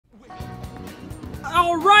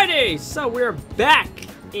Alrighty, so we're back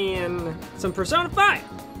in some Persona 5.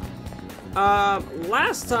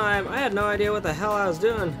 Last time I had no idea what the hell I was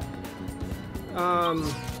doing.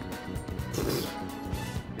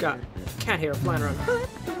 Got cat hair flying around.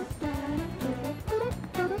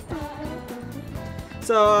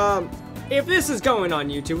 So, if this is going on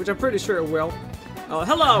YouTube, which I'm pretty sure it will,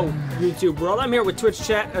 hello YouTube world. I'm here with Twitch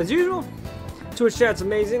chat as usual. Twitch chat's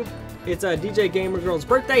amazing. It's DJ Gamer Girl's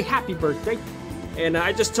birthday. Happy birthday! And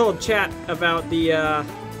I just told chat about the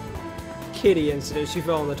kitty incident. She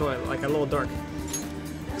fell in the toilet like a little dark.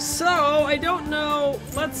 So I don't know.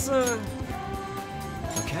 Let's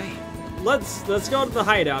okay. Let's go to the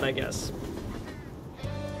hideout, I guess.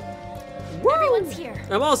 Woo! Everyone's here.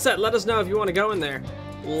 I'm all set. Let us know if you want to go in there.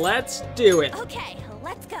 Let's do it. Okay,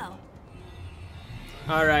 let's go.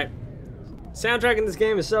 All right. Soundtrack in this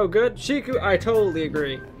game is so good. Shiku, I totally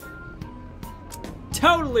agree.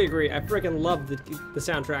 Totally agree. I freaking love the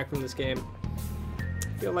soundtrack from this game.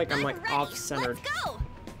 I feel like I'm like off-centered. Let's go.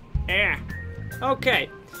 Yeah. Okay.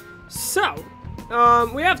 So,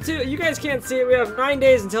 we have to. You guys can't see it. We have 9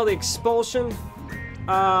 days until the expulsion. Third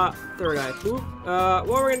eye. Oop. What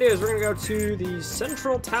we're gonna do is we're gonna go to the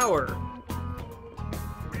central tower.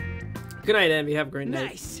 Good night, Envy. Have a great night.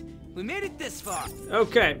 Nice. We made it this far.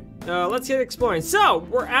 Okay. Let's get exploring. So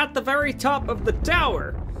we're at the very top of the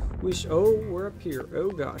tower. Oh, we're up here.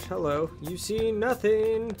 Oh gosh. Hello. You see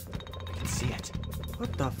nothing. I can see it.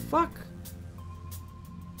 What the fuck?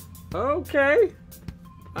 Okay.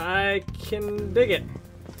 I can dig it.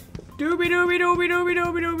 Doobie doobie doobie doobie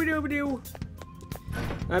doobie doobie doobie doo.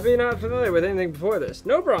 I've been not familiar with anything before this.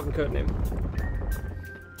 No problem, codename.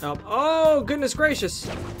 Oh, goodness gracious.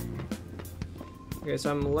 Okay,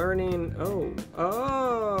 so I'm learning. Oh,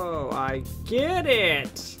 I get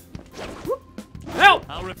it. Help!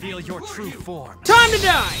 I'll reveal your true form. Time to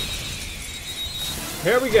die!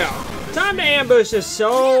 Here we go. Time to ambush this.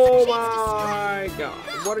 Oh my god.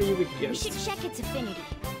 What are you weak We against? should check its affinity.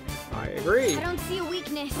 I agree. I don't see a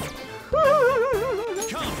weakness.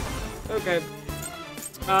 Come. Okay.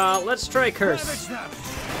 Let's try curse. We're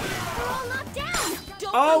all knocked down.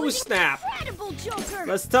 Don't Oh, go with snap. Incredible Joker.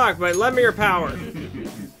 Let's talk, but lend me your power.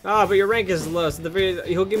 Ah, but your rank is low, so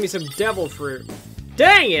he'll give me some devil fruit.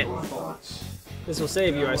 Dang it! This will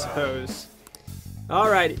save you, I suppose.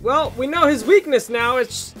 Alrighty. Well, we know his weakness now.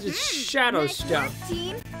 It's shadow Nice stuff. work,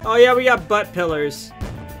 team. Oh yeah, we got butt pillars.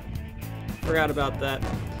 Forgot about that.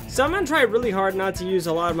 So I'm gonna try really hard not to use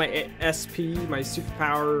a lot of my SP, my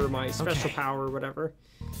superpower, or my special power, or whatever.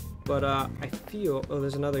 But I feel. Oh,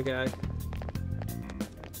 there's another guy.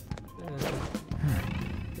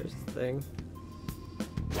 There's the thing.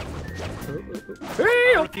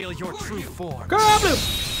 I'll reveal your true form. Goblin!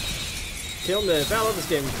 Kill me. I love this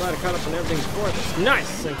game. I'm glad I caught up on everything before this. Nice!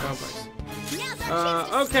 Same complex.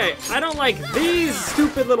 Okay. I don't like these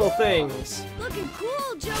stupid little things. Looking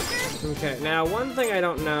cool, Joker. Okay, now one thing I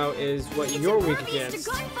don't know is what you're weak impervious against.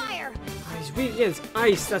 to gunfire. Oh, he's weak against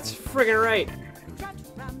ice. That's friggin' right.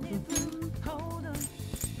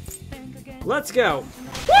 Let's go.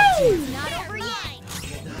 Woo! Not over yet.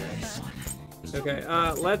 Okay,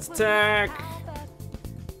 let's attack.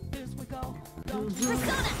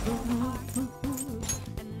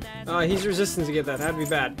 He's resistant to get that. That'd be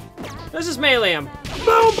bad. Let's just melee him.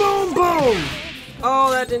 Boom, boom, boom. Oh,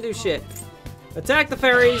 that didn't do shit. Attack the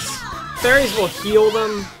fairies. Fairies will heal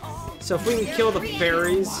them. So if we can kill the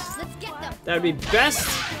fairies, Let's get them. that'd be best.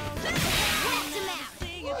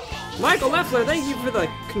 Michael Leffler, thank you for the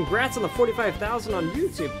congrats on the 45,000 on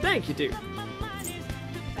YouTube. Thank you, dude.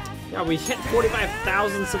 Yeah, we hit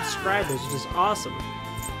 45,000 subscribers, which is awesome.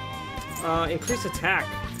 Increase attack.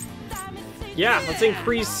 Yeah, let's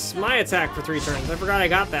increase my attack for 3 turns. I forgot I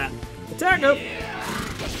got that. Attack up.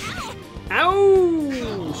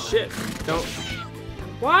 Ow! Shit. Don't.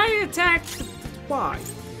 Why attack? Why?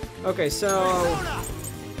 Okay, so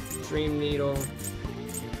Dream Needle.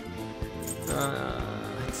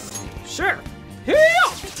 Sure. Heal!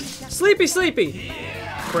 Sleepy, sleepy.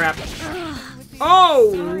 Crap.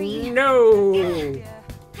 Oh no.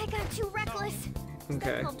 I got too reckless.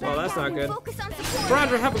 Okay, I'll well that's not good. Focus on support.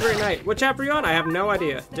 Brandra, have a great night. What chapter are you on? I have no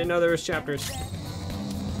idea. Didn't know there was chapters.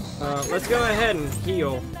 Let's go ahead and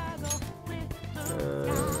heal.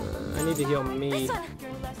 I need to heal me.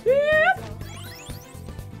 Yep.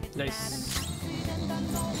 Nice.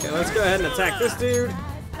 Okay, let's go ahead and attack this dude.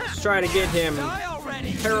 Let's try to get him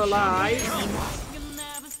paralyzed.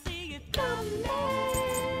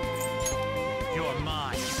 You're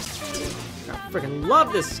mine. I freaking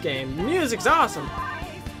love this game. The music's awesome.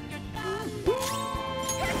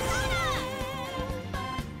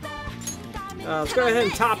 Let's go ahead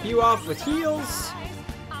and top you off with heals.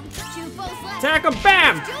 Two foes left. Attack him!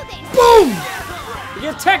 Bam! Do this. Boom! You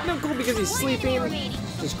get technical because he's sleeping,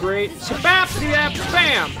 which is great. Shabap,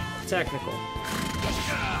 bam! Technical.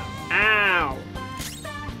 Ow!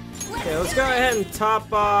 Okay, let's go ahead and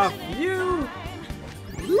top off you.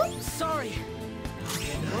 Sorry.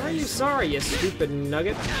 Why are you sorry, you stupid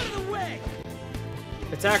nugget?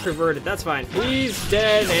 Attack reverted, that's fine. He's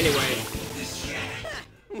dead anyway.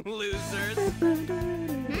 Losers.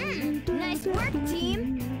 Nice work,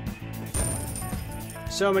 team.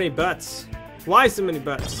 So many butts. Why so many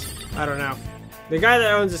butts? I don't know. The guy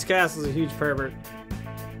that owns this castle is a huge pervert.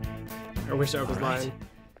 I wish I was lying.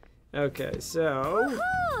 Okay, so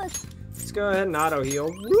let's go ahead and auto heal.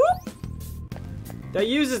 Whoop. That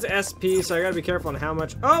uses SP, so I gotta be careful on how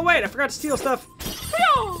much. Oh wait, I forgot to steal stuff.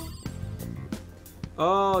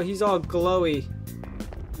 Oh, he's all glowy.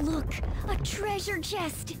 Look, a treasure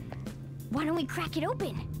chest. Why don't we crack it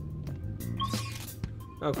open?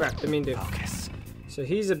 Oh crap, didn't mean to. Focus. So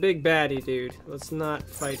he's a big baddie, dude. Let's not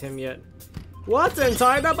fight him yet. What's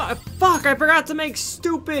inside the box? Fuck, I forgot to make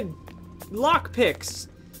stupid lockpicks.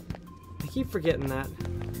 I keep forgetting that.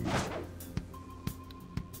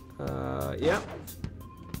 Yep.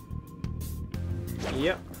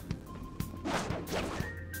 Yep.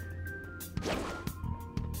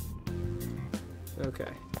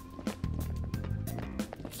 Okay.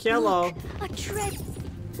 Hello. A treasure.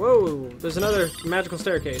 Whoa, there's another magical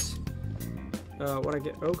staircase. What I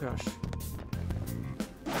get? Oh gosh.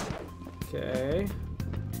 Okay.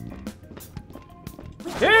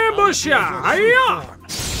 Ambush ya! Hiya!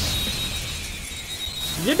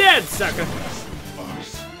 You're dead, sucker.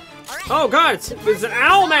 Oh god, it's an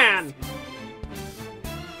owl man.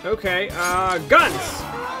 Okay, guns.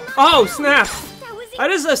 Oh snap! I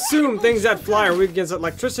just assume things that fly are weak against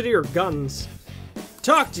electricity or guns.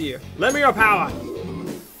 Talk to you. Lend me your power.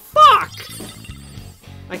 Fuck!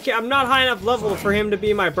 I'm not high enough level for him to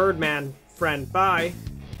be my Birdman friend. Bye.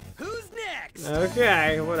 Who's next?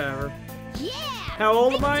 Okay, whatever. Yeah. How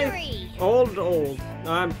old am I? Victory. Old.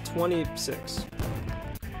 I'm 26.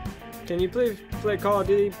 Can you please play Call of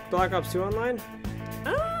Duty Black Ops 2 online?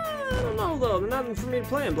 I don't know though. There's nothing for me to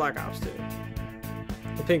play in Black Ops 2.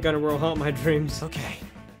 The pink underworld haunt my dreams. Okay.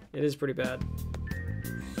 It is pretty bad.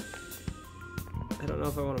 I don't know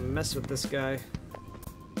if I want to mess with this guy.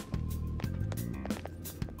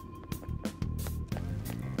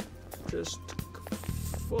 Just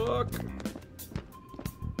fuck.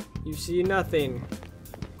 You see nothing.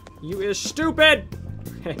 You is stupid.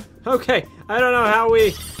 Okay. Okay. I don't know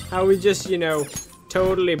how we just, you know,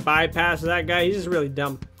 totally bypass that guy. He's just really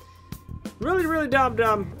dumb. Really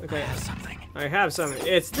dumb. Okay. I have something. I have something.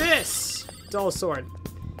 It's this. It's all a sword.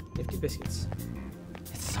 50 biscuits.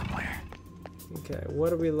 It's somewhere. Okay,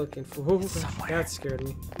 what are we looking for? Oh, Somewhere. that scared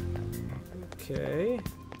me. Okay.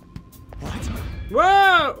 What?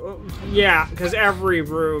 Whoa! Yeah, because every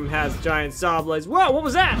room has giant saw blades. Whoa, what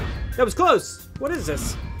was that? That was close. What is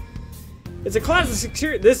this? It's a classic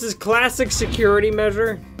security. This is classic security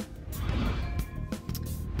measure.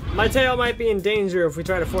 My tail might be in danger if we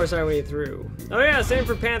try to force our way through. Oh yeah, same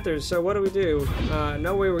for Panthers. So what do?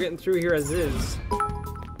 No way we're getting through here as is.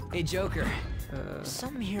 Hey, Joker.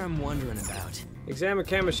 Something here I'm wondering about. Examine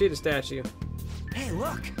Kamoshida statue. Hey,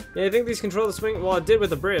 look! Yeah, I think these control the swing. Well, it did with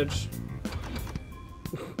the bridge.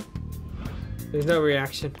 There's no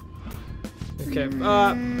reaction. Okay.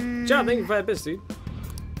 John, thank you for 5 bits, dude.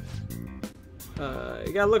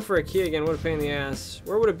 You gotta look for a key again. What a pain in the ass.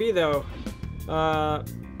 Where would it be though?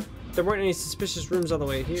 There weren't any suspicious rooms on the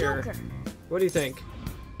way here. Joker. What do you think?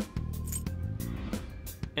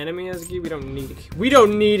 Enemy has a key? We don't need a key. We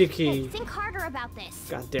don't need a Hey, key! think harder about this.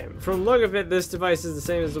 God damn it. From the look of it, this device is the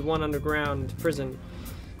same as the one underground prison.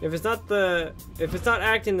 If it's not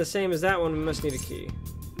acting the same as that one, we must need a key.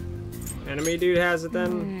 Enemy dude has it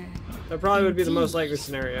then? That probably would be the most likely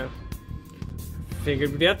scenario.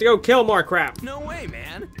 Figured we'd have to go kill more crap. No way,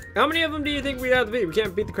 man. How many of them do you think we'd have to beat? We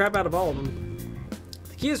can't beat the crap out of all of them.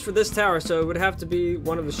 The key is for this tower, so it would have to be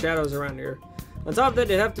one of the shadows around here. On top of that,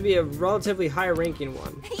 it'd have to be a relatively high-ranking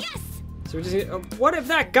one. Yes. So we just need, what if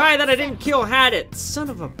that guy that I didn't kill had it? Son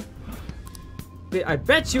of a... I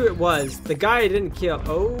bet you it was. The guy I didn't kill.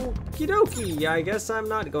 Okie dokie. I guess I'm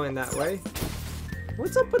not going that way.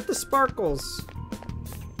 What's up with the sparkles?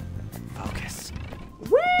 Focus.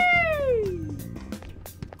 Whee!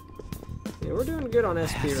 Yeah, we're doing good on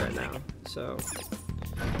SP right now. So,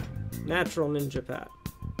 natural ninja pat.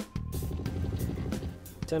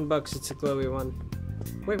 $10, it's a glowy one.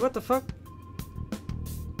 Wait, what the fuck?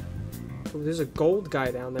 Oh, there's a gold guy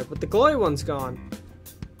down there, but the glowy one's gone.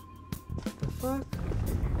 What the fuck?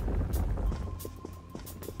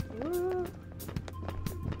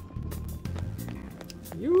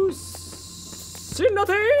 You see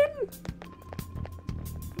nothing?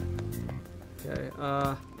 Okay,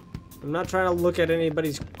 I'm not trying to look at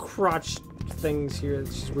anybody's crotch things here.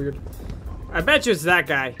 It's just weird. I bet you it's that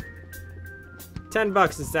guy.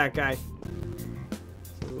 $10 it's that guy.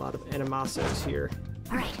 There's a lot of animasos here.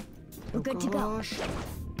 Alright, we're good to go.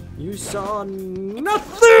 You saw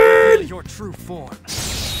nothing! Your true form.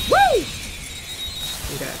 Woo!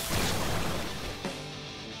 Okay.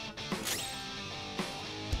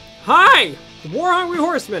 Hi! War-hungry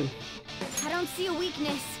horseman! I don't see a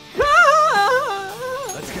weakness.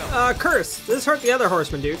 Let's go. Curse. This hurt the other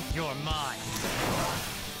horseman, dude. You're mine.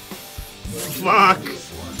 Fuck.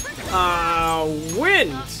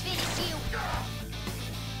 Wind. I'll finish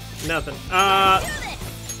you. Nothing. Do this.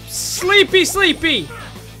 Sleepy.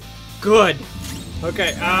 Good.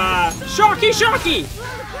 Okay, Shocky! We're on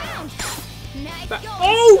the ground. Nice going,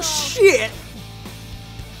 Oh, Skull. shit!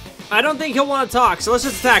 I don't think he'll want to talk, so let's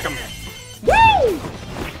just attack him. Woo!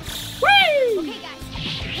 Whee! Okay, guys.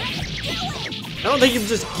 Let's do it. I don't think you can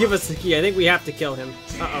just give us the key. I think we have to kill him.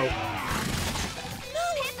 Uh-oh.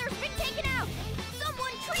 Hitler's been taken out.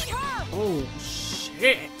 Someone treat her. Oh,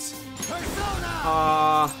 shit.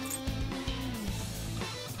 Persona.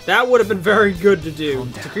 That would have been very good to do.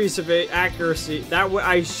 Decrease of accuracy.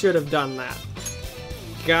 I should have done that.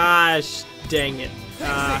 Gosh dang it.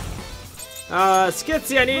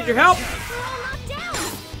 Skitsy, I need your help. We're all knocked down.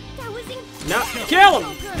 That was incredible. No, kill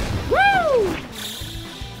him. Joker. Woo!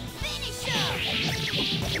 Finish her.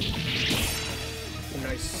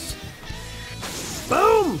 Nice.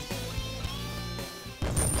 Boom!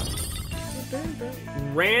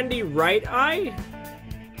 Randy Right Eye?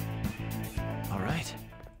 All right.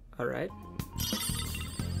 Alright.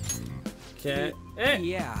 Okay. Hey,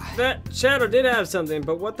 Yeah. that shadow did have something,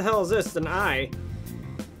 but what the hell is this? An eye?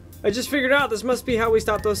 I just figured out this must be how we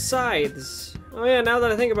stop those scythes. Oh yeah, now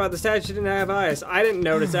that I think about it, the statue didn't have eyes. I didn't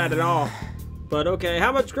notice that at all. But okay,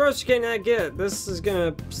 how much gross can I get? This is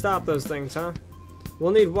gonna stop those things, huh?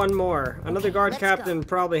 We'll need one more. Another Okay, guard let's captain go.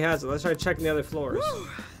 probably has it. Let's try checking the other floors. Whew,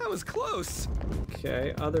 that was close.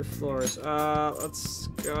 Okay, other floors. Let's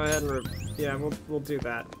go ahead and yeah, we'll do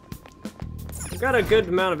that. I've got a good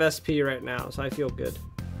amount of SP right now, so I feel good.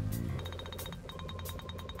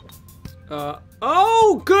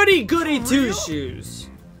 Oh, goody two shoes.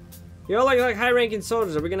 You know, like high-ranking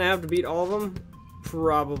soldiers, are we gonna have to beat all of them?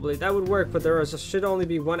 Probably. That would work, but should only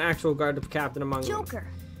be one actual guard captain among them. Joker.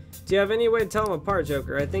 Do you have any way to tell them apart,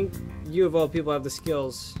 Joker? I think you of all people have the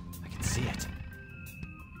skills. I can see it.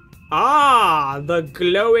 Ah, the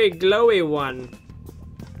glowy one.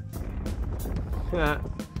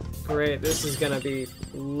 Great, this is gonna be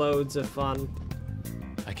loads of fun.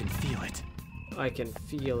 I can feel it. I can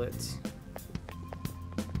feel it.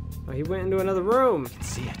 Oh, he went into another room. I can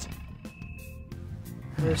see it.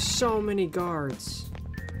 There's so many guards.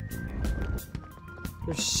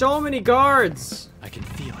 There's so many guards. I can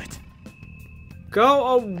feel it.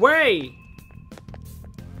 Go away.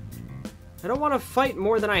 I don't want to fight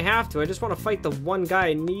more than I have to. I just want to fight the one guy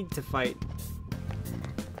I need to fight.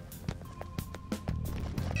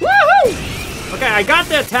 Woohoo! Okay, I got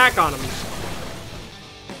the attack on him.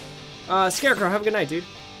 Scarecrow, have a good night, dude.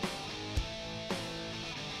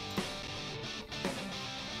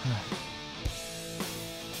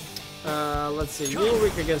 Let's see. You're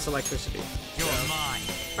weak against electricity. You're mine.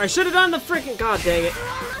 I should have done the freaking. God dang it.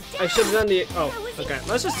 I should have done the. Oh, okay.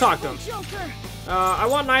 Let's just talk to him. Joker. I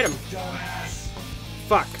want an item.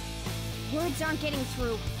 Fuck. Words aren't getting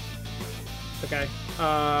through. Okay.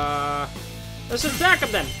 Let's just attack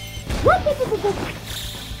him then.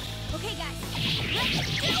 Okay, guys.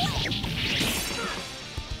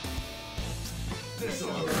 Let's do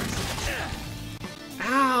it.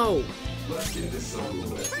 Ow.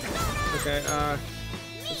 Okay.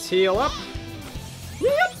 Let's heal up.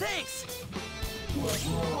 Thanks.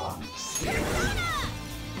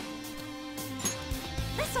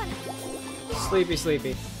 This one.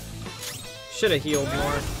 Sleepy. Should have healed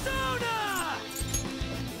more.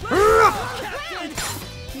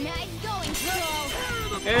 Nice going,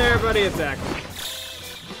 Skull. Everybody attack.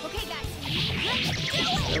 Okay, guys. Let's do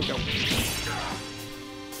it. There we go.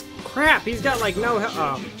 Crap, he's got like no health.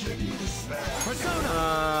 Oh.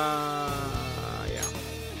 Yeah.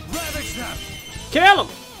 Ravage them. Kill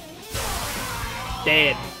him!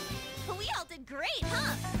 Dead. We all did great,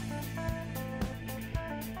 huh?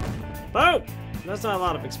 Boom! That's not a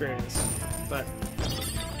lot of experience, but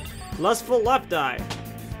lustful left eye.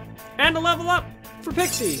 And a level up for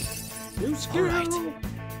Pixie. New skill.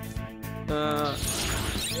 Alright.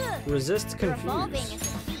 Resist Revolving confuse. is a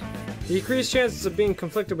thief. Decreased chances of being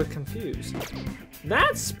conflicted with confused.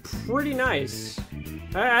 That's pretty nice.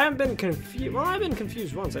 I haven't been confused. Well, I've been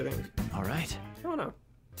confused once, I think. All right. Oh no.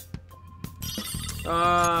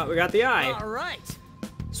 We got the eye. All right.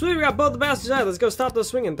 Sweet, we got both the bastards' eye. Let's go stop those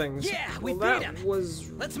swinging things. Yeah, we well, beat that him.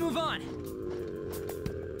 was Let's move on.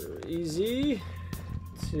 easy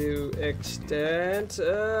to extent.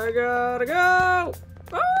 I gotta go.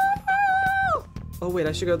 Oh wait,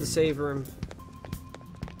 I should go to the save room.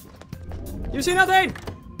 You see nothing? Okay.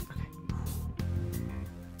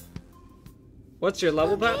 What's your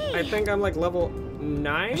level, Pat? I think I'm like level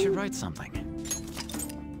 9. I should write something.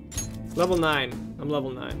 Level 9. I'm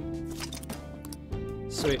level 9.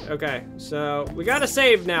 Sweet. Okay, so we gotta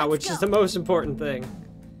save now, which is the most important thing.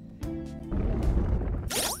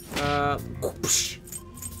 Top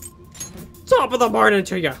of the morning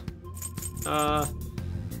to ya.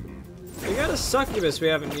 We got a succubus we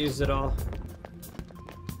haven't used at all.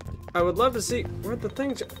 I would love to see where the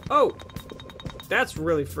things. Oh, that's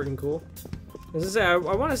really freaking cool. As I say, I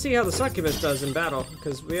want to see how the succubus does in battle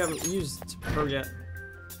because we haven't used her yet.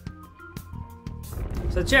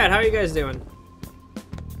 So, Chad, how are you guys doing?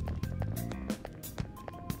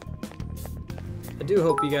 I do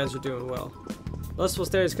hope you guys are doing well. Lustful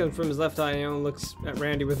stares come from his left eye, and he only looks at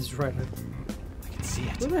Randy with his right eye. I can see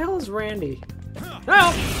it. Where the hell is Randy?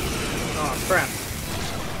 Help! Oh, crap.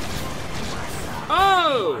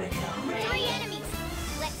 Oh! 3 enemies.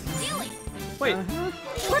 Let's do it. Wait.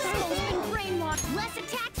 Crystal's been brainwashed. Less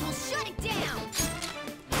attacks will shut it down.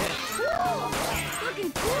 Woo!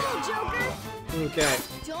 Looking cool, Joker. Okay.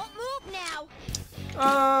 Don't move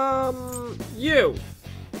now. You.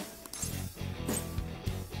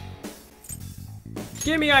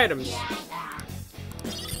 Give me items.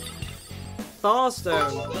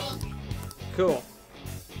 Thawstone. Cool.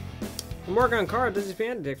 I'm working on card. This is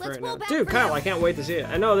Dick Let's right now. pull back Dude, for Kyle, now. I can't wait to see it.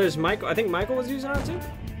 I know there's Michael. I think Michael was using it too.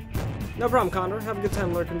 No problem, Condor. Have a good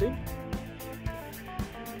time lurking, dude.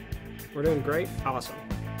 We're doing great. Awesome.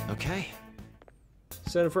 Okay.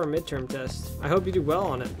 Set it for a midterm test. I hope you do well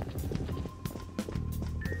on it.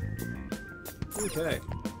 Okay.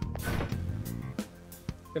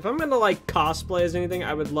 If I'm gonna like cosplay as anything,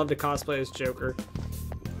 I would love to cosplay as Joker.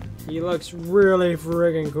 He looks really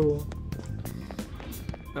friggin' cool.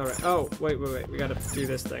 Alright. Oh, wait. We gotta do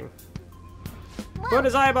this thing. Put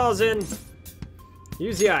his eyeballs in.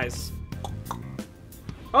 Use the eyes.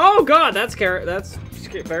 Oh god, that's scary. That's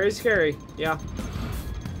very scary. Yeah.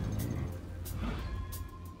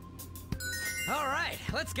 All right,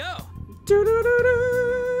 let's go.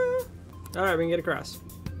 Alright, we can get across.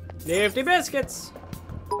 Nifty biscuits.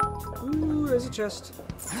 Ooh, there's a chest.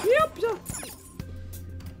 Yep.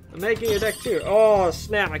 I'm making a deck too. Oh,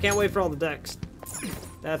 snap. I can't wait for all the decks.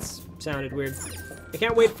 That's sounded weird. I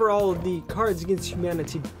can't wait for all of the Cards Against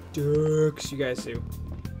Humanity decks you guys do.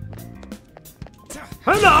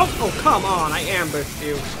 Hello! Oh, come on. I ambushed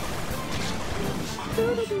you.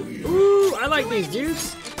 Ooh, I like these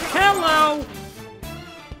dudes. Hello!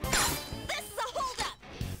 This is a holdup.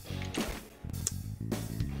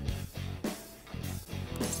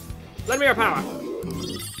 Lend me your power.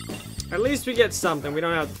 At least we get something. We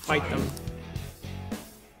don't have to fight them.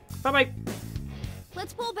 Bye-bye.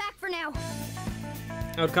 Let's pull back for now.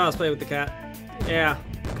 I would cosplay with the cat. Yeah.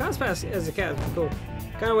 Cosplay as a cat is cool.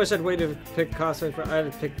 Kinda wish I'd waited to pick cosplay for. I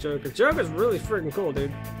had to pick Joker. Joker's really freaking cool,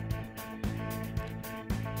 dude.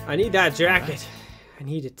 I need that jacket. I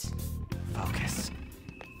need it. Focus.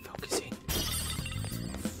 Focusing.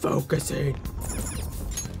 Focusing.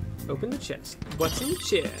 Open the chest. What's in the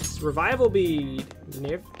chest? Revival bead.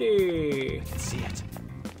 Nifty. I can see it.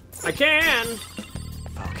 I can.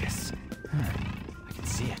 Focus. I can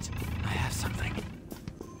see it. I have something.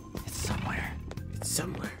 It's somewhere. It's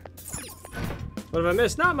somewhere. What have I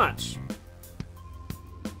missed? Not much.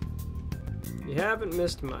 You haven't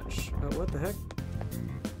missed much. Oh, what the heck?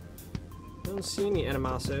 I don't see any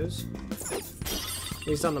animasos. At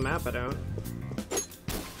least on the map, I don't.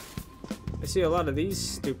 I see a lot of these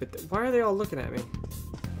stupid Why are they all looking at me?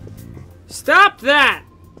 Stop that!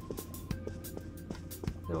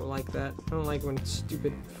 I don't like that. I don't like when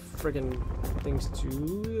stupid friggin' things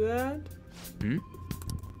do that. Hmm?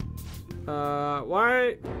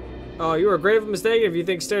 Why? Oh, you are grave mistake if you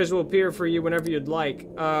think stairs will appear for you whenever you'd like.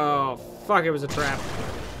 Oh, fuck, it was a trap.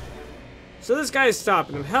 So this guy's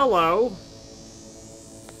stopping him. Hello.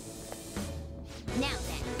 Now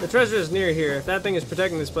then. The treasure is near here. If that thing is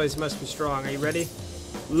protecting this place, it must be strong. Are you ready?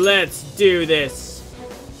 Let's do this.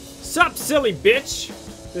 Sup, silly bitch?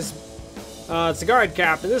 This, it's a guard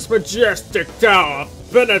captain. This majestic tower,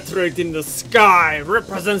 penetrating the sky,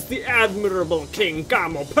 represents the admirable King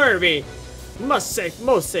Kamo Pervy. most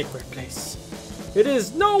sacred place. It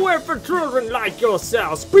is nowhere for children like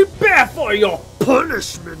yourselves. Prepare for your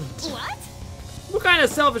punishment. What? What kind of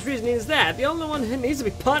selfish reasoning is that? The only one who needs to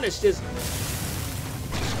be punished is...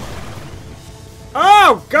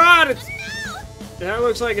 Oh, God! It's... That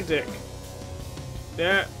looks like a dick.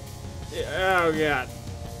 That... Oh, God.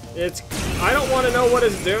 It's... I don't want to know what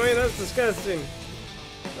it's doing. That's disgusting.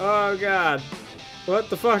 Oh, God. What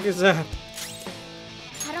the fuck is that?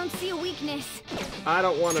 I don't see a weakness. I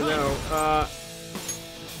don't want to know.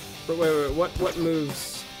 But wait, what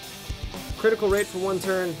moves? Critical rate for 1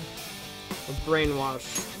 turn. Or brainwash.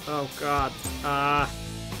 Oh, God.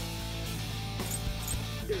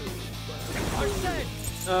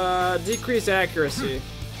 Decrease accuracy.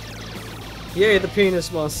 Yay, the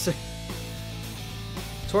penis monster.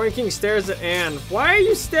 Torn King stares at Anne. Why are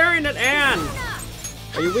you staring at Anne?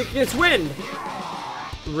 Are you weak against wind?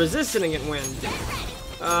 Resistant against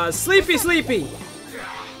wind. Sleepy.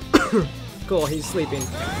 Cool, he's sleeping.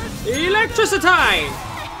 Electricity!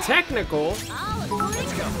 Technical.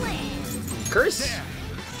 Curse?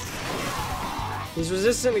 He's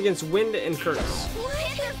resistant against wind and curse.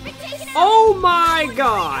 Oh my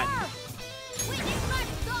god!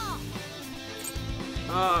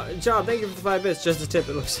 Job, thank you for the 5 bits. Just a tip,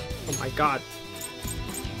 it looks... Oh my god.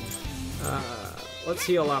 Let's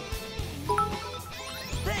heal up.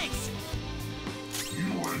 Thanks.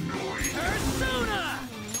 Persona!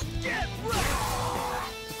 Get right.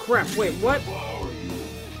 Crap, wait, what?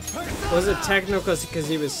 Was it technical because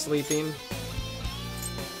he was sleeping?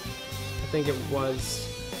 I think it was.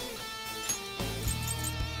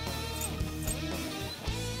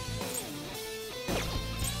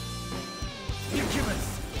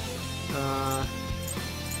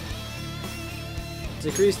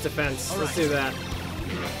 Decrease defense. Let's do that.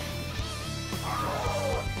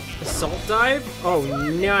 Assault dive? Oh,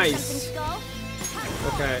 nice.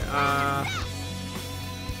 Okay,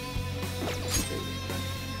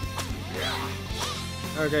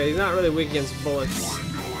 okay, he's not really weak against bullets.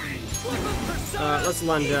 Let's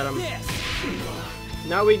lunge at him.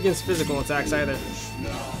 Not weak against physical attacks either.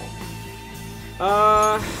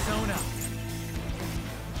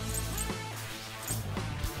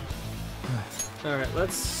 Alright,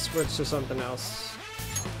 let's switch to something else.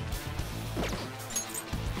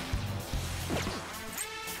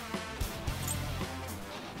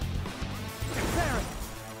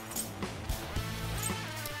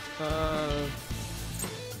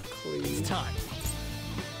 Cleave. It's time.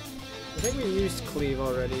 I think we used cleave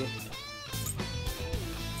already.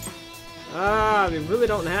 We really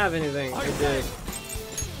don't have anything. We did.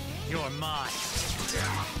 You're mine.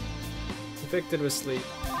 Infected with sleep.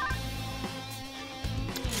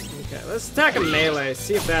 Okay, let's attack him melee.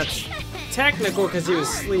 See if that's technical because he was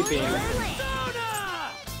sleeping. Let's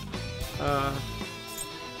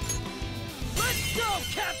go,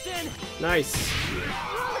 Captain. Nice.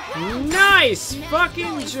 Nice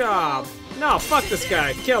fucking job. No, fuck this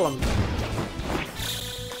guy. Kill him.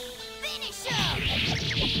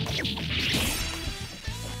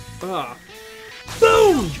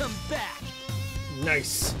 Boom! Come back.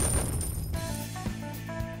 Nice.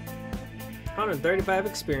 135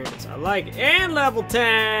 experience. I like it. And level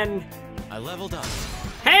 10. I leveled up.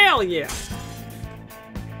 Hell yeah.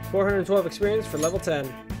 412 experience for level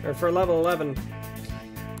 10. Or for level 11.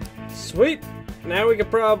 Sweet. Now we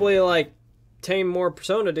could probably, like, tame more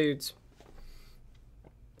Persona dudes.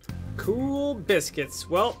 Cool biscuits.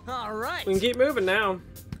 Well, All right. we can keep moving now.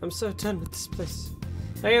 I'm so done with this place.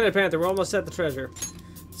 Hang in there, Panther. We're almost at the treasure.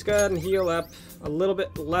 Let's go ahead and heal up. A little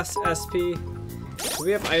bit less SP. Do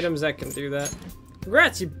we have items that can do that?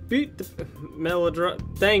 Congrats, you beat the melodra.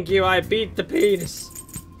 Thank you, I beat the penis.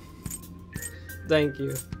 Thank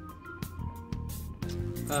you.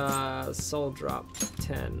 Soul drop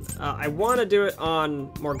 10. I want to do it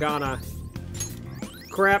on Morgana.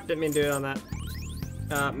 Crap, didn't mean to do it on that.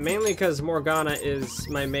 Mainly because Morgana is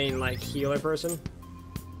my main, like, healer person.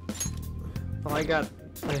 Oh, I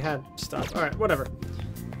had stuff. Alright, whatever.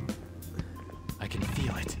 I can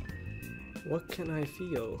feel it. What can I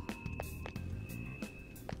feel?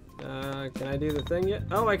 Can I do the thing yet?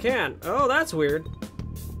 Oh, I can. Oh, that's weird.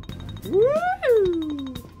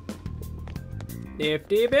 Woo!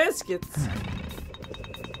 Nifty biscuits.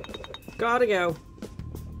 Gotta go.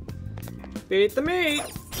 Beat the meat.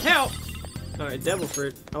 Help. Alright, devil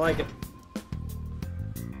fruit. I like it.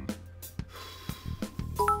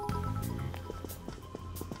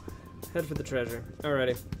 Head for the treasure.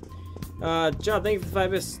 Alrighty. John, thank you for the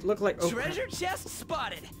 5 bits. Look like Treasure chest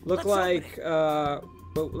spotted. Look like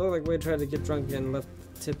we tried to get drunk and left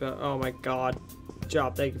tip out. Oh my god.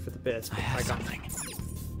 Job, thank you for the bits. I have something.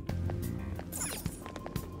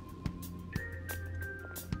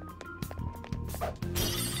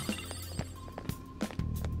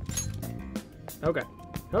 Okay.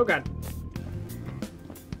 Oh god.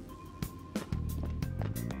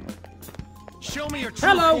 Show me your true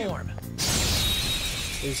Hello. form.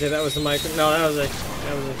 Did you say that was the mic? No, that was a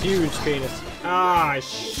huge penis. Ah,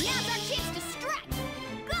 Now's our chance to strut.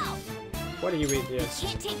 Go. What are you idiots?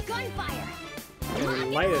 Can't take gunfire.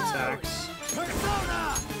 And light attacks.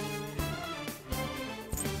 Persona.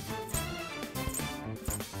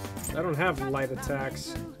 I don't have light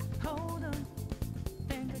attacks.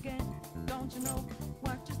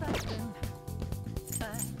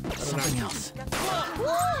 Something else.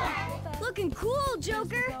 Whoa! Looking cool,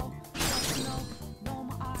 Joker.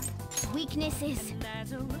 Weakness is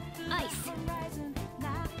ice.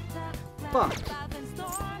 Fuck.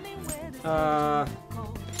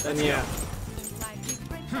 Then yeah.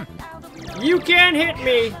 You can't hit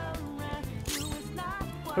me!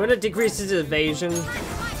 When it decreases evasion.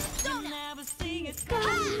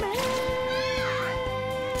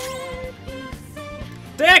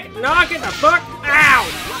 Dick! Knock it the fuck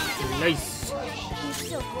out! Nice.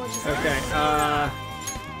 Okay,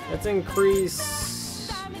 let's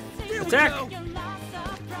increase attack.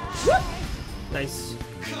 Nice.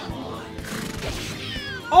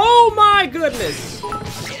 Oh my goodness!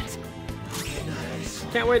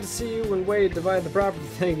 Can't wait to see you when Wade divide the property.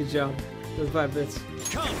 Thank you, John. Those 5 bits.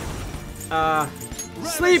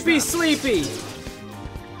 Sleepy.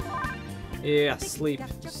 Yeah, sleep.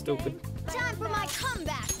 Stupid. Time for my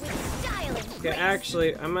comeback with styling. Okay,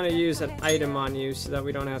 actually, I'm gonna use an item on you so that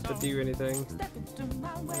we don't have to do anything.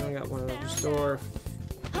 I got one of those restore.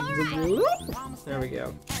 There we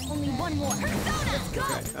go. Only one more. Let's go.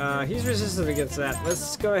 Okay, he's resistant against that.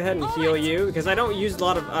 Let's go ahead and heal you because I don't use a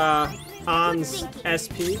lot of On's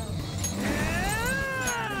SP.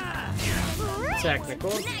 Technical.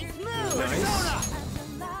 Nice.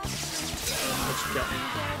 Let's go.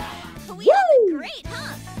 We look great,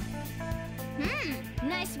 huh?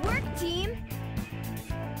 Nice work, team.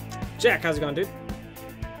 Jack, how's it going, dude?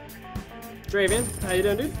 Dravian, how you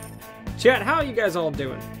doing, dude? Chat, how are you guys all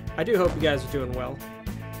doing? I do hope you guys are doing well.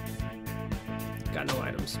 Got no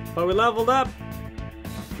items. But we leveled up.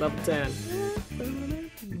 Level 10.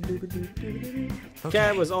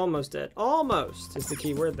 Cat was almost dead. Almost is the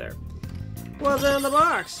key word there. What's in the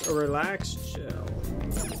box? A relax gel.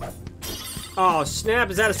 Oh, snap.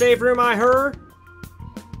 Is that a safe room I heard?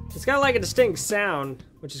 It's got like a distinct sound,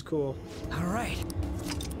 which is cool. Alright.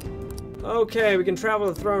 Okay, we can travel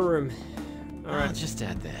to the throne room. I'll Alright, just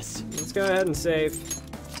add this. let's go ahead and save.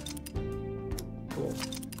 Cool.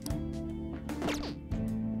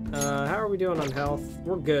 How are we doing on health?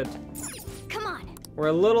 We're good. Come on. We're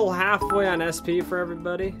a little halfway on SP for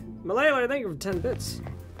everybody. Malala, thank you for 10 bits.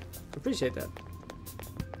 Appreciate that.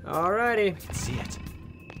 Alrighty. I can see it.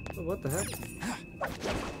 Oh, what the heck?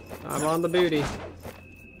 I'm on the booty.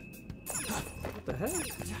 What the heck?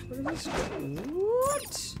 Where did this go?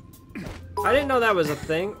 What? I didn't know that was a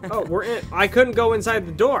thing. Oh, we're in. I couldn't go inside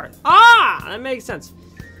the door. Ah! That makes sense.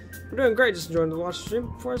 We're doing great. Just enjoying the watch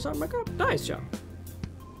stream before I start my cup. Nice job.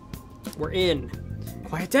 We're in.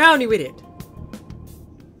 Quiet down, you idiot.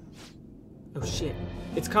 Oh shit.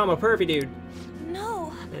 It's Kamo Pervy, dude.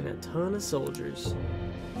 No. And a ton of soldiers.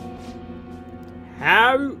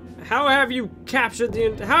 How have you captured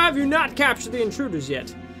how have you not captured the intruders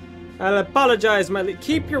yet? I'll apologize,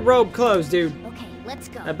 keep your robe closed, dude. Okay, let's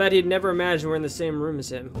go. I bet he'd never imagine we're in the same room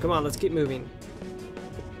as him. Come on, let's keep moving.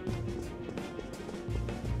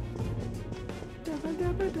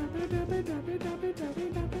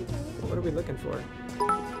 What are we looking for?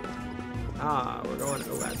 Ah, we're going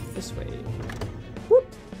this way. Whoop.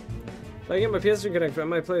 If I get my PS3 connected, I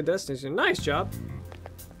might play Destiny soon. Nice job.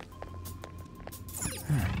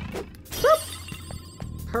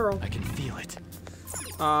 Pearl. I can feel it.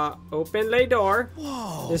 Open lay door.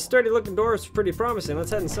 Whoa. This sturdy looking door is pretty promising.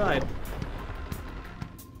 Let's head inside.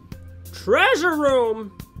 Treasure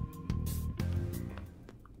room.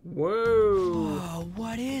 Whoa. Oh,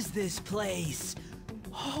 what is this place?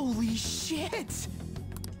 Holy shit!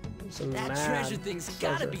 Some That mad treasure thing's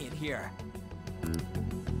gotta treasure. be in here.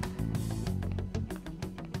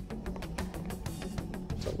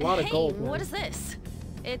 It's a lot of gold. Man. What is this?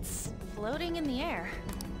 It's floating in the air.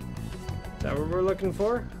 Is that what we're looking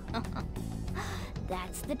for?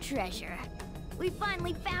 That's the treasure. We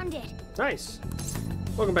finally found it. Nice.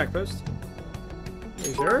 Welcome back, Post. Are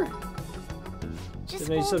you sure? Just Didn't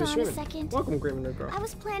know you still hold be on a streaming. second. Welcome, Grim Nerd Girl. I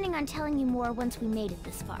was planning on telling you more once we made it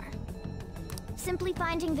this far. Simply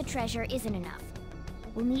finding the treasure isn't enough.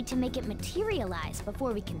 We'll need to make it materialize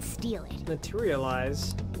before we can steal it.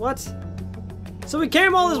 Materialize? What? So we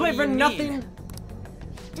came all this What way do for you nothing? mean?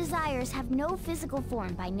 Desires have no physical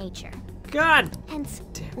form by nature. God Hence,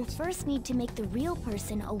 damn we'll it. first need to make the real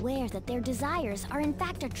person aware that their desires are in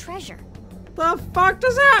fact a treasure. The fuck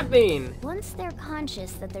does that mean? Once they're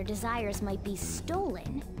conscious that their desires might be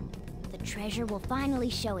stolen, the treasure will finally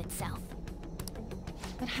show itself.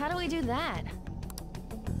 But how do we do that?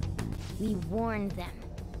 We warn them.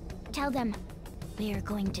 Tell them, we're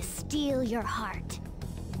going to steal your heart.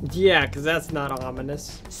 Yeah, because that's not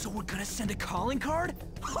ominous. So we're gonna send a calling card?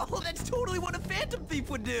 Oh, that's totally what a Phantom Thief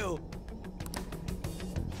would do!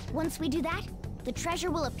 Once we do that, the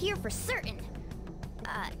treasure will appear for certain.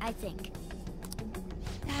 I think.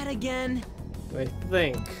 That again? I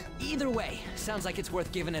think. Either way, sounds like it's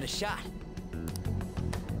worth giving it a shot.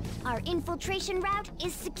 Our infiltration route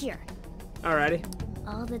is secure. Alrighty.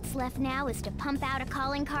 All that's left now is to pump out a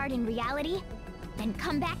calling card in reality, then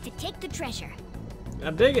come back to take the treasure. I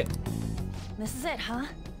dig it. This is it, huh?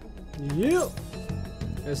 Yeah.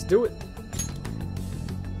 Let's do it.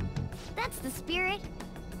 That's the spirit.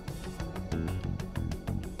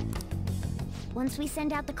 Once we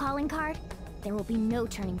send out the calling card, there will be no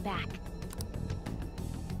turning back.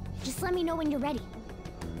 Just let me know when you're ready.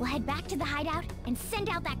 We'll head back to the hideout and send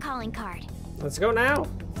out that calling card. Let's go now.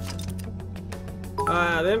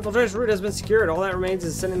 The infiltration route has been secured. All that remains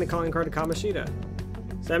is sending the calling card to Kamoshida.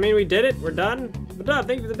 Does that mean we did it? We're done? We're done.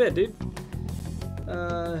 Thank you for the bid, dude.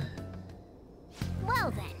 Well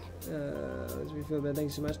then. Makes me feel bad. Thank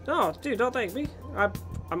you so much. No, dude, don't thank me.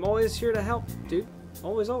 I'm always here to help, dude.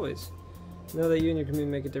 Always, always. Know that you and your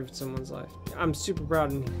community make a difference in someone's life. I'm super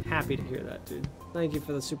proud and happy to hear that, dude. Thank you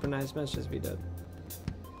for the super nice messages we did.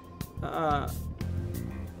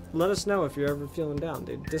 Let us know if you're ever feeling down,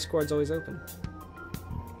 dude. Discord's always open.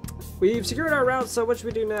 We've secured our route, so what should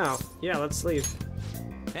we do now? Yeah, let's leave.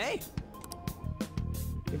 Hey!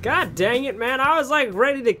 God dang it, man! I was like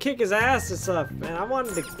ready to kick his ass and stuff, man. I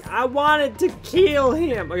wanted to kill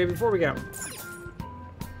him. Okay, before we go.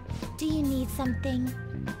 Do you need something?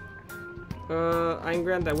 I can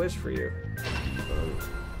grant that wish for you.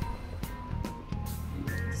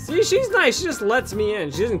 See, she's nice. She just lets me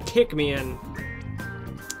in. She doesn't kick me in.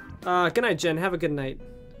 Good night, Jen. Have a good night.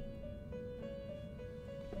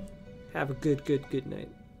 Have a good night.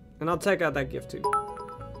 And I'll check out that gift too.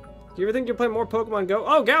 Do you ever think you'll play more Pokemon Go?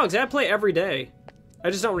 Oh, Galaxy, I play every day. I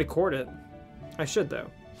just don't record it. I should though.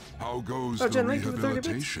 How goes Oh, the Jen, thank you for 30 bits.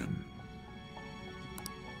 rehabilitation?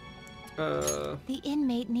 The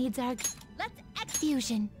inmate needs our... Let's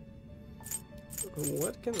exfusion.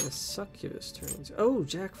 What can the succubus turn into? Oh,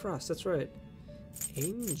 Jack Frost. That's right.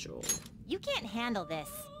 Angel. You can't handle this.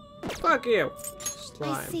 Fuck you.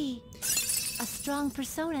 Slime. I see. A strong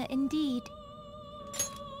persona indeed.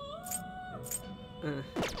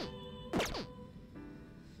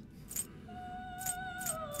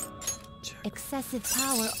 Jack. Excessive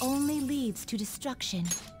power only leads to destruction.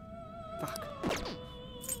 Fuck.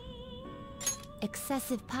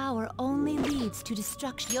 Excessive power only leads to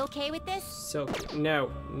destruction. You okay with this? So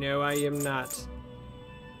no, I am not.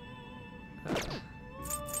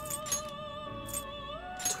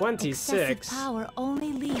 26. Excessive power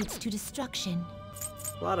only leads to destruction.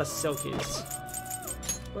 A lot of silkies.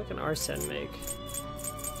 What can Arsene make?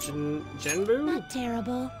 Genbu? Not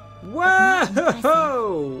terrible.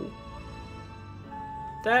 Whoa!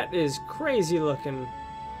 That is crazy looking.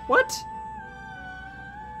 What?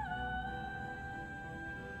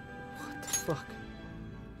 What the fuck?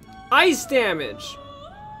 Ice damage!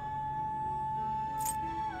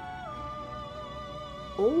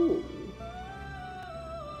 Oh.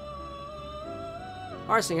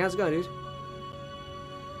 Arsene, how's it going, dude?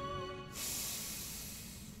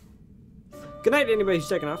 Good night to anybody who's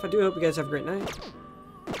checking off. I do hope you guys have a great night.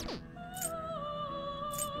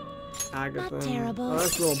 Agatha. Not terrible, Oh,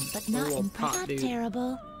 that's a little, but a not little pop, impressive. Not dude.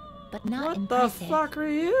 terrible, but not What impressive. the fuck are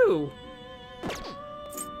you?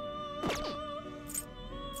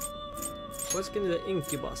 What's gonna the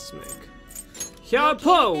incubus make?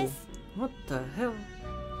 Hypo! What the hell?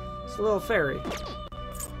 It's a little fairy.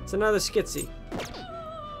 It's another skitsy.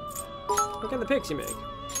 What can the pixie make?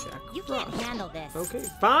 Jack You can't Frost. handle this. Okay,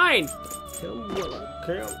 fine. Come willow,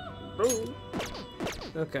 come boom.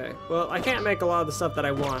 Okay, well, I can't make a lot of the stuff that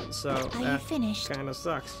I want, so Are you that finished? kind of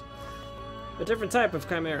sucks. A different type of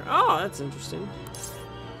chimera. Oh, that's interesting.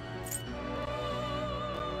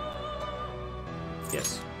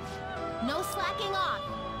 Yes. No slacking off.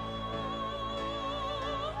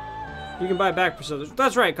 You can buy back personas.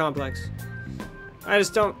 That's right, Complex. I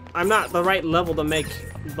just don't... I'm not the right level to make,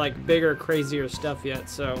 like, bigger, crazier stuff yet,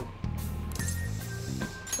 so...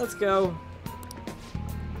 Let's go.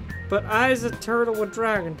 But I's a turtle with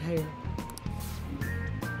dragon tail.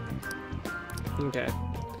 Okay.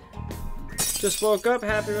 Just woke up,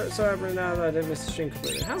 happy, so happy now that I didn't miss the stream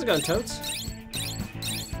completely. How's it going, Totes?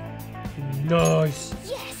 Nice.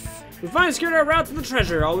 Yes! We finally secured our route to the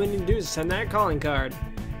treasure. All we need to do is send that calling card.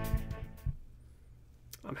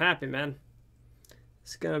 I'm happy, man.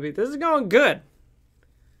 This is going good.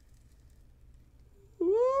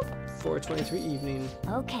 Whoop. 4:23 evening.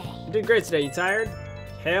 Okay. You did great today. You tired?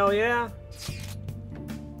 Hell yeah.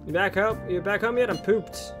 You back home? You back home yet? I'm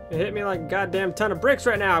pooped. It hit me like a goddamn ton of bricks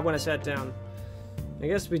right now when I sat down. I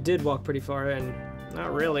guess we did walk pretty far in.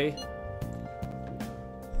 Not really.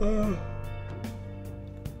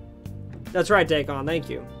 That's right, Daikon. Thank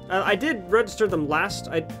you. I did register them last.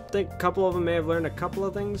 I think a couple of them may have learned a couple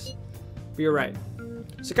of things. But you're right.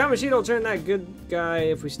 So Kamoshida will turn that good guy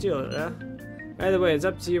if we steal it, huh? Either way, it's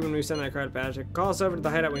up to you when we send that card to Patrick. Call us over to the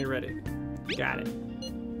hideout when you're ready. Got it.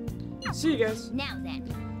 See you guys. Now then.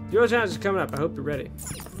 Your challenge is coming up. I hope you're ready.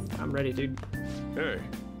 I'm ready, dude. Hey.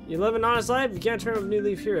 You live an honest life? You can't turn over a new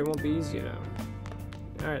leaf here. It won't be easy, you know.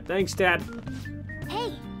 Alright, thanks, Dad.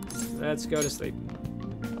 Hey! Let's go to sleep.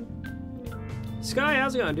 Sky,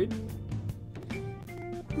 how's it going, dude?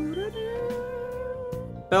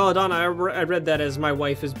 Belladonna, I read that as my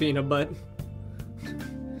wife is being a butt.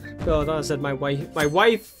 Belladonna said my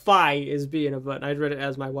Wi-Fi is being a butt. I read it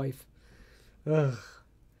as my wife. Ugh.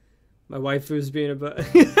 My wife is being a butt.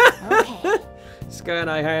 Okay. Sky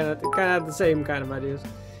and I kind of have the same kind of ideas.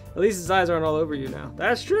 At least his eyes aren't all over you now.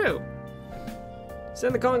 That's true.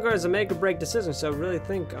 Send the calling card is a make or break decision, so really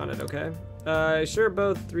think on it, okay? Sure,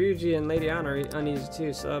 both Ryuji and Lady Anna are uneasy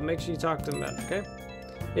too, so make sure you talk to them about it, okay?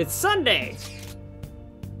 It's Sunday!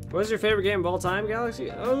 What's your favorite game of all time,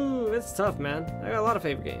 Galaxy? Oh, it's tough, man. I got a lot of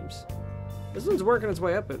favorite games. This one's working its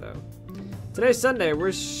way up there, though. Today's Sunday.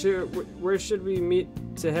 Where should we meet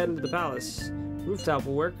to head into the palace? Rooftop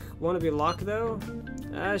will work. Want to be locked, though?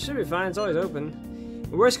 It should be fine. It's always open.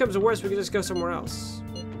 When worst comes to worst, we can just go somewhere else.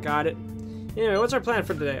 Got it. Anyway, what's our plan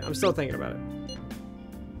for today? I'm still thinking about it.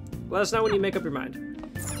 Let us know when you make up your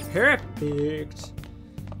mind. Perfect.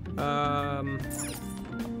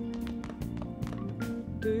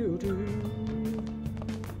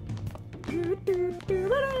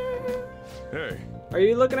 Hey. Are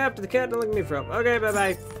you looking after the cat? Don't look at me for help. Okay,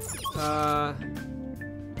 bye-bye.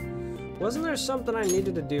 Wasn't there something I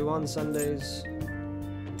needed to do on Sundays?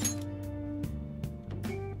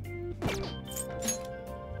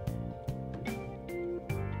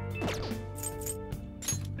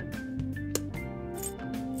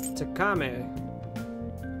 Takame.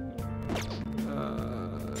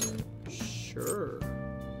 Sure.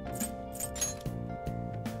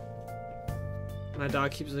 My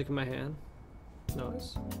dog keeps licking my hand.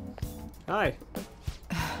 Nice. Hi.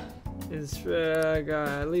 It's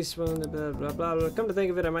at least one. Blah, blah blah blah. Come to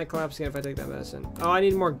think of it, I might collapse again if I take that medicine. Oh, I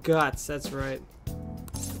need more guts. That's right.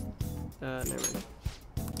 Never mind.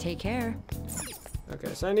 Take care.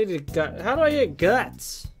 Okay, so I need to gut. How do I get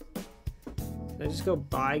guts? Can I just go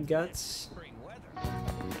buy guts?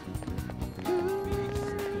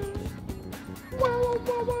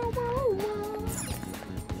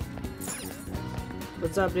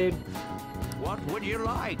 What's up, dude? What would you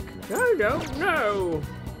like? I don't know.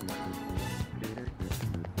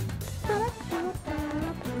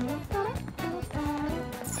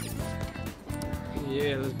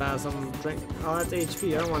 Yeah, let's buy some drink. Oh, that's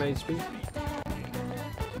HP. I don't want HP.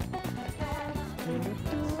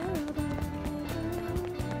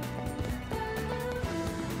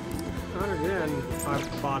 Again, I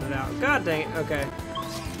bought it out. God dang it. Okay.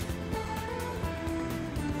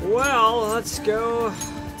 Well, let's go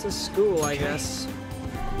to school, I guess.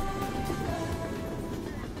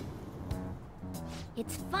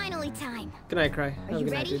 It's finally time. Good night, Cry. Are you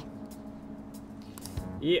ready?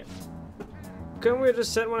 Yeah. Couldn't we have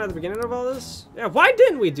just sent one at the beginning of all this? Yeah, why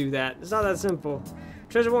didn't we do that? It's not that simple.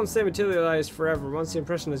 Treasure won't stay materialized forever. Once the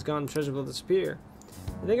impression is gone, treasure will disappear.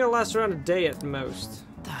 I think it'll last around a day at the most.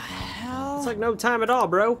 The hell? It's like no time at all,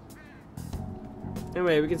 bro.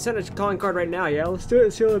 Anyway, we can send a calling card right now, yeah? Let's do it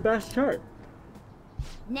and see the best chart.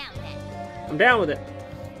 Now then. I'm down with it.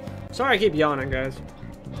 Sorry I keep yawning, guys.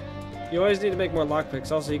 You always need to make more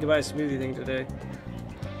lockpicks. Also, you can buy a smoothie thing today.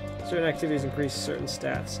 Certain activities increase certain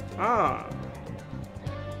stats. Ah.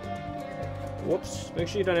 Whoops. Make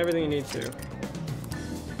sure you've done everything you need to.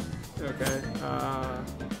 Okay.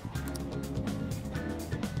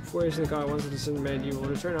 Before you the car, once the decision made, you will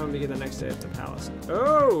return home and begin the next day at the palace.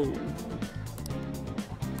 Oh!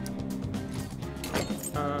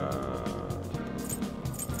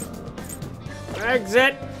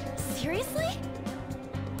 Exit! Seriously?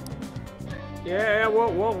 Yeah,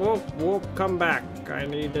 we'll come back. I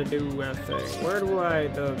need to do a thing. Where do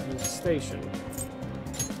the station?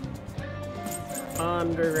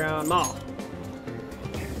 Underground Mall.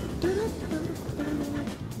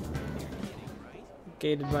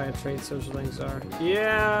 Gated by a trade social links are.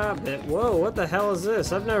 Yeah, but whoa, what the hell is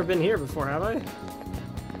this? I've never been here before, have I?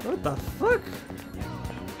 What the fuck?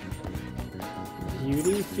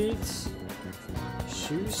 Beauty feats?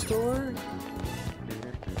 Shoe store?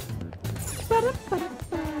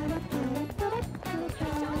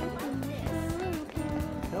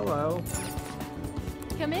 Hello.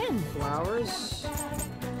 Come in. Flowers?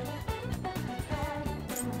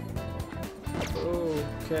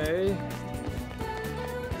 Okay.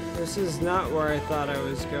 This is not where I thought I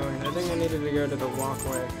was going. I think I needed to go to the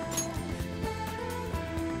walkway.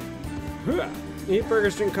 Eat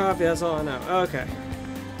burgers, drink coffee, that's all I know. Okay.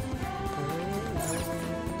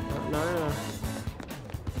 No.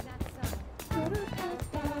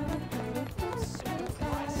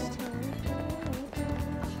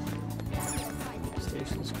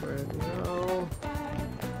 Station Square, no.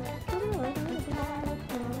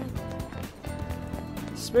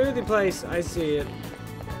 Smoothie place, I see it.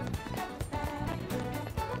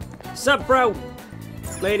 Sup, bro?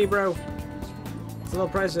 Lady, bro. It's a little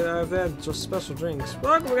pricey. I've had just special drinks.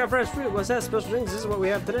 Welcome, we got fresh fruit. What's that? Special drinks? This is what we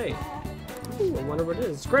have today. Ooh, I wonder what it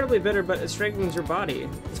is. It's incredibly bitter, but it strengthens your body.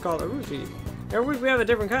 It's called Aruji. Every week we have a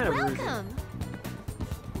different kind of Aruji. Welcome.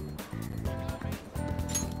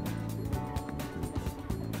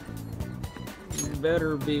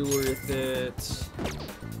 Better be worth it.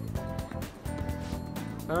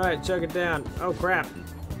 Alright, chug it down. Oh, crap.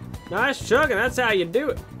 Nice chugging. That's how you do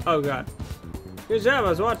it. Oh, God. Good job. I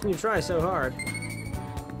was watching you try so hard.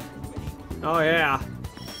 Oh, yeah.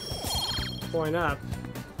 Point up.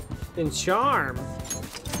 In charm.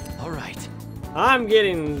 All right. I'm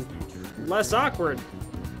getting less awkward.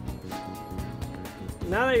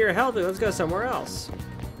 Now that you're healthy, let's go somewhere else.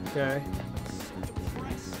 Okay.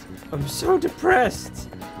 I'm so depressed.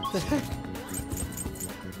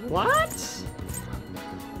 What?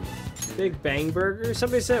 Big Bang Burger?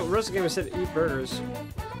 Somebody said, Russell Gamer said eat burgers.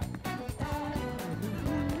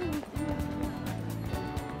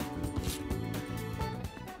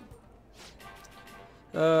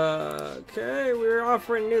 Okay, we're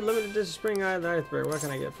offering new limited edition Spring Island Earthburger. What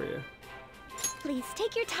can I get for you? Please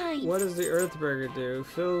take your time. What does the Earthburger do?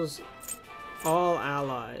 Fills all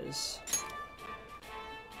allies.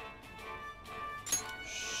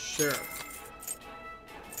 Sure.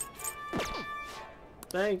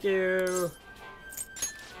 Thank you.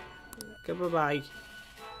 Goodbye.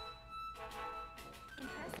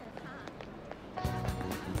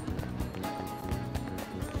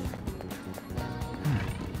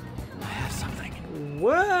 I have something.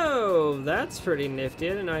 Whoa, that's pretty nifty. I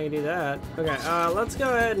didn't know you could do that. Okay, let's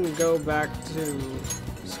go ahead and go back to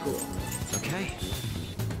school. Okay.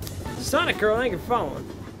 Sonic Girl, thank you for following.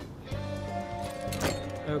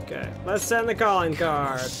 Okay, let's send the calling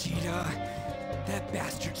card. Kamoshida, that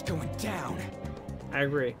bastard's going down. I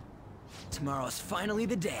agree. Tomorrow's finally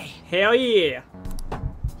the day. Hell yeah.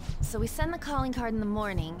 So we send the calling card in the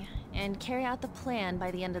morning and carry out the plan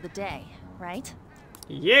by the end of the day, right?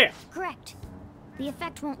 Yeah. Correct. The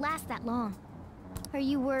effect won't last that long. Are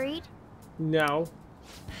you worried? No.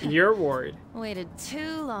 You're worried. Waited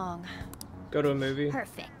too long. Go to a movie.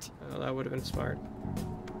 Perfect. Oh, that would have been smart.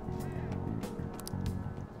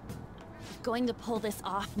 Going to pull this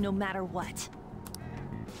off no matter what.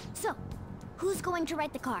 So, who's going to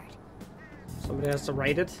write the card? Somebody has to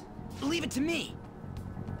write it? Leave it to me.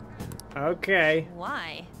 Okay.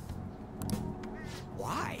 Why?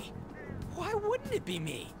 Why? Why wouldn't it be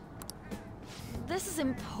me? This is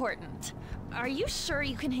important. Are you sure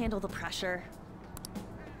you can handle the pressure?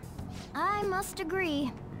 I must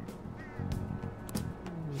agree.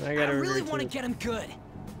 I I really want to get him good.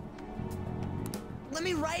 Let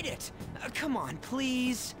me write it. Come on,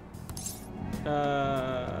 please.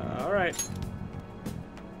 Alright.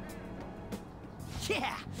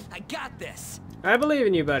 Yeah, I got this. I believe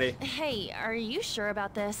in you, buddy. Hey, are you sure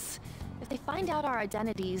about this? If they find out our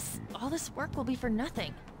identities, all this work will be for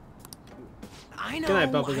nothing. I know, Good night,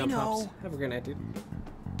 I Bubblegum know. Pops. Have a good night, dude.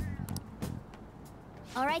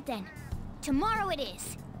 All right then. Tomorrow it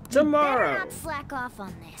is. Tomorrow. Better not slack off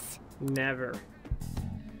on this. Never.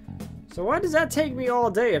 So why does that take me all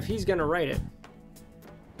day if he's gonna write it?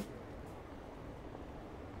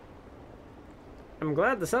 I'm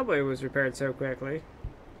glad the subway was repaired so quickly.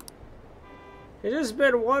 It's just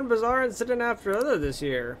been one bizarre incident after another this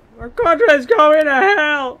year. Our country is going to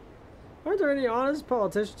hell! Aren't there any honest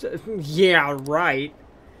politicians? Yeah, right.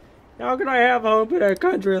 How can I have hope in a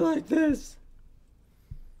country like this?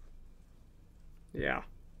 Yeah.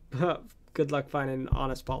 Good luck finding an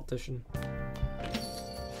honest politician.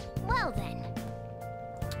 Well then,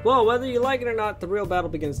 Well, whether you like it or not, the real battle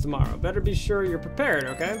begins tomorrow. Better be sure you're prepared,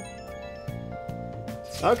 okay?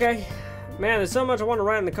 Okay. Man, there's so much I want to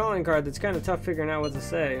write on the calling card that's kind of tough figuring out what to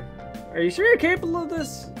say. Are you sure you're capable of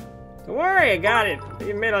this? Don't worry, I got it.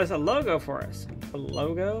 You made us a logo for us. A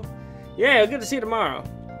logo? Yeah, good to see you tomorrow.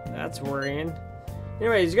 That's worrying.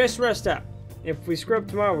 Anyways, you guys rest up. If we screw up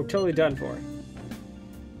tomorrow, we're totally done for.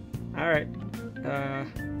 Alright.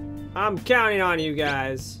 I'm counting on you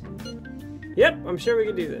guys. Yep, I'm sure we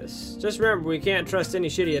can do this. Just remember, we can't trust any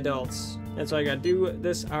shitty adults. That's why I gotta do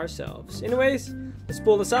this ourselves. Anyways, let's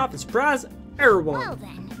pull this off and surprise everyone. Well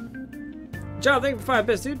then. Joe, thank you for 5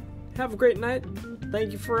 bits, dude. Have a great night.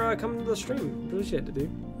 Thank you for coming to the stream. Appreciate it,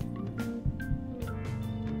 dude.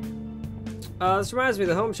 This reminds me,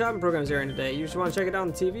 the home shopping program's airing today. You just want to check it out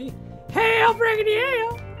on the TV? Hell, friggin'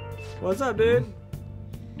 yeah! What's up, dude?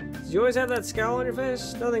 Do you always have that scowl on your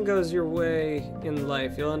face? Nothing goes your way in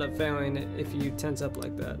life. You'll end up failing it if you tense up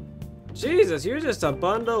like that. Jesus, you're just a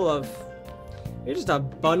bundle of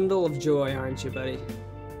joy, aren't you, buddy?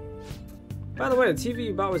 By the way, the TV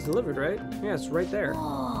you bought was delivered, right? Yeah, it's right there.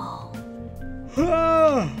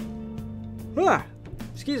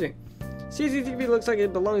 Excuse me. CCTV looks like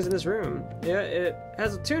it belongs in this room. Yeah, it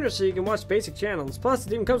has a tuner so you can watch basic channels. Plus,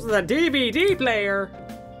 it even comes with a DVD player.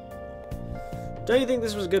 Don't you think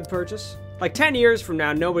this was a good purchase? Like 10 years from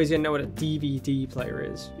now, nobody's gonna know what a DVD player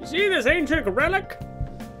is. You see this ancient relic?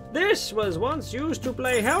 This was once used to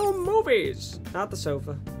play home movies. Not the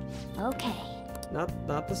sofa. Okay. Not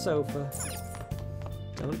the sofa.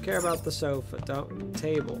 Don't care about the sofa. Don't.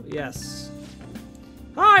 Table. Yes.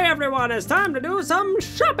 Hi everyone, it's time to do some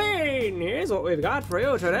shopping! Here's what we've got for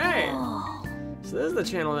you today. So this is the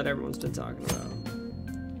channel that everyone's been talking about.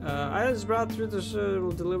 Items brought through this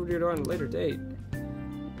will deliver to your door on a later date.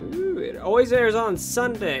 Ooh, it always airs on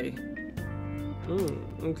Sunday.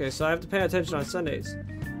 Okay, so I have to pay attention on Sundays.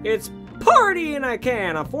 It's Party in a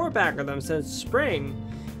Can, a 4-pack of them since spring.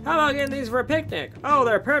 How about getting these for a picnic? Oh,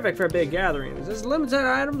 they're perfect for big gatherings. There's limited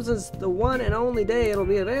items since the one and only day it'll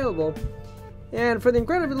be available. And for the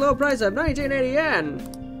incredibly low price of 1980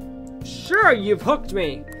 yen. Sure, you've hooked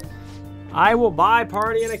me. I will buy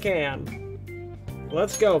Party in a Can.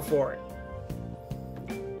 Let's go for it.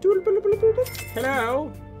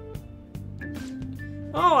 Hello.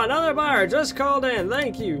 Oh, another buyer just called in.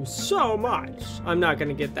 Thank you so much. I'm not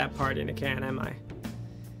gonna get that Party in a Can, am I?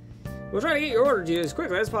 We'll try to get your order to you as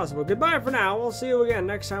quickly as possible. Goodbye for now. We'll see you again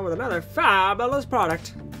next time with another fabulous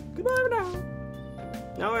product. Goodbye for now.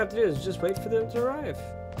 Now all I have to do is just wait for them to arrive.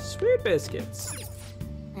 Sweet biscuits.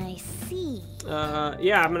 I see.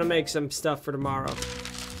 Yeah, I'm gonna make some stuff for tomorrow.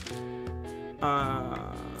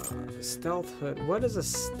 Stealth hood. What is a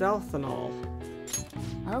stealthanol?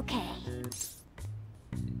 Okay.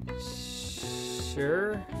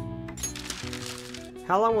 Sure.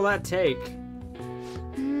 How long will that take?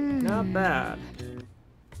 Not bad.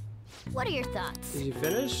 What are your thoughts? Did you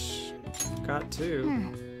finish? Got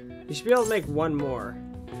 2. You should be able to make 1 more.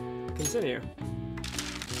 Continue.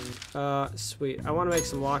 Sweet. I want to make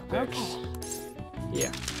some lockpicks. Okay.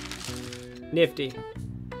 Yeah. Nifty.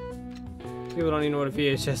 People don't even know what a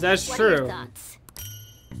VHS is. That's What true. are your thoughts?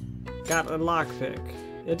 Got a lockpick.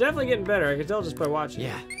 It's definitely getting better. I can tell just by watching.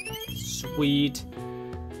 Yeah. Sweet.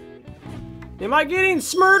 Am I getting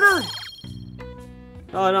smurder?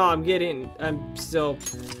 Oh no, I'm still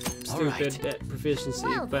stupid at proficiency,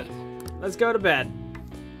 Well, but let's go to bed.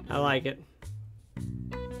 I like it.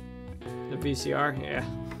 The VCR, yeah.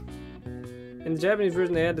 In the Japanese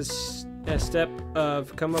version, they had this step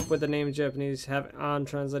of come up with a name in Japanese, have it on,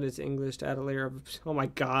 translate it to English to add a layer of. Oh my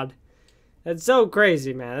god. That's so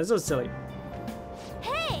crazy, man. That's so silly.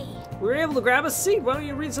 Hey! We were able to grab a seat. Why don't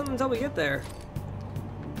you read something until we get there?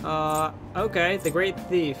 Okay. The Great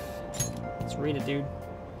Thief. Let's read it, dude.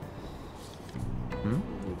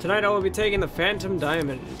 Tonight I will be taking the Phantom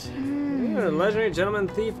Diamond. Legendary gentleman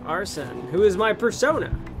thief Arson, who is my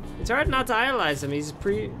persona. It's hard not to idolize him. He's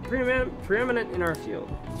preeminent in our field.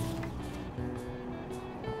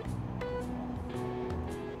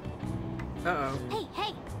 Uh-oh.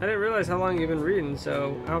 Hey! I didn't realize how long you've been reading,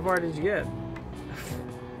 so how far did you get?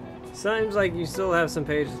 Seems like you still have some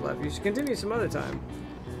pages left. You should continue some other time.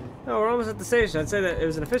 Oh, we're almost at the station. I'd say that it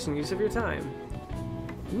was an efficient use of your time.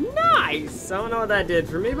 Nice! I don't know what that did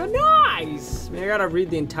for me, but nice! I mean, I gotta read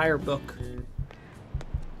the entire book.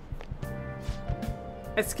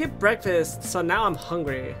 I skipped breakfast, so now I'm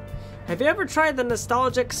hungry. Have you ever tried the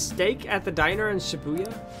nostalgic steak at the diner in Shibuya?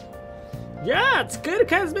 Yeah, it's good. It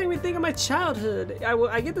kind of makes me think of my childhood.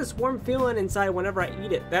 I get this warm feeling inside whenever I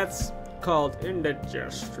eat it. That's called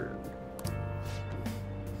indigestion.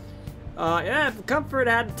 Yeah, if comfort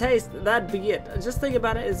had a taste, that'd be it. Just think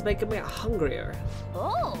about it, it's making me hungrier.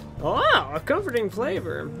 Oh, Oh, a comforting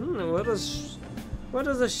flavor. What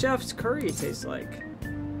does a chef's curry taste like?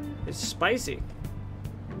 It's spicy.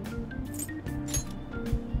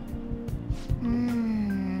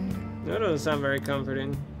 That doesn't sound very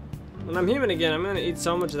comforting. When I'm human again, I'm gonna eat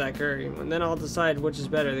so much of that curry, and then I'll decide which is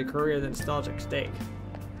better, the curry or the nostalgic steak.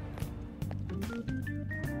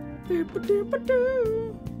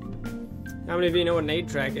 How many of you know what an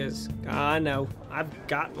 8-track is? I know. I've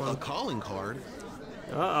got one. A calling card?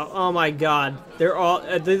 Uh-oh. Oh my god. They're all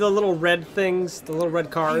the little red things, the little red I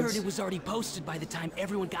cards. heard it was already posted by the time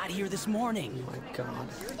everyone got here this morning. Oh my god.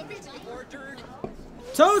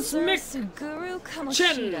 Toads Suguru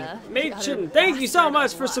Kamoshida. Machin, thank you so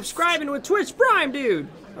much for subscribing with Twitch Prime, dude.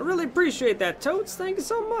 I really appreciate that, Toads. Thank you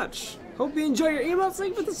so much. Hope you enjoy your emails.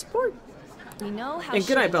 Thank you for the support. We know how And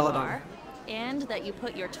good night, shitty you Belladonna. are, and that you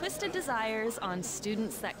put your twisted desires on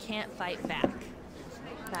students that can't fight back.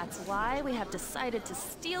 That's why we have decided to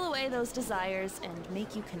steal away those desires and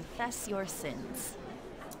make you confess your sins.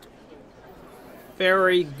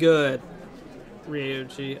 Very good,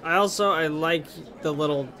 Ryuji. I like the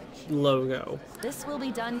little logo. This will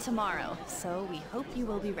be done tomorrow, so we hope you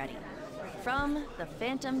will be ready. From the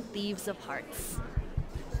Phantom Thieves of Hearts.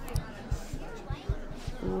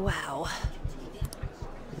 Wow.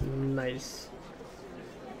 Nice.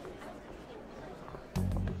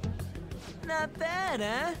 Not bad,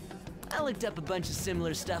 huh? I looked up a bunch of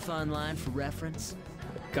similar stuff online for reference.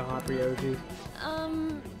 God, Ryoji.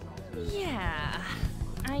 Yeah.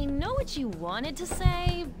 I know what you wanted to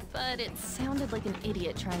say, but it sounded like an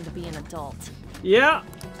idiot trying to be an adult. Yeah,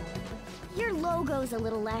 your logo's a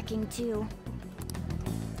little lacking too.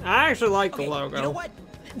 I actually like the Okay, logo. you know what?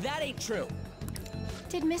 That ain't true.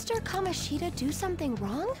 Did Mr. Kamoshida do something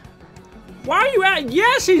wrong? Why are you at?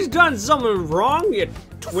 Yes, he's done something wrong, you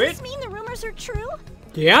Does twit. this mean the rumors are true?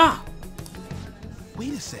 Yeah.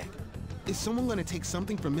 Wait a sec. Is someone gonna take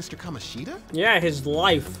something from Mr. Kamoshida? Yeah, his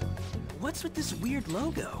life. What's with this weird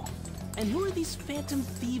logo? And who are these Phantom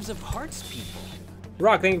Thieves of Hearts people?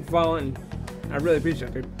 Rock, thank you for following. I really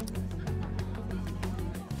appreciate it.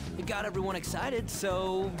 It got everyone excited,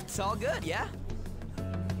 so it's all good, yeah?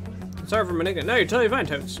 Sorry for my nickname. No, you're totally fine,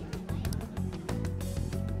 Toads.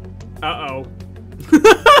 Uh-oh.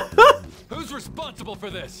 Who's responsible for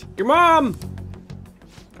this? Your mom!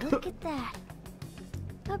 Look at that.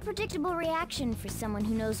 A predictable reaction for someone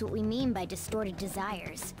who knows what we mean by distorted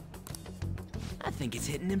desires. I think it's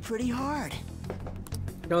hitting him pretty hard.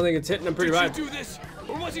 I don't think it's hitting him pretty bad. Did you do this,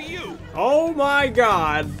 or was it you? Oh my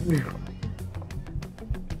god.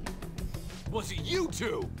 Was it you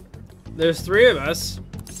two? There's 3 of us.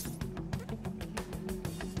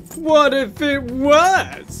 What if it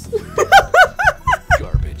was?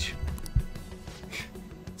 Garbage.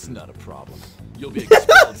 It's not a problem. You'll be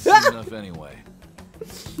expelled soon enough anyway.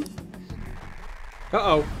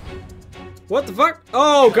 Uh-oh. What the fuck?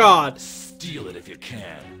 Oh god. Steal it if you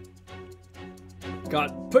can.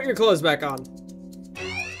 God, put your clothes back on.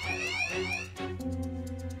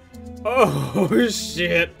 Oh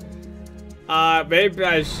shit. Maybe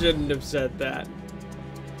I shouldn't have said that.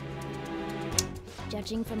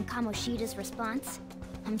 Judging from Kamoshida's response,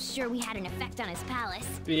 I'm sure we had an effect on his palace.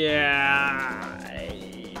 Yeah.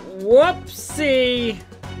 Whoopsie.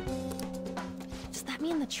 Does that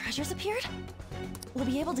mean the treasures appeared? We'll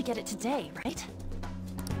be able to get it today, right?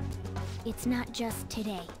 It's not just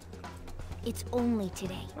today. It's only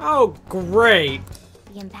today. Oh, great.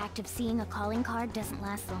 The impact of seeing a calling card doesn't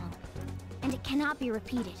last long, and it cannot be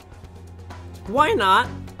repeated. Why not?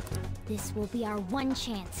 This will be our one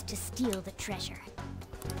chance to steal the treasure.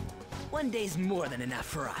 One day's more than enough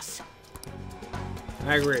for us.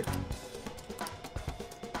 I agree.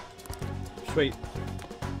 Sweet.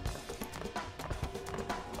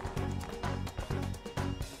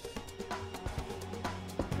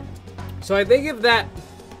 So I think if that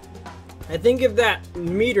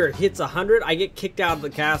meter hits 100, I get kicked out of the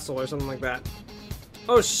castle or something like that.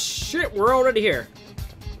 Oh shit, we're already here.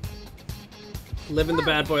 Living the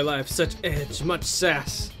bad boy life, such edge, much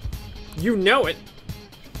sass. You know it.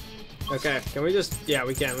 Okay, can we just, yeah,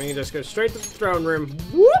 we can. We can just go straight to the throne room.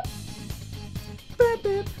 Whoop!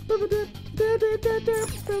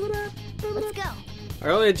 Let's go.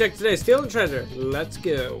 Our only objective today is steal the treasure. Let's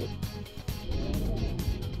go.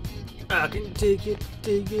 I can take it,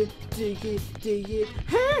 take it, take it, take it.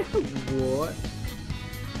 Hey! What?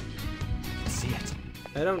 See it.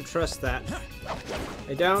 I don't trust that.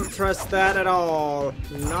 I don't trust that at all.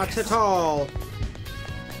 Not at all.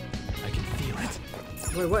 I can feel it.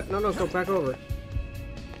 Wait, what? No, no, go back over.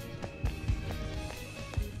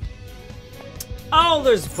 Oh,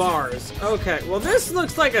 there's bars. Okay, well this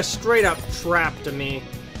looks like a straight up trap to me.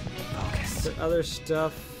 Focus. The other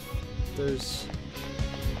stuff, there's...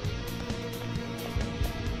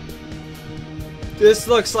 This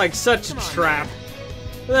looks like such a trap.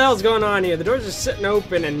 What the hell's going on here? The door's just sitting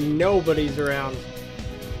open and nobody's around.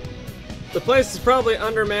 The place is probably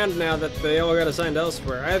undermanned now that they all got assigned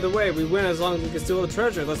elsewhere. Either way, we win as long as we can steal the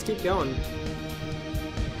treasure. Let's keep going.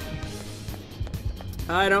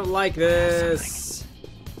 I don't like this.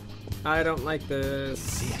 I don't like this.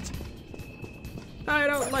 See it. I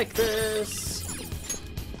don't like this.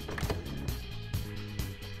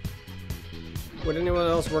 Would anyone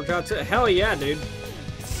else work out to? Hell yeah, dude.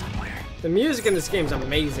 It's somewhere. The music in this game's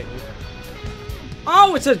amazing.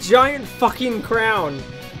 Oh, it's a giant fucking crown.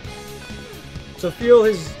 To fuel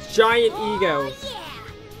his giant ego. Oh,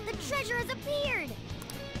 yeah! The treasure has appeared!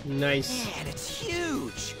 Nice. Man, it's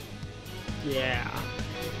huge. Yeah.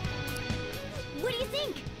 What do you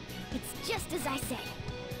think? It's just as I said.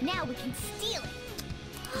 Now we can steal it.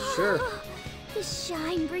 Sure. The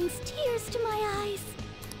shine brings tears to my eyes.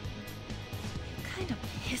 Kind of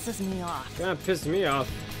pisses me off. Kinda pissed me off.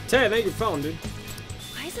 Tay, thank you for following, dude.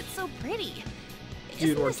 Why is it so pretty? Dude,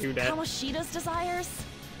 Isn't or this do that. Kamoshida's desires?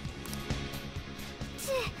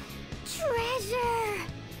 Treasure!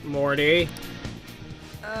 Morty.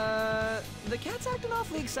 The cat's acting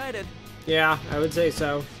awfully excited. Yeah, I would say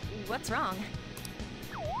so. What's wrong?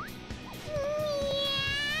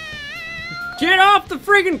 Get off the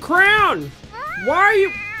friggin' crown! Why are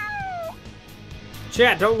you...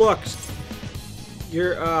 Chat, don't look.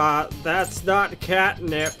 You're, that's not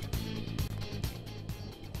catnip.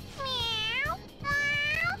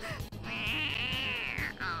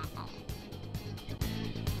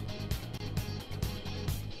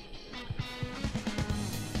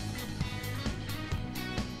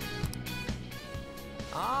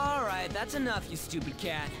 All right, that's enough, you stupid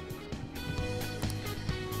cat.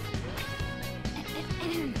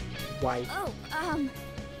 Why? Oh,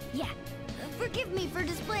 yeah. Forgive me for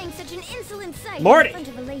displaying such an insolent sight Morty! in front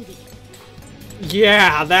of a lady.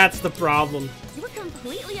 Yeah, that's the problem. You were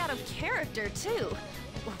completely out of character, too.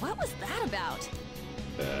 What was that about?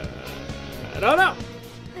 I don't know.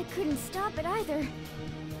 I couldn't stop it either.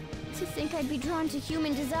 To think I'd be drawn to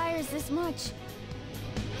human desires this much.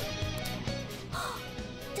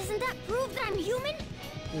 Doesn't that prove that I'm human?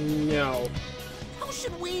 No. How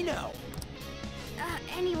should we know?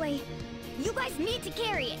 Anyway, you guys need to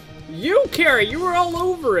carry it. You, Carrie, you were all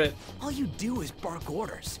over it. All you do is bark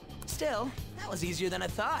orders. Still, that was easier than I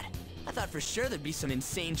thought. I thought for sure there'd be some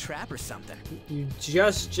insane trap or something. You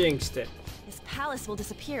just jinxed it. This palace will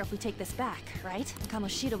disappear if we take this back, right?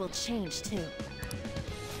 Kamoshida will change, too.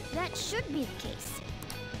 That should be the case.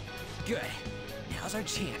 Good. Now's our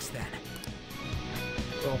chance then.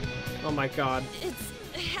 Oh my god. It's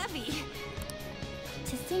heavy.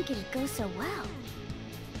 To think it'd go so well.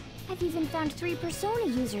 I've even found 3 Persona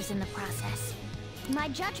users in the process. My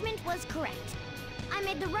judgment was correct. I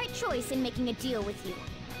made the right choice in making a deal with you.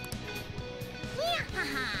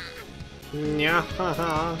 Yeah,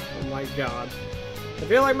 haha. Oh my god. I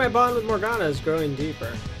feel like my bond with Morgana is growing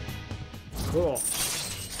deeper. Cool.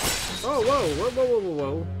 Oh,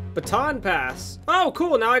 whoa. Baton pass. Oh,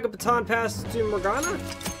 cool. Now I can baton pass to Morgana?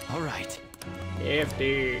 All right.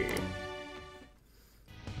 FD.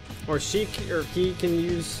 Or she or he can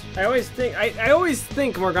use. I always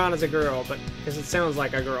think Morgana's a girl, but because it sounds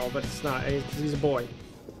like a girl, but it's not. He's a boy.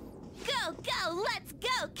 Go, let's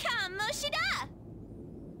go, Kamoshida!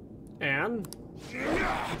 And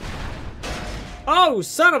oh,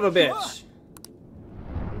 son of a bitch!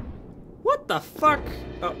 What the fuck?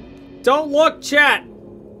 Oh, don't look, chat.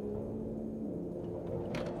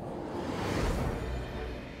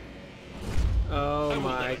 Oh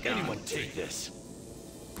my god! Anyone take this?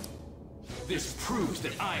 This proves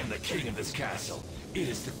that I am the king of this castle. It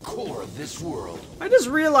is the core of this world. I just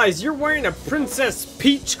realized you're wearing a Princess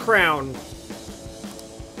Peach crown.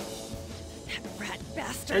 That rat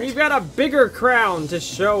bastard. And you've got a bigger crown to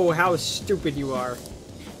show how stupid you are.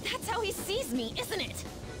 That's how he sees me, isn't it?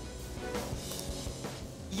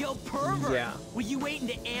 Yo, pervert! Yeah. Were you waiting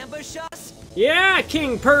to ambush us? Yeah,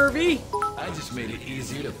 King Pervy! I just made it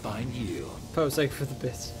easier to find you. Posing for the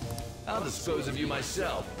bits. I'll dispose of you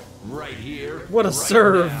myself. Right here. What a right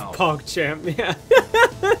serve, now. PogChamp, yeah.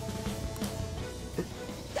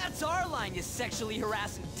 That's our line, you sexually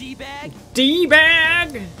harassing D-bag!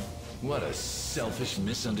 D-bag! What a selfish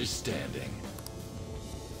misunderstanding.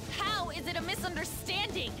 How is it a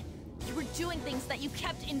misunderstanding? You were doing things that you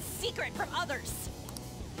kept in secret from others.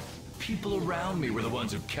 People around me were the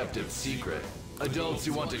ones who kept it secret. Adults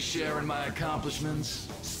who want to share in my accomplishments,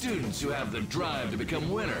 students who have the drive to become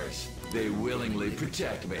winners. They willingly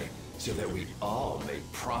protect me so that we all may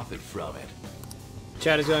profit from it.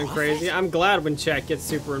 Chat is going crazy. I'm glad when chat gets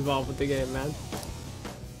super involved with the game, man.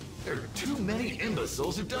 There are too many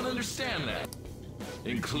imbeciles who don't understand that.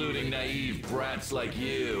 Including naive brats like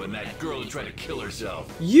you and that girl who tried to kill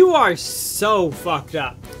herself. You are so fucked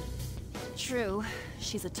up. True,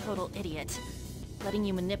 she's a total idiot. Letting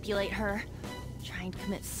you manipulate her, trying to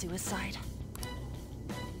commit suicide.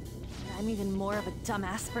 I'm even more of a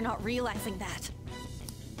dumbass for not realizing that.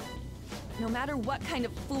 No matter what kind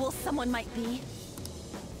of fool someone might be,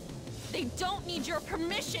 they don't need your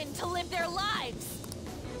permission to live their lives!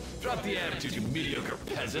 Drop the attitude, you mediocre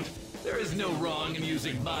peasant. There is no wrong in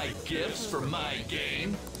using my gifts for my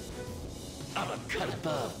gain. I'm a cut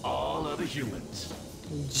above all other humans.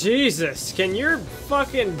 Jesus, can your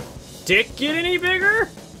fucking dick get any bigger?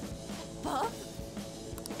 Buff?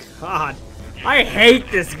 God, I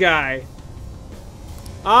hate this guy.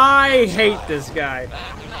 I hate this guy.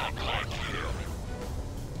 I'm not like you.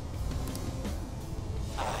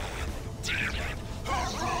 I am the demon who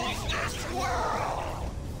rules this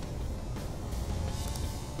world.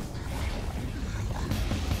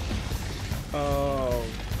 Oh,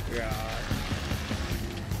 God.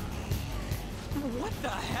 What the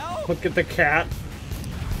hell? Look at the cat.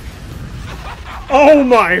 Oh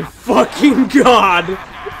my fucking God!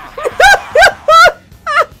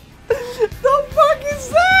 The fuck is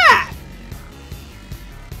that?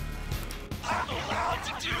 I'm allowed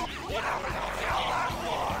to do whatever the hell I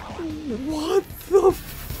want. What the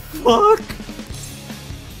fuck?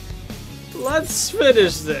 Let's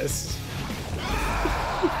finish this.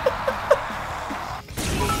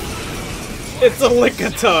 It's a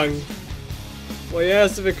lick-a-tongue. Well, he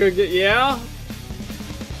asked if it could get. Yeah?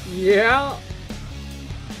 Yeah?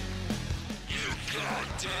 You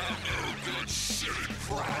goddamn no good shitty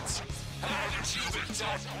brats. Haven't you been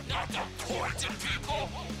taught not to point to people?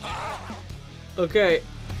 Huh? Okay.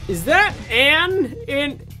 Is that Anne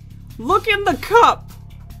in. Look in the cup!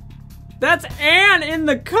 That's Anne in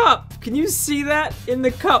the cup! Can you see that? In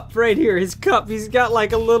the cup right here. His cup. He's got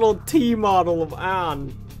like a little T model of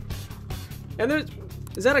Anne. And there's.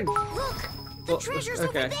 Is that a. Look! The treasure's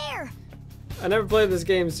over there! I never played this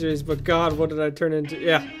game series, but God, what did I turn into?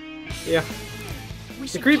 Yeah. Yeah.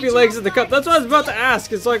 The creepy legs of the cup. That's what I was about to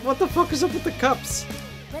ask. It's like, what the fuck is up with the cups?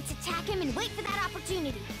 Let's attack him and wait for that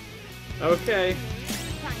opportunity. Okay.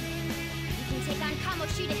 Fine. You can take on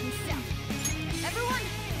Kamoshida himself. Everyone,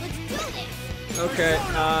 let's do this! Okay,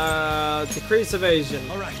 decrease evasion.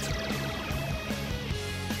 Alright.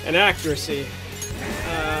 And accuracy.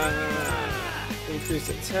 Increase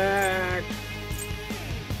attack.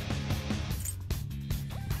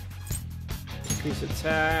 Increase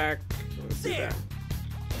attack. Let's do that.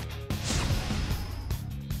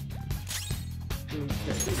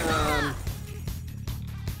 Okay.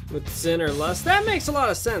 With Zen or less. That makes a lot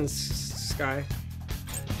of sense, Sky.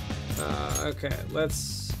 Okay,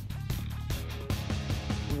 let's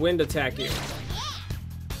wind attack you.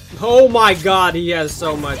 Oh my God, he has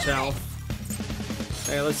so much health.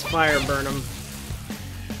 Okay, let's fire burn him.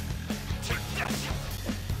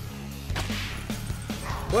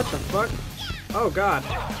 What the fuck? Oh God.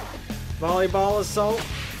 Volleyball assault?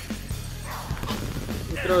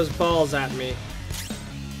 He throws balls at me.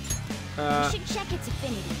 We should check its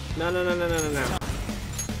affinity. No.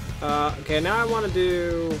 Okay, now I want to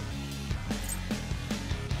do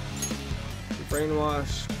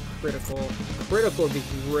brainwash, critical. Critical would be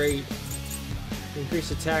great.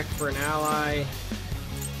 Increase attack for an ally.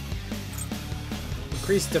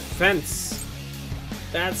 Increase defense.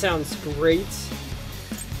 That sounds great.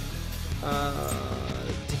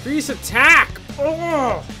 Decrease attack.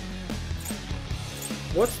 Oh!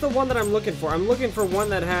 What's the one that I'm looking for? I'm looking for one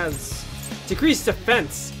that has decreased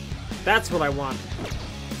defense. That's what I want.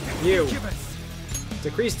 You.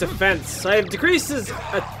 Decreased defense. So I have decreases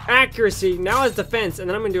accuracy, now has defense, and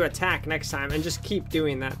then I'm gonna do attack next time and just keep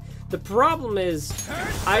doing that. The problem is,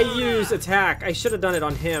 I use attack. I should have done it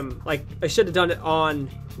on him. Like, I should have done it on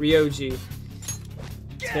Ryoji.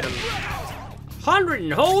 Hit him. 100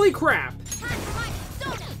 and holy crap!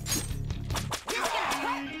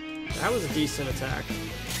 That was a decent attack.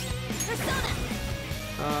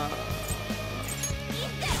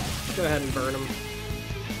 Go ahead and burn him.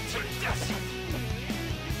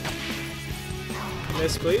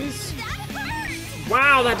 Miss, please.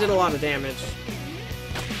 Wow, that did a lot of damage.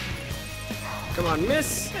 Come on,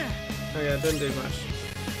 miss. Oh yeah, it didn't do much.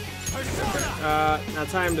 Okay. Now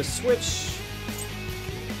time to switch.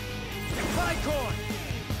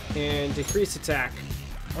 And decrease attack.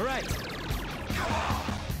 Alright.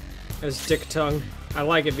 There's dick tongue. I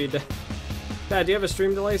like it, Vita. Dad, do you have a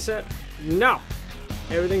stream delay set? No.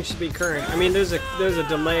 Everything should be current. I mean, there's a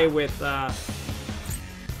delay with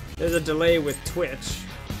Twitch.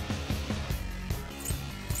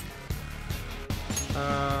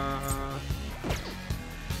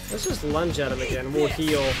 Let's just lunge at him again. We'll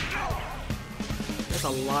heal. That's a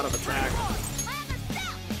lot of attack.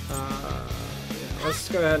 Yeah, let's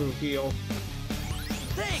go ahead and heal.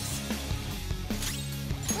 Thanks.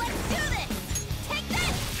 Let's do this. Take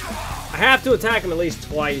this. I have to attack him at least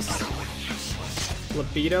twice.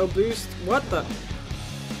 Libido boost? What the?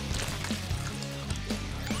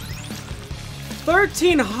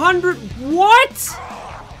 1300? What?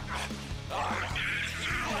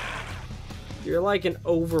 You're like an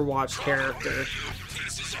Overwatch character.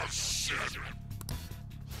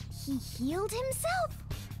 He healed himself?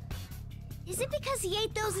 Is it because he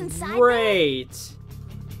ate those inside? Great.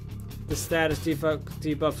 The status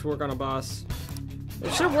debuffs work on a boss.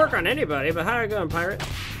 It should work on anybody, but how are you going, Pirate?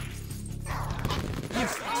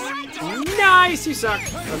 Nice, you suck.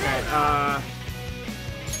 Okay,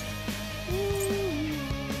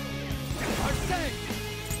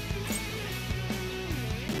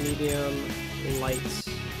 medium, light.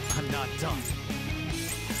 I'm not done.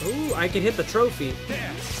 Ooh, I can hit the trophy.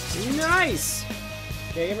 There. Nice!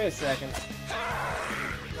 Okay, give me a second.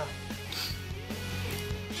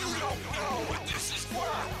 You don't know what this is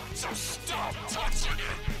worth, so stop touching it.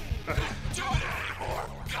 Do it anymore.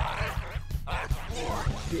 Got it?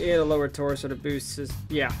 You ate a lower torso to boost his.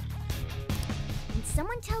 Yeah. When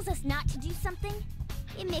someone tells us not to do something,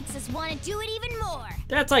 it makes us want to do it even more.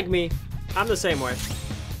 That's like me. I'm the same way.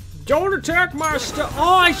 Don't attack my stuff.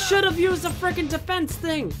 Oh, I should have used the freaking defense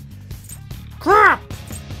thing. Crap!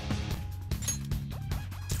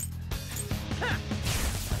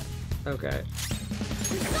 Okay.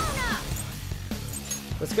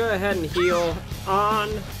 Let's go ahead and heal on.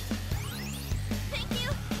 Thank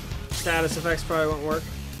you. Status effects probably won't work.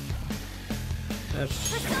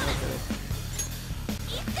 That's okay.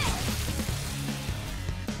 Eat this.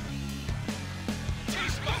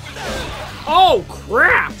 Oh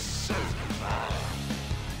crap!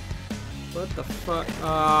 What the fuck?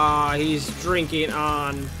 Ah, he's drinking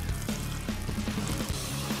on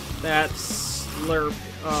that slurp.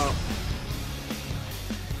 Oh.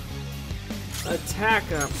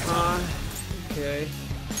 Attack up, huh? Okay.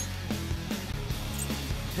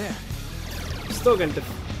 There. Still gonna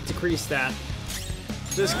decrease that.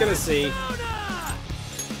 Just gonna see.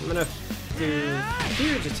 I'm gonna do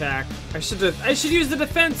huge attack. I should use the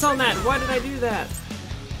defense on that. Why did I do that?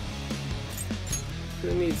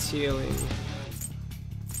 Who needs healing?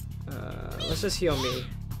 Let's just heal me.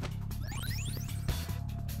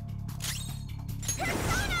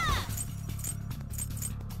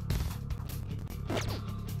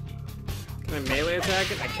 Can I melee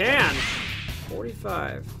attack it? I can!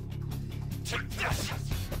 45.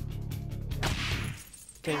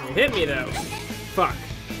 Can you hit me though? Fuck.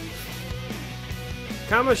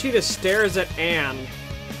 Kamoshida stares at Anne.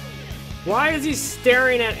 Why is he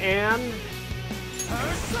staring at Anne?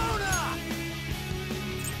 Persona!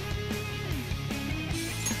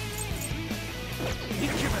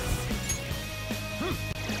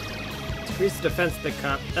 Decrease the defense of the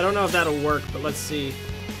cup. I don't know if that'll work, but let's see.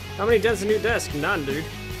 How many dents a new desk? None, dude.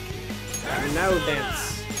 No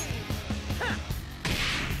dents.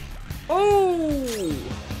 Oh!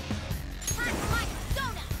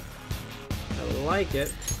 I like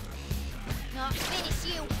it. Not finish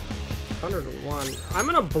you. 101. I'm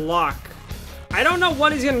gonna block. I don't know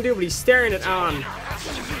what he's gonna do, but he's staring at on.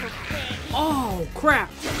 Oh, crap.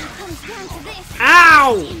 Comes down to this.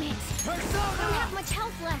 Ow! Damn it. I don't have much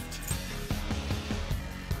health left.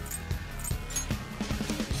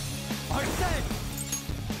 Arsene!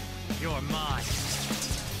 You're mine.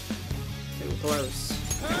 Getting close.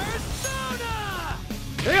 Persona!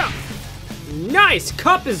 Yeah! Nice!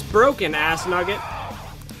 Cup is broken, ass nugget.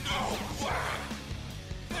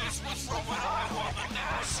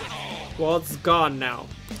 Well, it's gone now.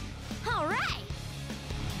 All right.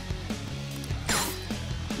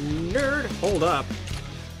 Nerd, hold up.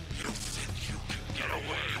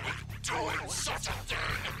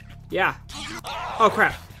 Yeah. Oh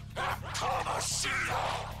crap.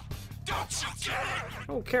 I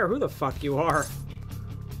don't care who the fuck you are.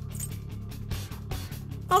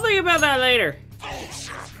 I'll think about that later.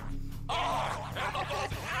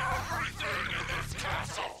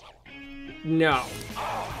 No.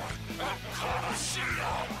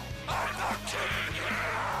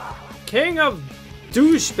 King of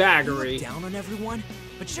douchebaggery. Down on everyone,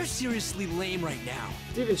 but you're seriously lame right now.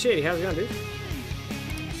 Steven Shady, how's it going, dude?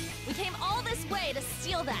 We came all this pay to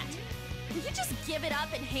steal that. Will you just give it up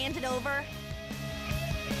and hand it over?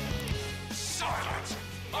 Silence!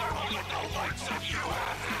 I will let the likes of you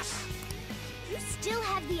have this! You still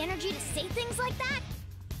have the energy to say things like that?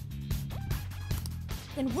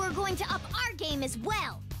 Then we're going to up our game as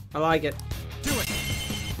well. I like it. Do it.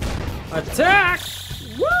 Attack!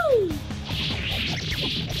 Woo!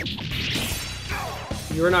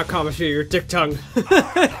 You're not Kamoshida, you're Dick Tongue. We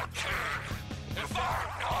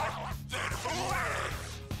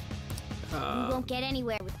won't get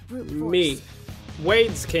anywhere with brute force. Me.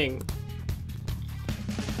 Wade's king.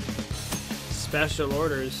 Special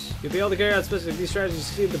orders. You'll be able to carry out specific these strategies to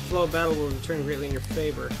succeed. The flow of battle will return greatly in your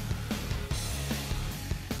favor.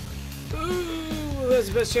 Ooh, that's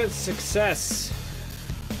the best chance of success.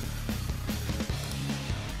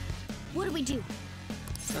 What do we do?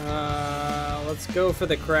 Let's go for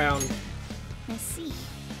the crown. I see.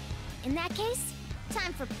 In that case,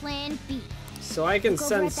 time for plan B. So I can Look over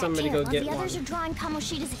send at that somebody to chair. go get While one. the others are drawing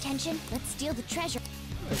Kamoshida's attention, let's steal the treasure.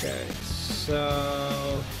 Okay,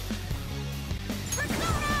 so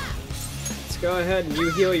let's go ahead and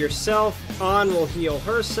you heal yourself. An will heal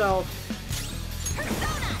herself.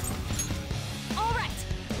 All right.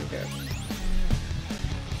 Okay.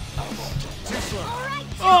 All right.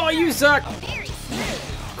 Oh, you suck! Very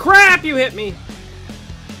Crap, you hit me!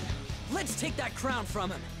 Let's take that crown from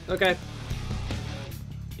him. Okay.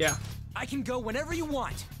 Yeah, I can go whenever you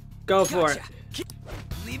want. go for Gotcha. it.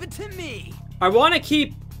 Leave it to me. I want to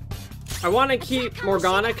keep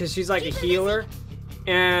Morgana because she's like a healer,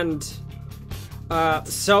 and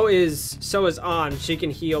so is An. She can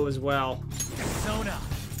heal as well, Sona.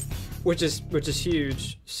 which is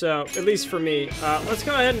huge. So at least for me, let's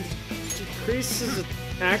go ahead and decrease his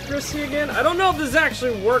accuracy again. I don't know if this is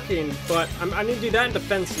actually working, but I need to do that in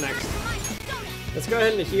defense next. Let's go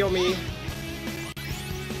ahead and heal me.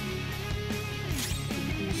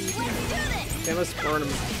 Okay, let's burn him.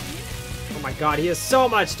 Oh my god, he has so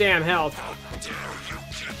much damn health.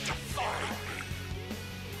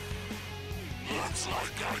 Looks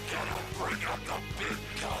like I gotta bring out the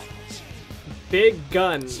Big big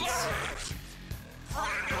guns. guns.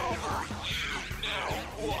 Right over you now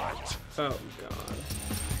what? Oh god.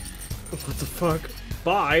 What the fuck?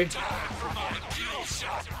 Bye. Time for my kill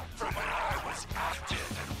shot from when I was active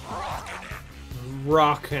and rocking it.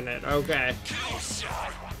 Rocking it, okay. Kill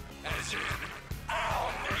shot, as in,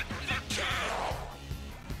 I'll make the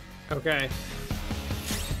kill. Okay.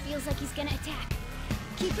 feels like he's gonna attack.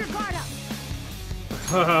 Keep your guard up.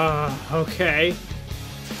 Okay.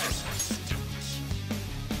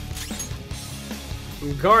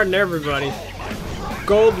 I'm guarding everybody.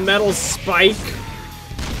 Gold medal spike.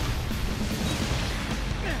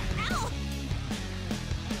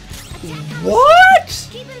 What?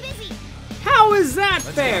 Keep him busy. How is that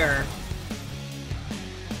fair?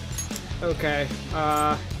 Okay,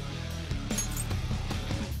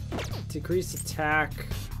 decrease attack.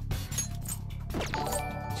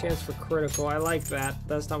 Chance for critical. I like that.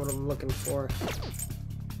 That's not what I'm looking for.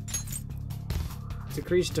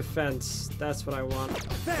 Decrease defense. That's what I want.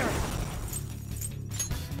 There.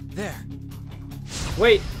 There.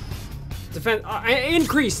 Wait. Defense.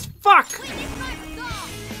 Increased. Fuck.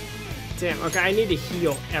 Damn. Okay, I need to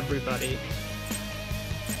heal everybody.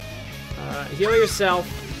 Heal yourself.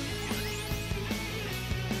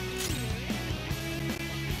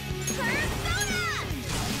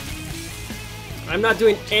 I'm not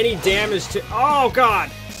doing any damage to. Oh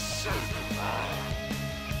god.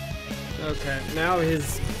 Okay, now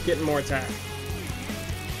he's getting more attack.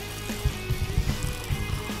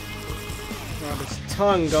 Wow, this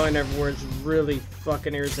tongue going everywhere is really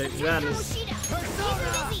fucking irritating. That is.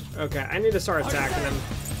 Okay, I need to start attacking him.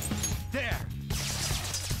 There.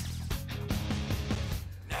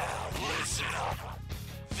 Now listen up.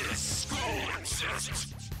 This school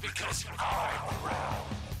exists because I'm around.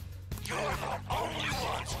 You're the only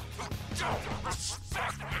ones who don't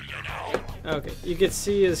respect me, you know? Okay, you can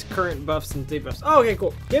see his current buffs and debuffs. Oh, okay,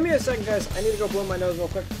 cool. Give me a second, guys. I need to go blow my nose real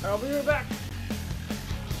quick. I'll be right back.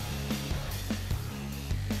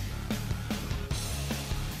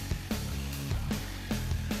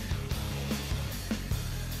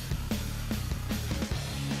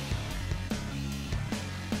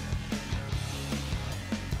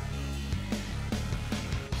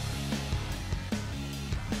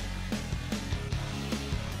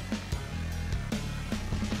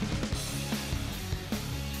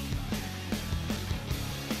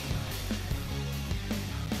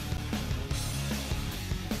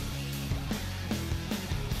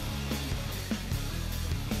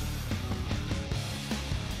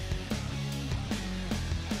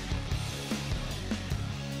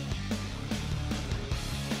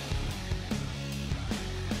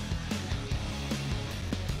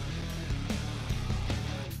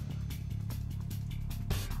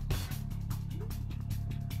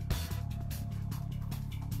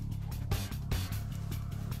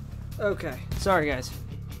 Okay, sorry guys.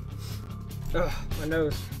 Ugh, my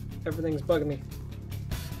nose. Everything's bugging me.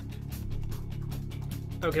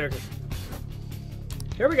 Okay, okay.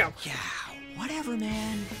 Here we go. Yeah, whatever,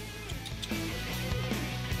 man.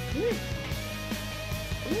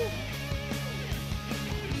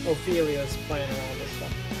 Ophelia's playing around with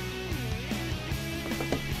stuff.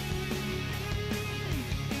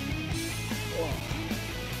 Whoa.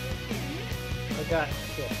 I got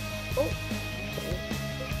shit. Oh!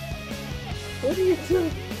 What are you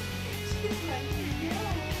doing?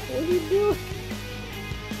 What are you doing?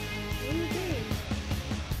 What are you doing?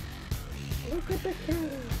 Look at the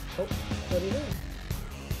cat. Oh, what are you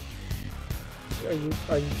doing?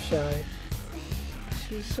 Are you shy?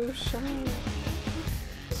 She's so shy.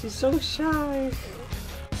 She's so shy.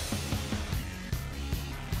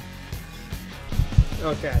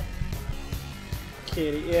 Okay.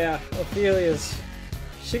 Kitty, yeah, Ophelia's.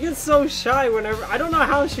 She gets so shy whenever. I don't know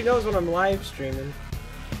how she knows when I'm live streaming.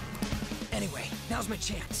 Anyway, now's my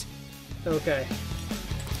chance. Okay.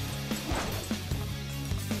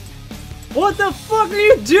 What the fuck are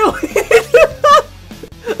you doing?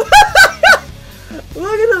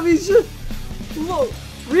 Look at him, he's just. Whoa.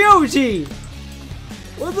 Ryoji!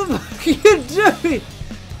 What the fuck are you doing?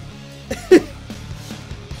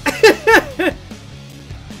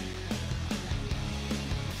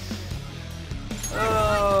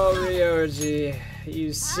 Oh, Ryoji.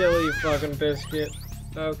 You silly fucking biscuit.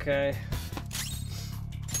 Okay.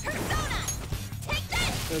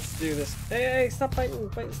 Let's do this. Hey, stop biting the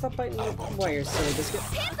wires, silly biscuit.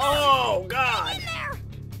 Oh, God!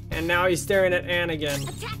 And now he's staring at Anne again.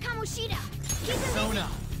 Attack Kamoshida. Keep him Sona.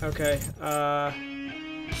 Okay,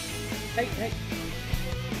 Hey.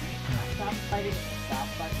 Stop fighting. Stop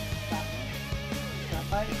fighting. Stop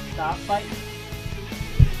fighting. Stop fighting.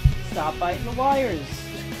 Stop biting the wires.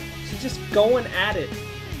 She's just going at it.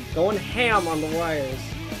 Going ham on the wires.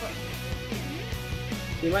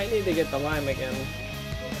 You might need to get the lime again.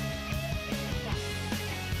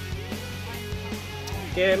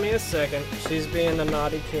 Give me a second. She's being a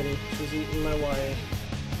naughty kitty. She's eating my wire.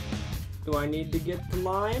 Do I need to get the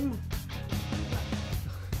lime?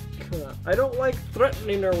 I don't like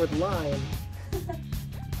threatening her with lime.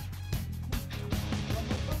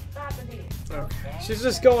 Okay. She's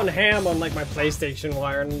just going ham on like my PlayStation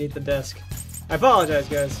wire underneath the desk. I apologize,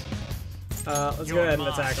 guys. Let's go ahead and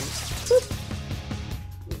attack him.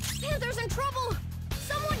 Panther's in trouble!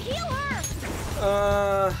 Someone heal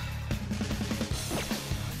her!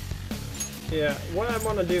 Yeah, what I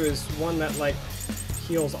want to do is one that, like,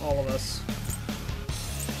 heals all of us.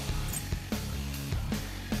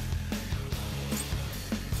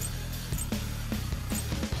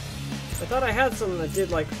 I thought I had something that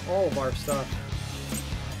did, like, all of our stuff.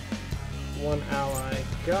 One ally.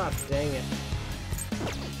 God dang it.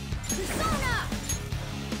 Persona!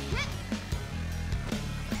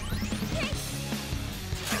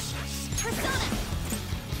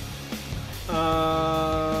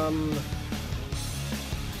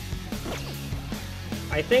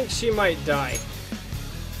 I think she might die.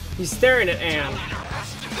 He's staring at Anne.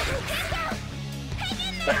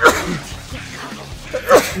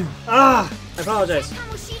 I apologize.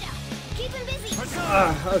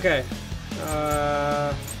 Okay.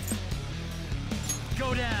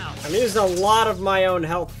 Go down. I'm using a lot of my own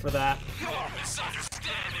health for that. You're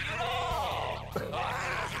misunderstanding it all. I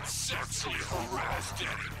haven't sexually harassed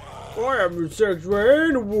anyone. I haven't sexually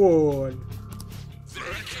anyone. They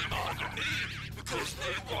came on to me because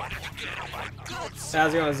they wanted to get on my good side.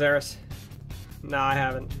 How's it going, Zeris? No, I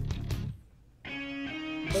haven't.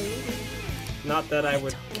 Not that I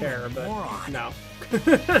would care, but no.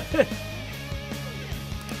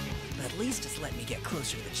 At least just let me get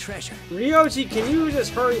closer to the treasure. Ryoji, can you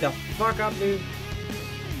just hurry the fuck up, dude?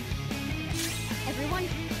 Everyone,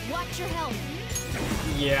 watch your health.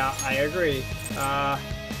 Yeah, I agree.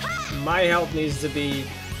 My health needs to be...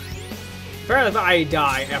 Apparently if I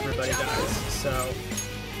die, everybody dies, so...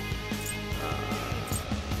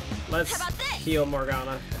 let's heal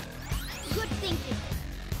Morgana. Good thinking.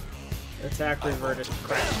 Attack reverted.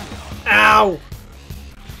 Crap. Ow!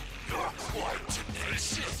 You're quite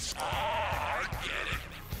tenacious. I get it.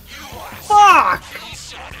 You want to Fuck! see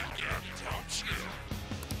son again, don't you?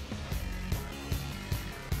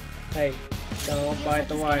 Hey, don't bite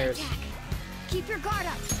the wires. Keep your guard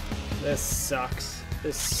up. This sucks.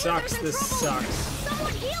 This sucks. This sucks.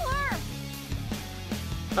 Someone heal her.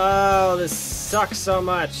 Oh, this sucks so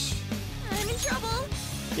much. I'm in trouble.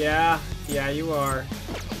 Yeah, you are.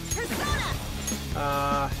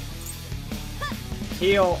 Persona.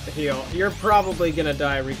 Heal. You're probably gonna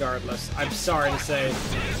die regardless. I'm sorry to say.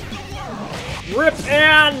 Rip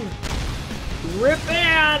Ann! Rip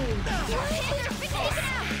in!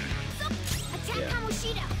 Attack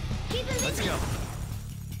Kamoshida. Keep him Let's busy. go.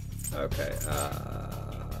 Okay,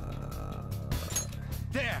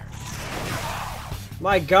 There.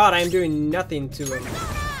 my god, I am doing nothing to him.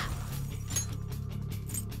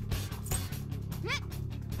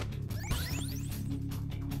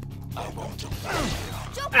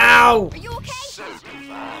 Ow! Are you okay?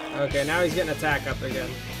 Okay, now he's getting attack up again.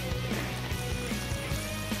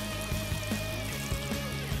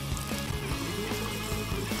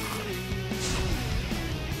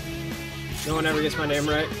 No one ever gets my name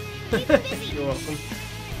right. You're welcome.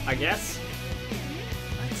 I guess.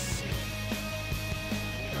 Let's see.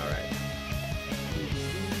 Alright.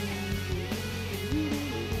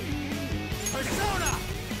 Persona!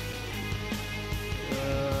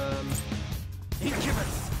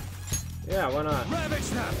 Incubus! Yeah, why not? Ravage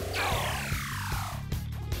them!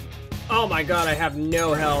 Oh my god, I have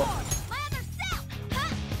no health. My other self. Huh?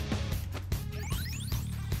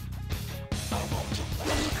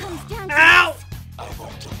 Comes down to Ow!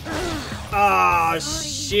 Oh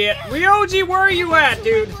shit. Ryoji, where are you at,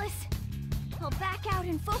 dude? reckless. I'll back out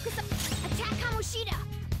and focus on attack Kamoshida.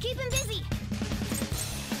 Keep him busy.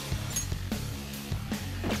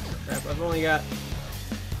 Crap, I've only got...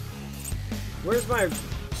 Where's my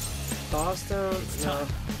Thaw Stone? No.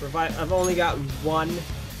 Revive. I've only got one.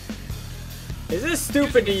 Is this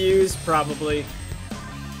stupid to use? Probably.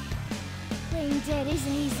 Playing dead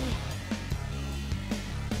isn't easy.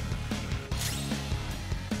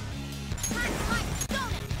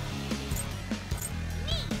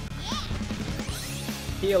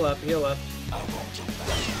 Heal up, heal up.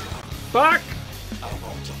 Fuck!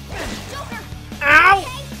 Ow!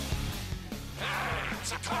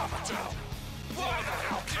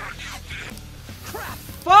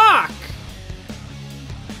 Fuck!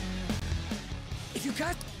 If you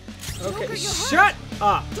got Okay, Joker, you're shut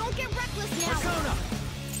up. Don't get reckless now. Persona,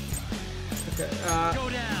 Okay, Go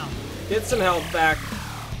down. get some health back.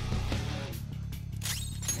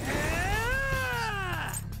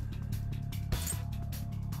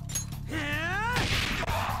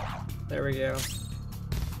 There we go.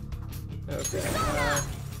 Okay.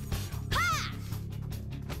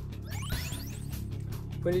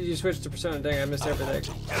 When did you switch to Persona? Dang, I missed everything.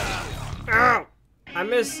 Ow!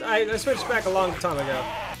 I switched back a long time ago.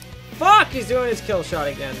 Fuck! He's doing his kill shot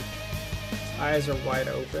again. His eyes are wide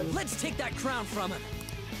open. let's take that crown from him.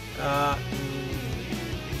 No.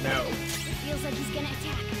 It feels like he's gonna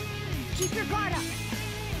attack. Keep your guard up.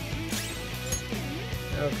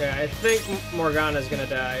 Okay, I think Morgana's gonna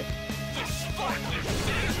die.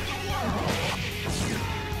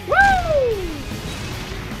 Woo!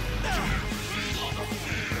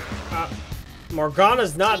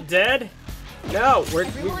 Morgana's not dead? No, we're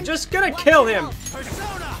just gonna kill him.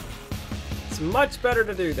 Persona! It's much better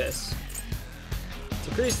to do this.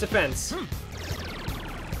 Decrease defense. I'm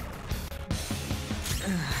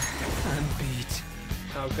beat.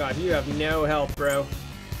 Oh god, you have no health, bro.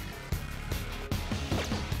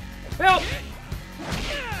 Help!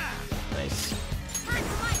 Nice.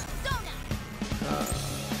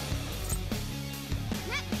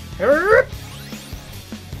 Herp!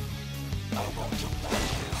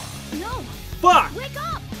 No, Fuck! wake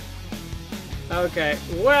up. Okay,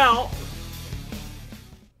 well...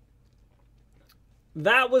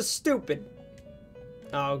 That was stupid.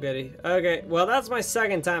 Oh, goody. Okay, well, that's my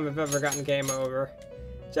second time I've ever gotten game over.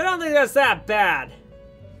 Which I don't think that's that bad.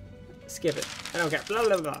 Skip it. I don't care. Blah,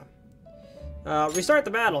 blah, blah. Restart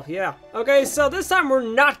the battle, yeah. Okay, so this time we're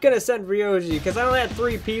not gonna send Ryoji, because I only had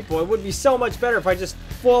 3 people. It would be so much better if I just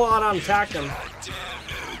full-on attacked them.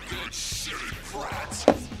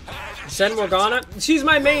 Send Morgana? She's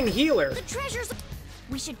my main healer. The treasures.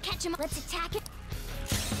 We should catch him. Let's attack it.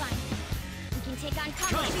 Fine. We can take on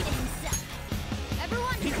Kamoshida himself.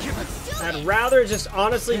 Everyone, let's do I'd it. rather just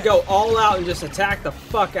honestly go all out and just attack the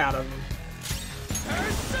fuck out of him.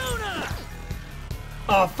 Persona!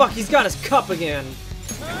 Oh fuck, he's got his cup again.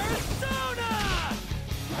 Persona!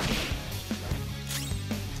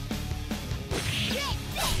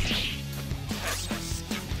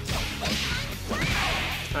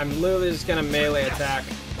 I'm literally just gonna melee attack.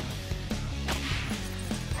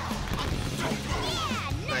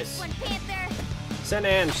 Nice. One Panther. Send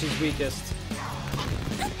Anne, she's weakest.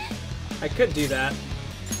 I could do that.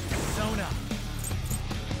 Persona!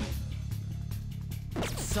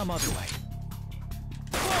 Some other way.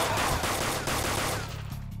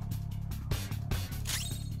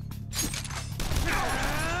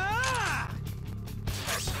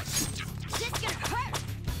 This gonna hurt.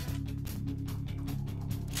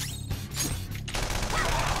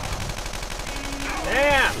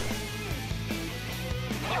 Damn!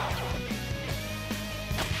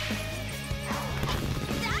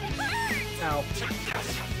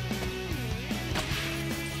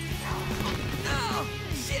 Ow. Oh,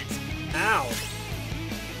 shit. Ow.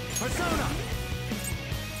 Persona.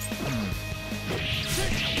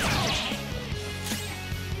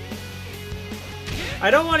 I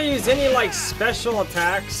don't want to use any, like, special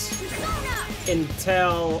attacks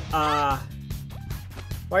until,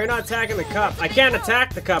 Why you're not attacking the cup? I can't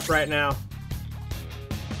attack the cup right now.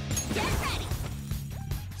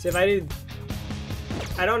 See, if I do...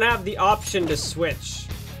 I don't have the option to switch.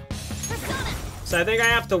 So I think I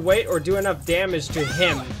have to wait or do enough damage to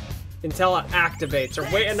him until it activates, or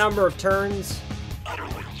wait a number of turns.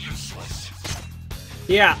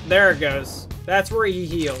 Yeah, there it goes. That's where he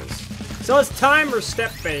heals. So it's time or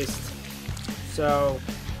step-based. So...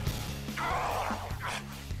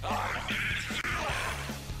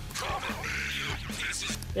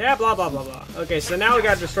 yeah, blah, blah, blah, blah. Okay, so now we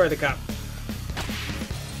gotta destroy the cup.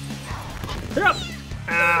 Yep.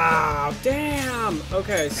 Ow, damn!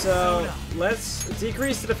 Okay, so let's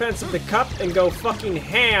decrease the defense of the cup and go fucking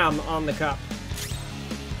ham on the cup.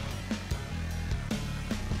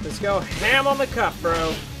 Let's go ham on the cup,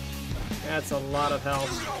 bro. That's a lot of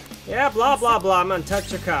health. Yeah, blah, blah, blah. I'm gonna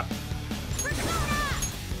touch your cup.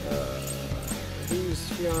 Who's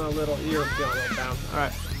feeling a little... you're feeling a little down.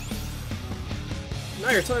 Alright. No,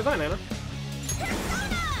 you're totally fine, Anna.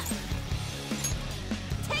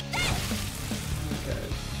 Okay.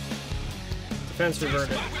 Defense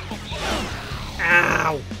reverted.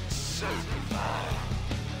 Ow!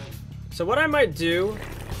 So what I might do...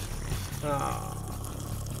 oh,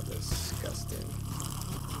 disgusting.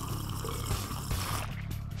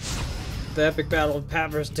 The epic battle of Pat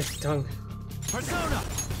vs. Dick Tongue. Persona.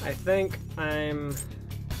 I think I'm...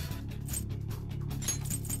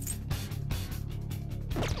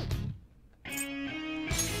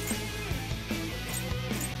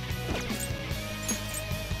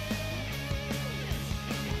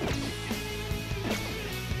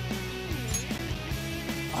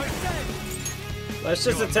 let's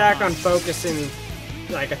just attack on focusing,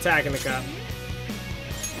 like attacking the cup.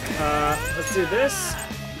 Let's do this.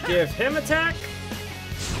 Give him attack.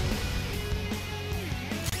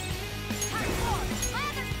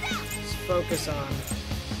 Let's focus on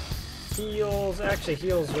heals. Actually,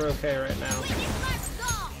 heals are okay right now.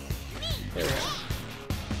 There we go.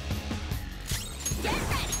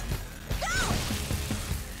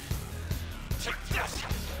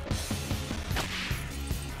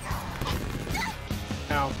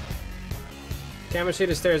 Ow.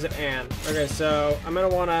 Kamoshida stares at Anne. Okay, so I'm gonna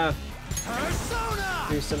wanna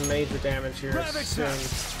do some major damage here soon.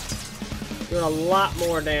 Doing a lot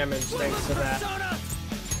more damage thanks to that.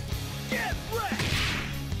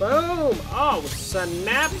 Boom! Oh,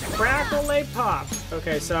 snap, crackle, they pop.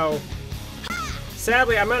 Okay, so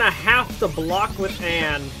sadly, I'm gonna have to block with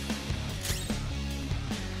Anne.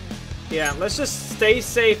 Yeah, let's just stay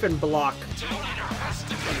safe and block.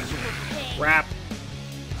 Wrap.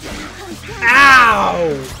 Ow!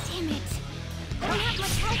 Damn it.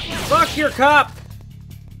 Fuck your cup!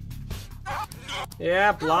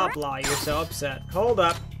 Yeah, blah blah, you're so upset. Hold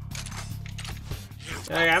up.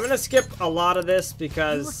 Okay, I'm gonna skip a lot of this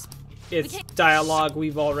because it's dialogue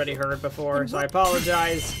we've already heard before, so I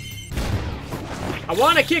apologize. I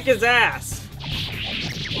want to kick his ass!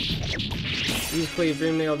 Use Cleave,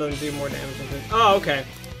 Dream Needle doesn't do more damage. Oh, okay.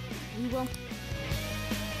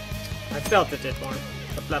 I felt it did more.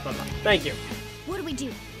 Blah, blah, blah. Thank you. What do we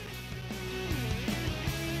do?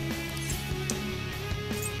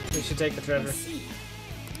 We should take the treasure. Let's see.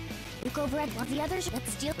 Look over at one of the others.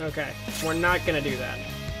 Let's steal. Okay, we're not gonna do that.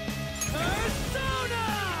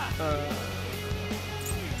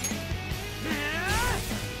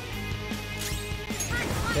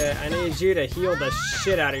 Okay, I need you to heal the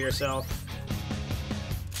shit out of yourself.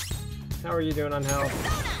 How are you doing on health?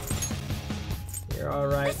 You're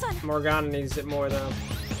alright. Morgana needs it more though.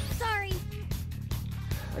 Sorry.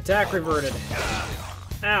 Attack reverted.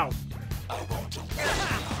 Ow.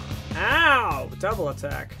 Ow! Double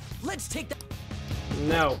attack. Let's take the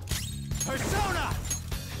No. Persona.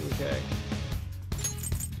 Okay.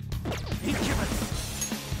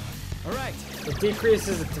 All right. It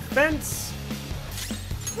decreases the defense.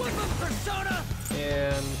 Persona.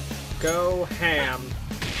 And go ham.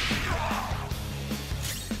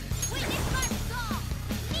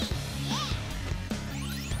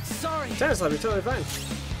 Sorry. Stanislav, you're totally fine.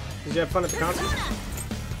 Did you have fun at the concert?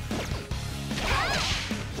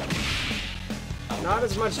 Not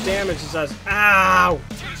as much damage as us. Ow!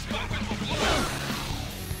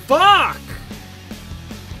 Fuck!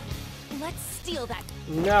 Let's steal that.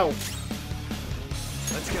 No.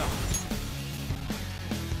 Let's go.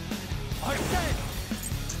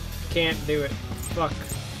 can't do it. Fuck.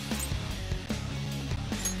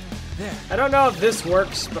 There. I don't know if this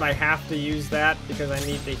works, but I have to use that because I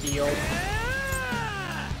need to heal.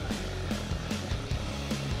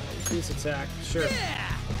 Increase attack, sure.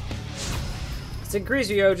 Let's increase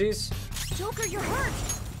you, OGs. Joker, you're hurt.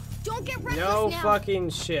 Don't get reckless No now. fucking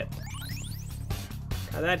shit.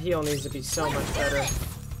 Now, that heal needs to be so much better.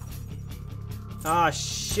 Ah,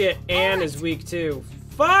 shit. Anne is weak too.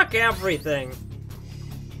 Fuck everything.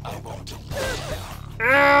 I want to let you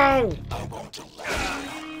down. Ow! I want to let you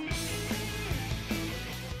down.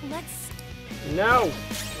 Let's. No,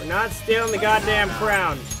 we're not stealing the goddamn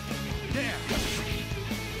crown.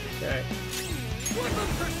 Okay.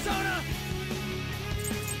 Persona.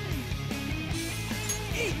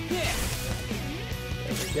 Eat this.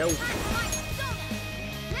 There we go.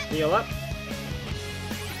 Heal up.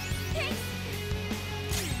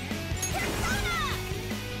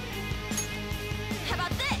 How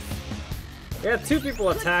about this? We got 2 people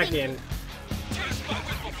attacking.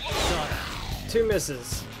 2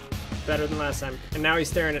 misses. Better than last time. And now he's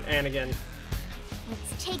staring at Anne again.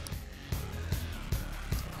 Let's take.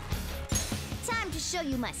 Time to show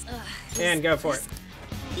you my. Anne, go for it.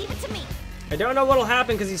 Leave it to me. I don't know what'll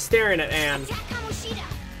happen because he's staring at Anne. Attack Kamoshida.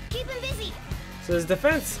 Keep him busy. So his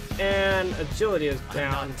defense and agility is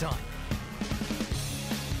down. I'm done.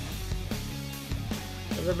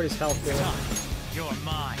 Everybody's health doing? You're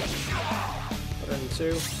mine.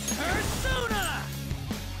 102. Persona.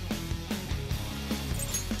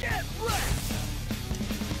 Get wrecked.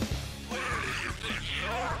 Where do you think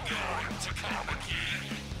you're going to come again?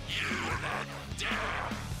 You and that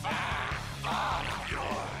damn fine body of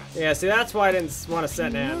yours. Yeah, see, that's why I didn't want to set I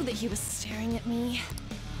knew Anne. that he was staring at me.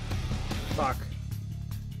 Fuck.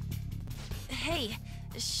 Hey,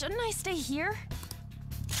 shouldn't I stay here?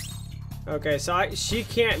 Okay, so she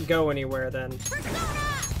can't go anywhere then.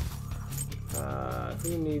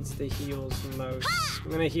 Who needs the heals most? I'm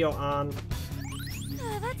gonna heal on.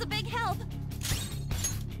 That's a big help.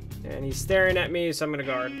 And he's staring at me, so I'm gonna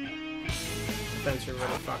guard. Defense room,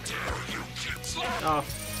 really fuck. Oh,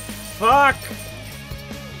 fuck!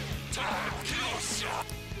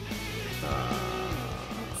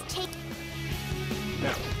 Let's take. No.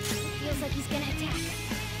 Feels like he's gonna attack.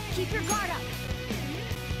 Keep your guard up.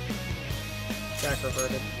 Attack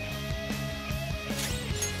reverted.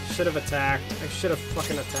 Should have attacked. I should have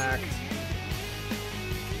fucking attacked.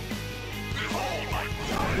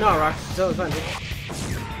 No, Rock. It's totally fine.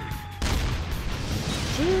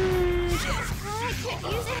 Can't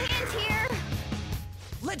use a hand here.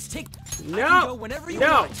 Let's take. I can No! go whenever you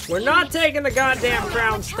No! want. We're not taking the goddamn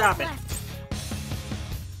crown. Much Stop it. health left.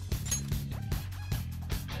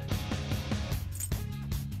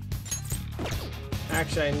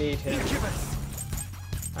 Actually, I need him. Give us.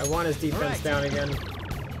 I want his defense Alright. down again.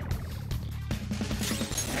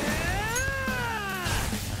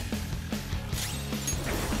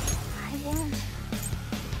 I won't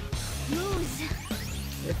lose.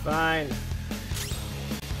 You're fine.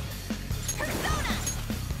 Persona.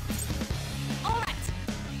 All right.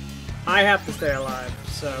 I have to stay alive,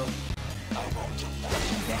 so.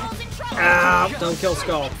 Skull's in trouble. Ah! Don't kill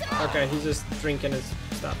Skull. Okay, he's just drinking his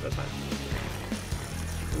stuff. That's fine.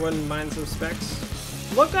 Wouldn't mind some specs.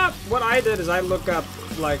 Look up. What I did is I look up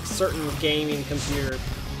like certain gaming computer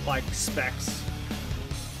like specs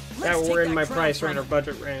that Let's were take in my that price crown range or from-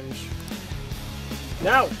 budget range.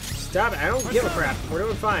 No! Stop it. I don't give a crap. We're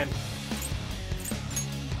doing fine.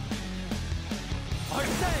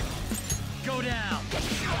 Arsene, go down.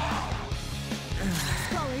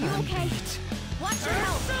 Skull, are you okay? Watch your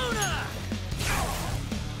health. Persona.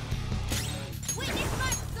 Witness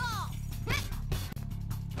my skull.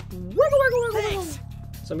 Wiggle, wiggle, wiggle, wiggle. Thanks.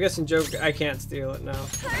 So I'm guessing Joke. I can't steal it now.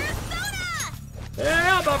 Persona.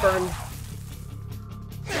 Yeah, I'll burn.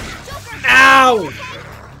 Joker. Ow!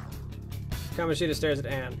 Kamoshida stares at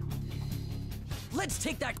Anne. Let's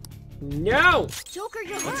take that. No! Joker,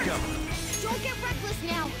 you're Let's hurt. go. Don't get reckless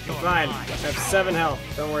now. You're Fine. I mine. have 7 health.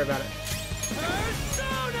 Don't worry about it.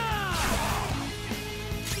 Persona.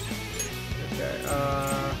 Okay,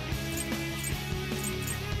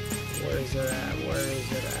 where is it at? Where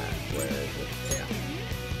is it at? Where is it? Yeah.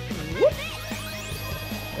 Whoop.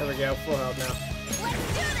 There we go. Full health now. Let's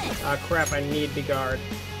do this. Ah, crap. I need the guard.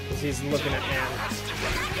 Because he's looking at Anne. I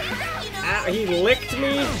can't help you know. Ah, he licked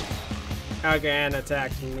me? Okay, Anne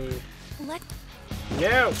attacked me. Let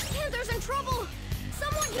No! Panther's in trouble.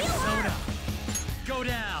 Someone heal Persona. her. Go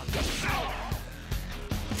down.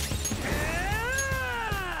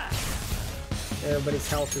 Everybody's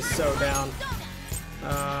health is so down.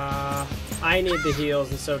 I need the heals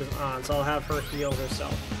and so does An, so I'll have her heal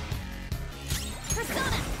herself.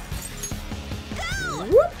 Persona.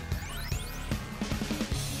 Whoop!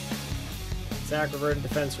 Attack reverted,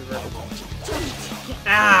 defense reverted.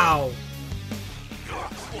 Ow!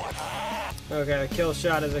 Okay, the kill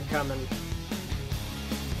shot isn't coming.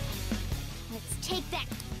 Let's take that.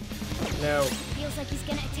 No. Feels like he's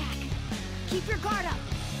gonna attack. Keep your guard up.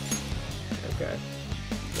 Okay.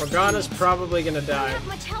 Morgana's probably gonna I don't die. have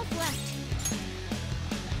much health left.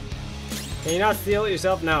 Can you not steal it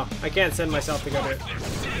yourself? No, I can't send myself to go do it.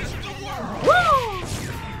 Woo!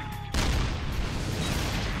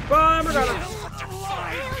 Bye, Morgana!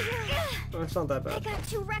 Oh, it's not that I bad. got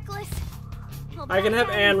too reckless. I can have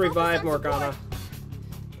Anne revive Morgana.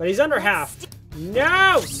 But he's under half.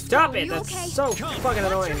 No! Stop it! That's so fucking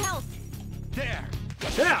annoying. There.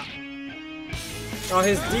 Yeah! Oh,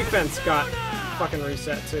 his defense got fucking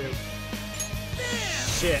reset too.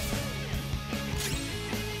 Shit.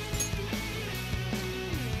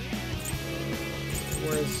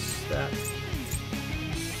 Where's that?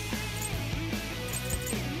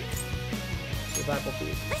 Survival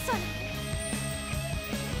piece. This one.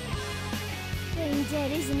 Being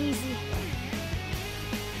dead isn't easy.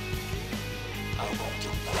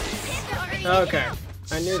 Okay.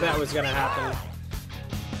 I knew that was gonna happen.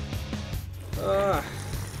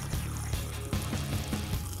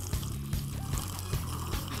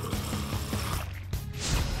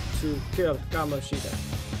 To kill Kamoshida.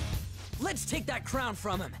 Let's take that crown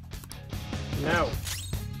from him. No.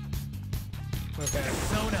 Okay.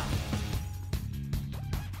 Sona.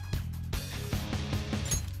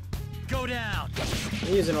 Go down.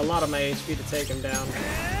 I'm using a lot of my HP to take him down.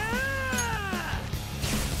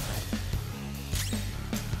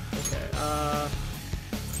 Okay,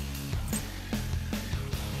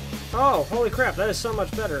 oh, holy crap, that is so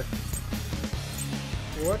much better.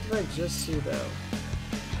 What did I just see, though?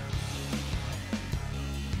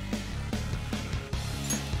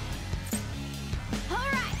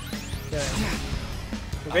 Okay.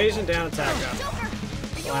 Evasion down, attack up.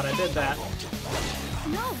 Glad I did that.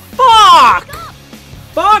 No. Fuck!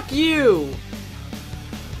 Fuck you!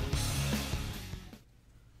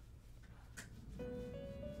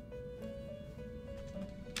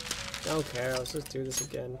 Don't care, let's just do this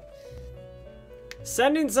again.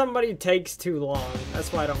 Sending somebody takes too long.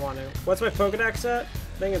 That's why I don't want to. What's my Pokedex at?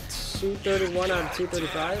 I think it's 231 out of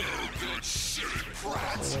 235.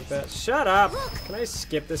 Something like that. Shut up! Can I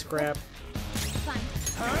skip this crap? Fine.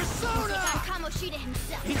 Persona! Kamoshida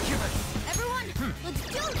himself. Everyone, let's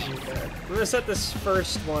do this. Okay. I'm gonna set this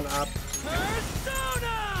first one up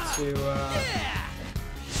to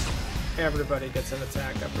everybody gets an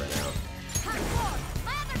attack up right now.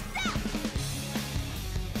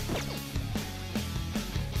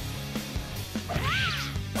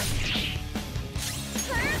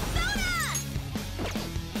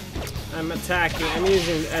 I'm attacking. I'm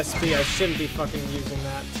using SP. I shouldn't be fucking using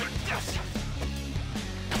that.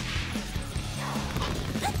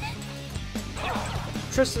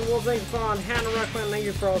 Tristan Wolf, thank you for following. Hannah Ruckman, thank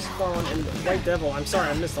you for also following. And White Devil, I'm sorry,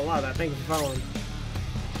 I missed a lot of that. Thank you for following.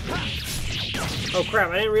 Oh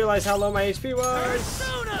crap, I didn't realize how low my HP was.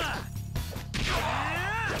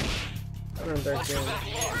 113.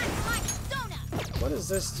 What does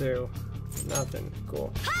this do? Nothing.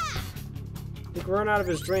 Cool. He can run out of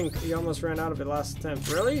his drink. He almost ran out of it last attempt.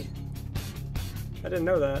 Really? I didn't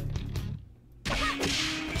know that.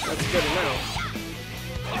 That's good to know.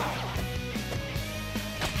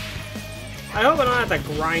 I hope I don't have to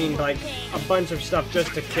grind like a bunch of stuff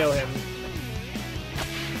just to kill him.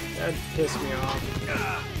 That'd piss me off.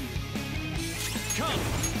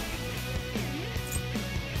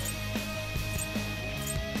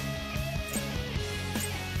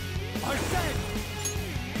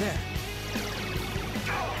 There.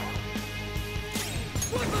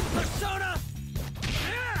 Persona!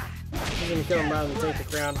 I'm gonna kill him rather than take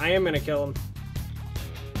the crown. I am gonna kill him.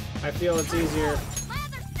 I feel it's easier.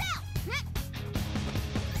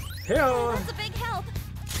 Hill! That's a big help.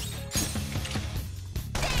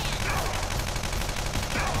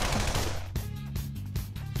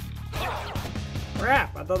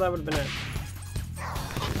 Crap! I thought that would have been it.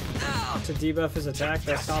 To debuff his attack,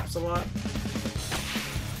 that stops a lot.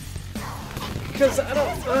 Because I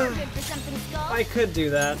don't. Good for something, Skull. I could do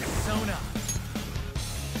that. Sona.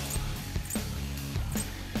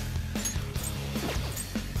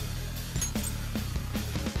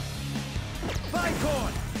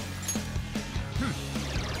 Bicorn.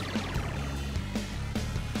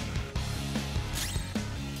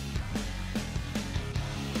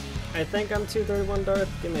 I think I'm 231 Darth.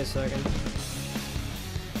 Give me a second.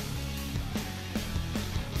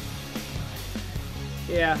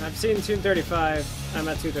 Yeah, I've seen 235. I'm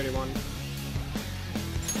at 231.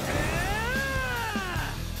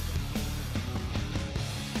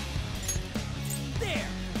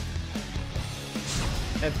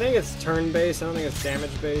 I think it's turn-based. I don't think it's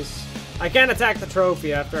damage-based. I can't attack the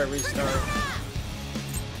trophy after I restart.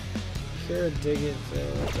 Cure, dig it.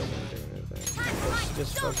 Doesn't do anything. Let's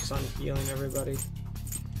just focus on healing everybody.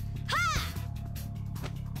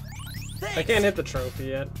 I can't hit the trophy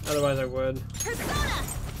yet. Otherwise, I would.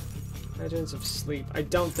 Agents of sleep. I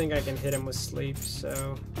don't think I can hit him with sleep.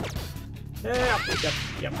 So. Yeah.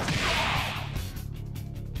 Yep.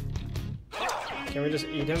 Can we just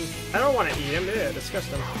eat him? I don't want to eat him. Yeah,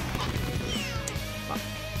 disgusting. Oh.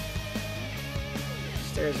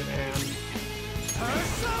 Stares at Anne.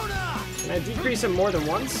 Can I decrease him more than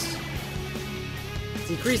once?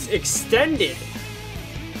 Decrease extended.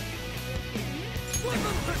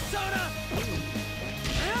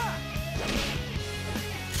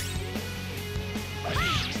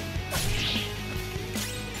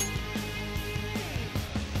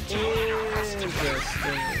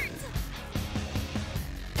 Interesting.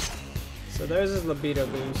 So there's his libido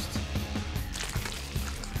boost.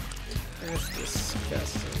 That's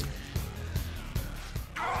disgusting.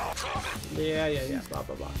 Yeah. Blah,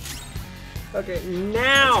 blah, blah. Okay,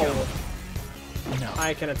 now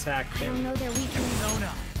I can attack I don't him. know their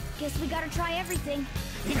weakness. Guess we gotta try everything.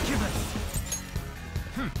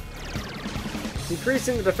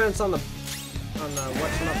 Decreasing the defense on the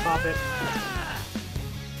whatchamacallit.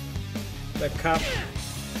 The cup.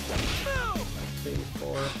 3,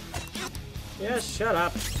 4. Yeah, shut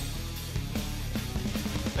up.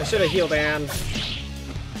 I should have healed Anne.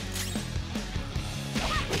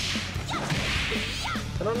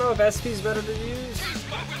 I don't know if SP's better to use.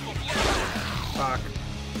 Fuck.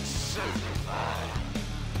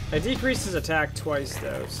 I decreased his attack twice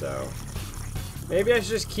though, so maybe I should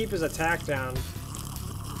just keep his attack down.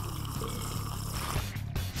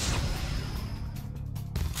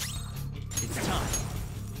 It's time.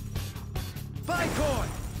 Bicorn!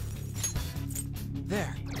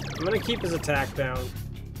 There. I'm gonna keep his attack down.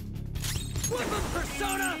 Weapon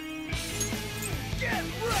persona! Get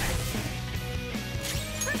wrecked!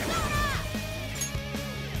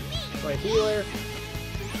 Play healer.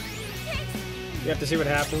 You have to see what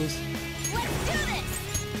happens. Let's do this!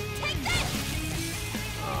 Take this!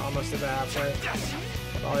 Oh, almost at the halfway.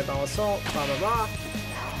 Volleyball assault, blah blah blah.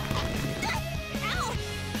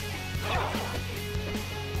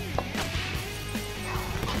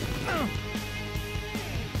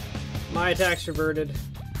 My attack's reverted.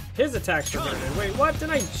 His attack's reverted. Wait, what?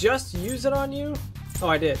 Didn't I just use it on you? Oh,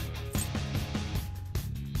 I did.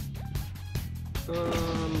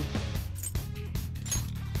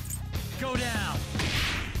 Go down!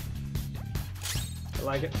 I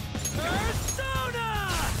like it. Persona!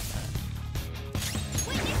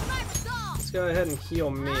 Let's go ahead and heal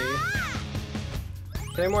me.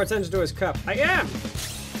 Pay more attention to his cup. I am!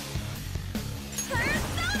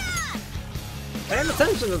 Paying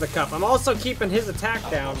attention to the cup. I'm also keeping his attack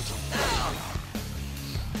down.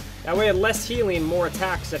 That way, less healing, more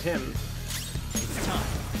attacks at him. It's time.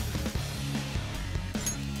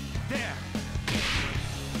 There.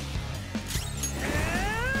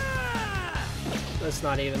 Let's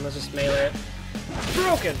not even. Let's just melee it.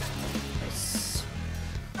 Broken! Nice.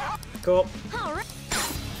 Cool.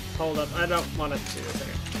 Hold up. I don't want to do this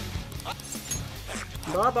again.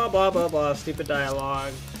 Blah, blah, blah, blah, blah. Stupid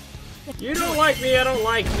dialogue. You don't like me, I don't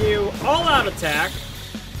like you. All out attack.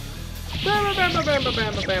 Bam, bam, bam, bam, bam,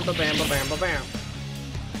 bam, bam, bam, bam, bam, bam, bam.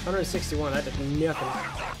 161, that did nothing.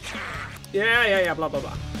 Yeah, blah, blah,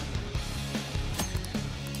 blah.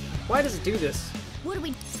 Why does it do this? What do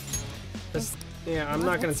we... Yeah, I'm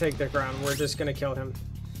not gonna take the ground. We're just gonna kill him.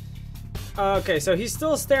 Okay, so he's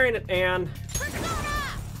still staring at Anne.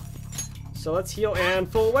 So let's heal Anne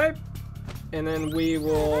full away. And then we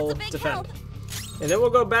will defend. And then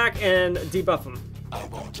we'll go back and debuff him.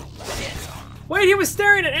 Wait, he was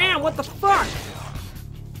staring at Anne! What the fuck?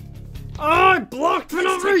 Oh, I blocked for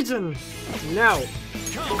no reason! No.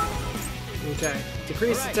 Okay.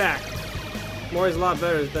 Decreased attack. Mori's a lot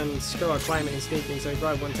better than Skrull at climbing and sneaking, so he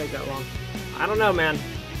probably wouldn't take that long. I don't know, man.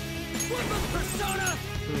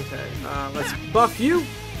 Okay, let's buff you.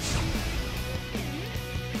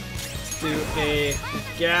 Let's do a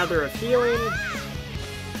gather of healing.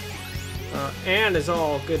 Anne is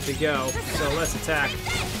all good to go, so let's attack.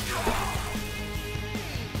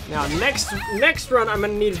 Now, next run, I'm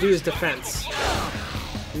gonna need to do his defense.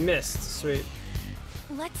 Missed, sweet.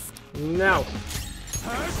 Let's... No.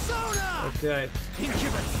 Persona! Okay.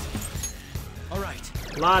 Incubus. All right.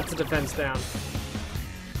 Lots of defense down.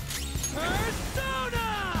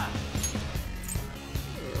 Persona!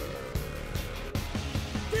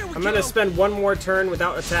 I'm gonna spend one more turn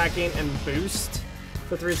without attacking and boost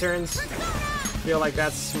for 3 turns. Feel like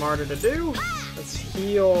that's smarter to do. Let's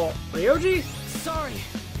heal Ryoji. Sorry.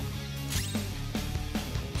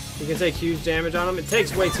 You can take huge damage on him. It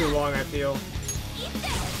takes way too long, I feel.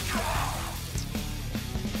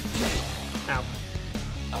 Ow.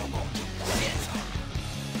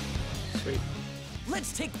 Sweet.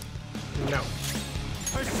 Let's take No.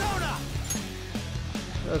 Persona.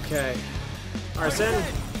 Okay. Arsene,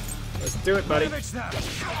 let's do it, buddy.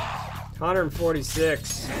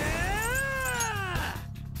 146.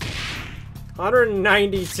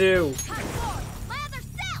 192.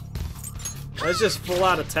 Let's just full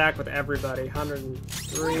out attack with everybody.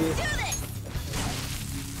 103.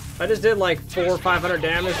 I just did like 400 or 500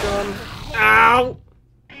 damage to him. Ow!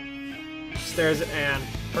 Stares at Anne.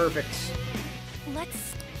 Perfect.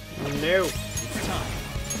 Let's... No. It's time.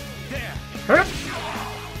 There. Hup.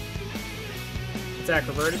 Attack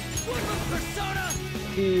reverted. Persona.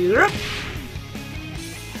 Heal up.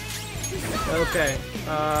 Okay.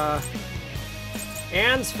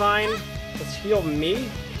 Anne's fine. Let's heal me.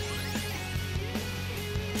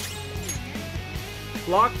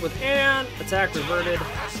 Block with Anne. Attack reverted.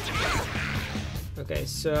 Okay,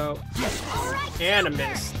 so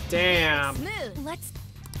Animus. Damn. Let's...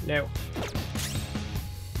 No.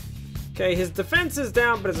 Okay, his defense is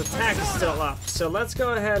down, but his attack is still up. So let's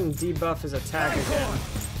go ahead and debuff his attack again.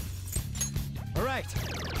 All right.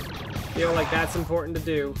 Feel like that's important to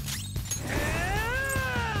do.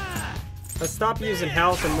 Let's stop using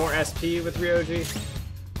health and more SP with Ryoji.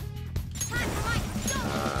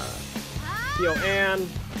 Heal Anne.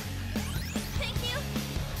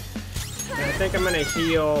 And I think I'm gonna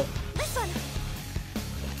heal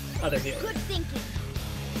other heal. Good thinking.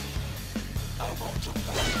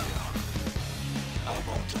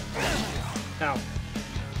 Ow.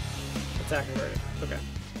 Attack converted. Okay.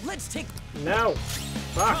 Let's take. No.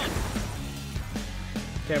 Fuck.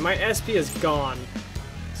 Okay, my SP is gone.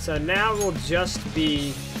 So now we'll just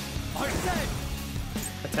be Arsene.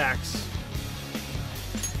 attacks.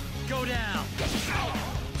 Go down.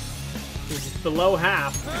 He's below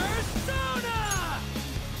half. Persona.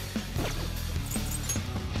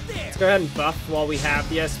 There. Let's go ahead and buff while we have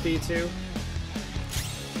the SP too.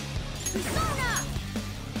 Persona.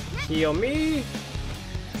 Heal me.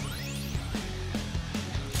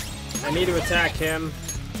 I need to attack him.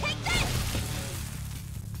 Take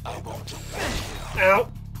this. Ow. Yeah,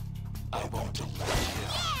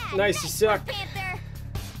 Nice, you suck. Panther.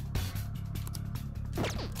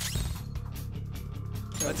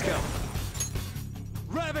 Let's go.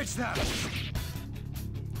 Ravage them. I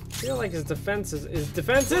feel like his defense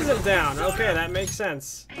isn't down. Okay, that makes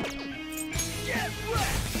sense. Get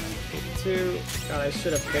wrecked. 2. God, I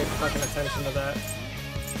should have paid fucking attention to that.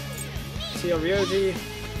 Heal Ryoji.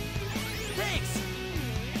 Thanks.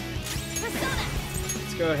 Persona.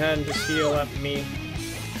 Let's go ahead and just heal up me.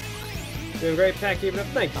 Doing great, Pat. Keep it up.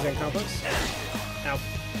 Thank you, Zen Complex. Ow.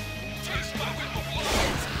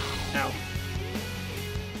 Ow.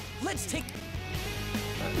 Let's take.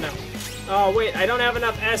 No. Oh, wait. I don't have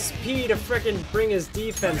enough SP to frickin' bring his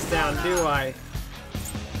defense down, do I?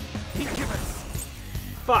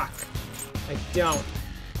 Fuck. I don't.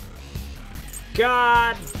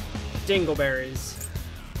 God. Dingleberries.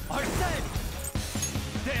 Arsene.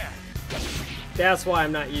 There. That's why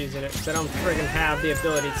I'm not using it, because I don't friggin' have the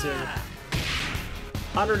ability to.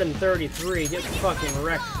 133. Get fucking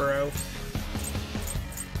wrecked, bro.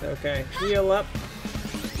 Okay. Heal up.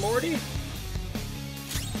 Morty.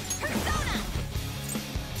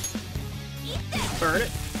 Burn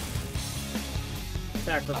it.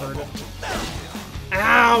 Attack reverted.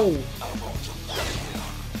 Ow!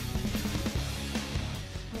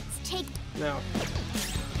 Let's take. No.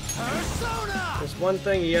 Persona. There's one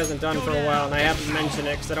thing he hasn't done for a while, and I haven't mentioned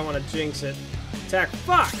it because I don't want to jinx it. Attack.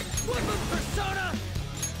 Fuck! Persona.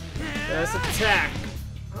 That's attack.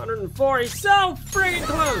 140. So friggin'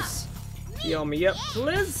 close! Heal me up,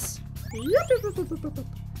 please.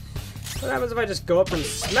 What happens if I just go up and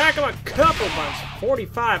smack him a couple bunch?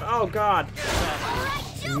 45. Oh god.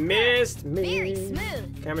 Missed me. Very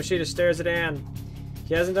smooth. Kamoshida stares at Anne.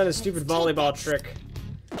 He hasn't done his stupid volleyball trick.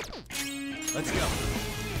 Let's go.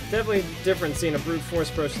 Definitely different seeing a brute force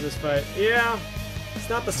approach to this fight. Yeah, it's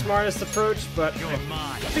not the smartest approach, but You're I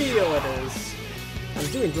mine. feel it is. I'm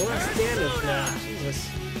doing less damage now. Jesus.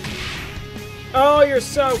 Oh, you're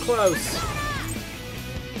so close.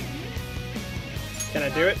 Can I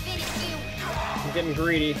do it? I'm getting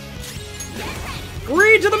greedy.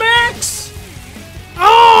 Greed to the max!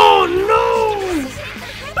 Oh no!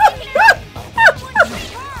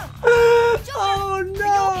 Oh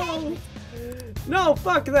no! No,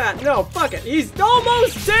 fuck that. No, fuck it. He's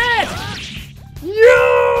almost dead!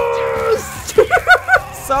 Yes!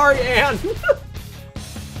 Sorry, Anne.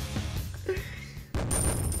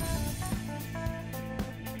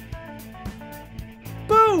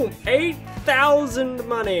 Boom! 8,000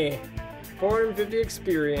 money. 450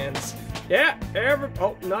 experience. Yeah,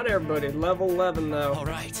 oh, not everybody. Level 11 though. All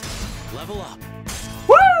right, level up.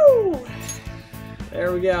 Woo!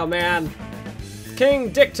 There we go, man. King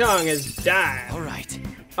Dick Tongue has died. All right.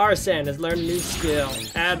 Arsene has learned a new skill.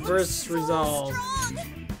 Adverse resolve.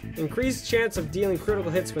 Increased chance of dealing critical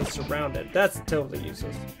hits when surrounded. That's totally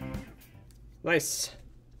useless. Nice.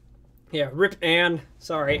 Yeah, rip Anne.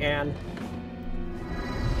 Sorry, Anne.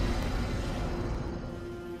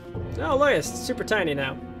 Oh, look, it's super tiny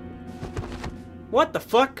now. What the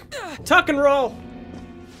fuck? Tuck and roll!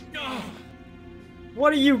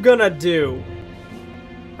 What are you gonna do?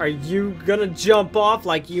 Are you gonna jump off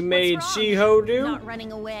like you made Shiho do? Not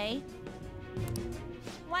running away.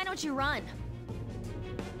 Why don't you run?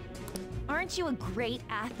 Aren't you a great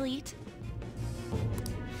athlete?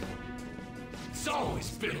 It's always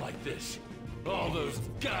been like this. All those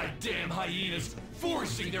goddamn hyenas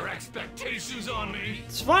forcing their expectations on me.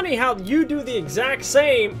 It's funny how you do the exact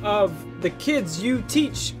same of the kids you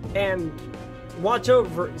teach and watch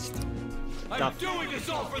over. I'm doing this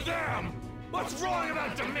all for them. What's wrong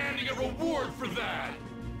about demanding a reward for that?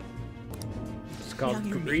 It's called Now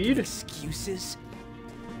you're making greed. excuses.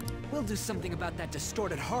 We'll do something about that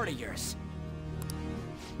distorted heart of yours.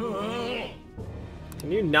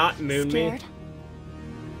 Can you not moon me? Scared?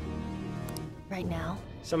 Right now,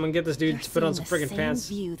 Someone get this dude you're to put on some seeing friggin' the pants.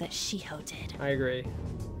 same view that Shiho did. I agree.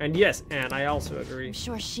 And yes, Anne, I also agree. I'm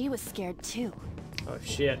sure she was scared too, Oh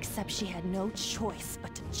shit. except she had no choice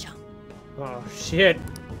but to jump. Oh shit.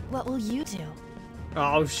 What will you do?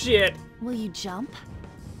 Oh shit. Will you jump?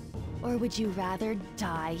 Or would you rather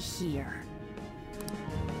die here?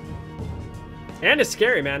 Anne is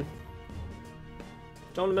scary, man.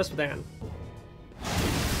 Don't mess with Anne.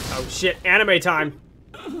 Oh shit, anime time.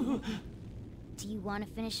 Do you want to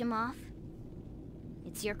finish him off?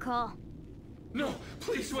 It's your call. No,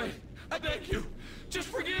 please wait. I beg you. Just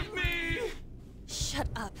forgive me. Shut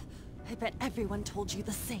up. I bet everyone told you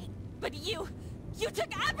the same. But you took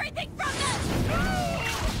everything from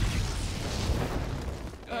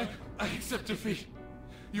them! I accept defeat.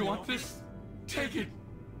 You want this? Take it.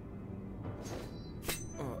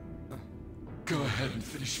 Go ahead and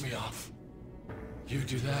finish me off. You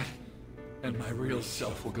do that, and my real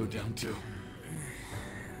self will go down too.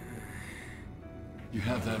 You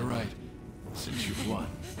have that right, since you've won.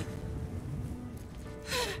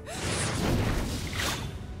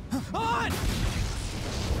 On!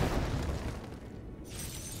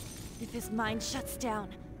 If his mind shuts down,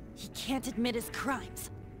 he can't admit his crimes.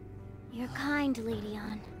 You're kind, Lady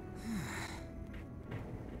Anne.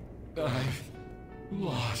 I've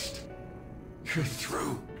lost. You're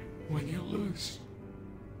through when you lose.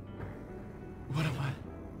 What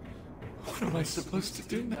am I supposed to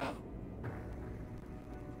do now?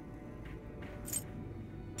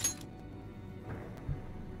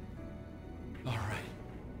 All right.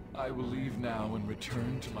 I will leave now and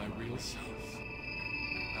return to my real self.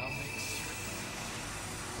 I'll make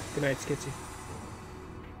certain. Good night, Skitsy.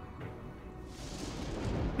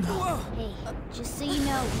 Hey, just so you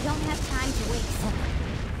know, we don't have time to waste.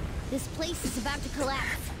 This place is about to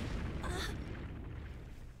collapse.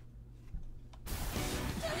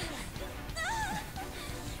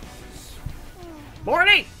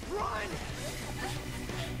 Morty!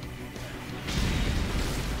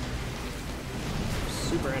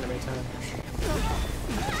 Super anime time.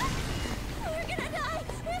 We're gonna die!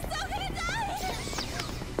 We're so gonna die!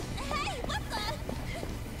 Hey, what the?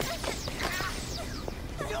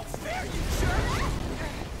 No fair, you jerk!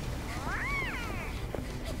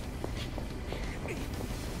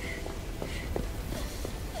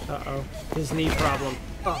 Uh-oh. His knee problem.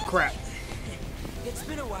 Oh, crap. It's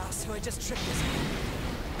been a while, so I just tripped his hand.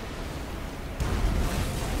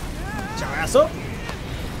 Get your ass up!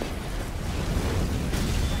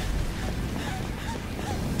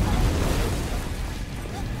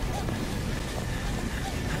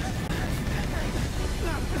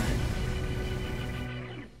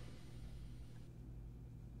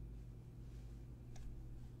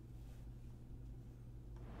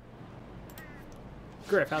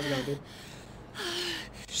 Griff, how's it going, dude?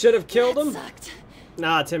 Should have killed him? Sucked.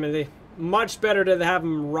 Nah, Timothy. Much better to have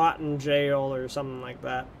him rot in jail or something like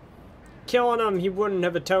that. Killing him, he wouldn't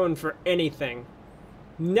have atoned for anything.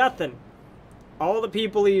 Nothing. All the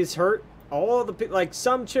people he's hurt, all the like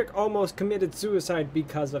some chick almost committed suicide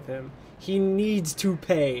because of him. He needs to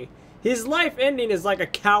pay. His life ending is like a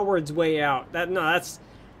coward's way out.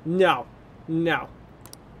 No.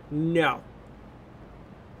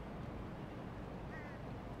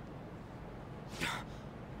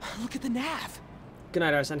 Look at the nav. Good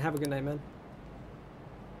night, Arsene. Have a good night, man.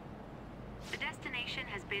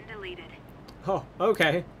 been deleted. Oh,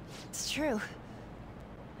 okay. It's true.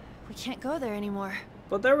 We can't go there anymore.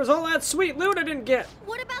 But there was all that sweet loot I didn't get.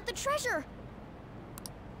 What about the treasure?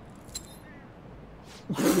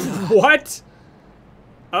 What?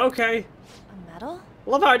 Okay. A medal?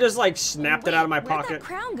 Love how I just like snapped it Wait, out of my where'd pocket. that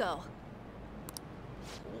crown go?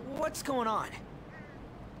 What's going on?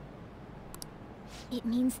 It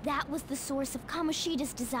means that was the source of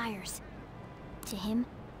Kamoshida's desires. To him,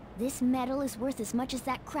 this medal is worth as much as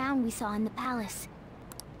that crown we saw in the palace.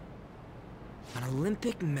 An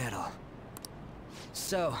Olympic medal.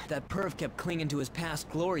 So, that perv kept clinging to his past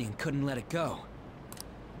glory and couldn't let it go.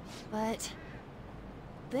 But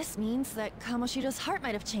this means that Kamoshida's heart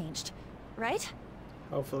might have changed, right?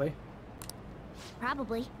 Hopefully.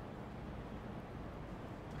 Probably.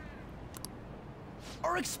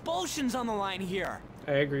 Our expulsion's on the line here.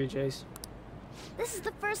 I agree, Jace. This is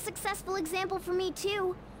the first successful example for me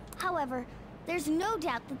too. However, there's no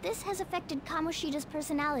doubt that this has affected Kamoshida's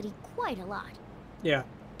personality quite a lot. Yeah.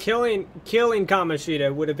 Killing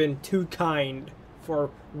Kamoshida would have been too kind for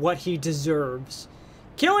what he deserves.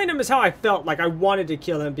 Killing him is how I felt. Like I wanted to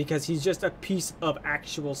kill him because he's just a piece of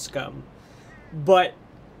actual scum. But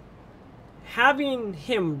having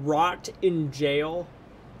him rot in jail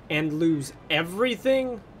and lose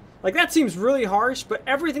everything, like that seems really harsh, but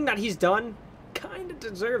everything that he's done kind of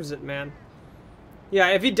deserves it, man. Yeah,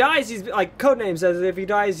 if he dies, he's like Codename says, if he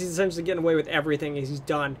dies, he's essentially getting away with everything he's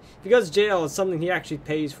done. If he goes to jail, it's something he actually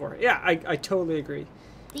pays for. Yeah, I totally agree.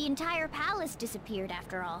 The entire palace disappeared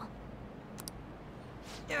after all.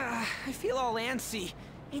 Yeah, I feel all antsy.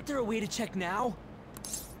 Ain't there a way to check now?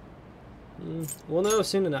 We'll know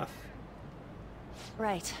soon enough.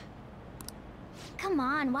 Right. Come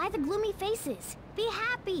on, why the gloomy faces? Be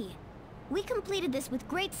happy. We completed this with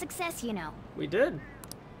great success, you know. We did.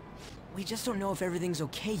 We just don't know if everything's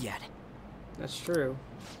okay yet. That's true.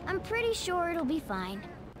 I'm pretty sure it'll be fine.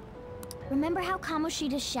 Remember how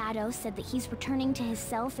Kamoshida's shadow said that he's returning to his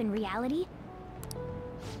self in reality?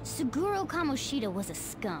 Suguro Kamoshida was a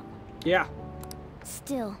scum. Yeah.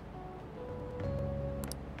 Still,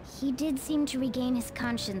 he did seem to regain his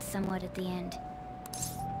conscience somewhat at the end.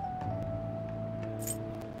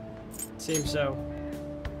 Seems so.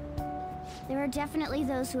 There are definitely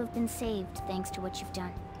those who have been saved thanks to what you've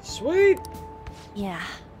done. Sweet! Yeah.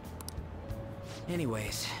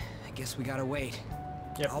 Anyways, I guess we gotta wait.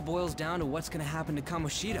 Yep. It all boils down to what's gonna happen to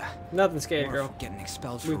Kamoshida. Nothing scary, Or if girl. we're getting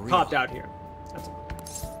expelled for We real. popped out here. That's all.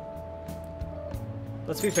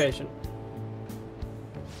 Let's be patient.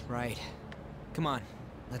 Right. Come on,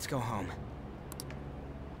 let's go home.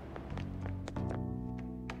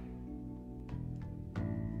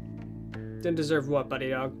 Didn't deserve what, buddy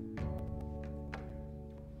dog?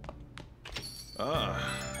 Ah,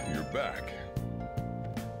 you're back.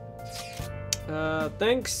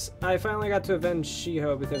 Thanks. I finally got to avenge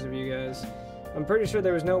Shiho because of you guys. I'm pretty sure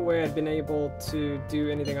there was no way I'd been able to do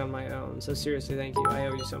anything on my own, so seriously, thank you. I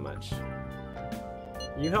owe you so much.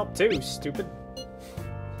 You helped too, stupid.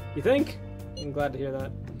 You think? I'm glad to hear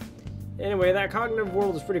that. Anyway, that cognitive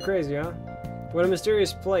world is pretty crazy, huh? What a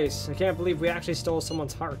mysterious place. I can't believe we actually stole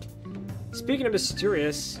someone's heart. Speaking of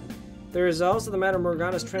mysterious, there is also the matter of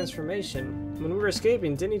Morgana's transformation. When we were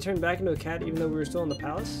escaping, didn't he turn back into a cat even though we were still in the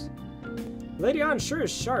palace? Lady Ann sure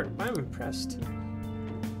is sharp. I'm impressed.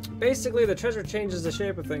 Basically, the treasure changes the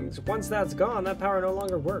shape of things. Once that's gone, that power no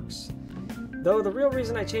longer works. Though the real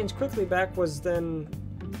reason I changed quickly back then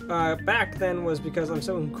was because I'm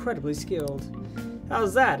so incredibly skilled.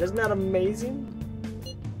 How's that? Isn't that amazing?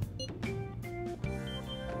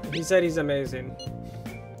 He said he's amazing.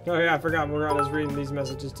 Oh yeah, I forgot Morgana's reading these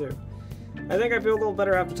messages too. I think I feel a little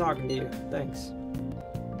better after talking to you. Thanks.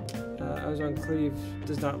 I was on cleave.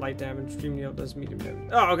 Does not light damage. Dream Needle does medium damage.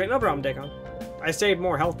 Oh, okay, no problem, Dakon. I saved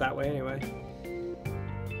more health that way anyway.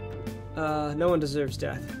 No one deserves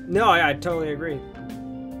death. No, I totally agree.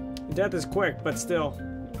 Death is quick, but still.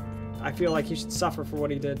 I feel like he should suffer for what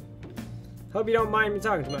he did. Hope you don't mind me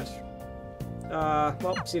talking too much.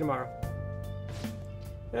 Well, see you tomorrow.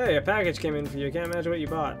 Hey, a package came in for you. Can't imagine what you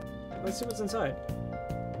bought. Let's see what's inside.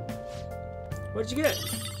 What did you get?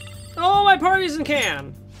 Oh, my Partisan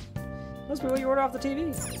can! Must be what you ordered off the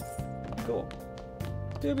TV. Cool.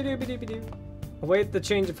 Doobie-doobie-doobie-doo. Await the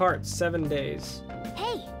change of heart. 7 days.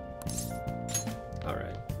 Hey!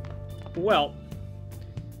 Alright. Well.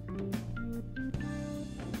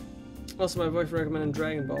 Also, my wife recommended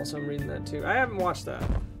Dragon Ball, so I'm reading that too. I haven't watched that.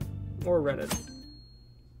 Or read it.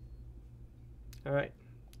 Alright.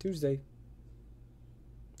 Tuesday.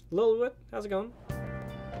 Lilwit, how's it going?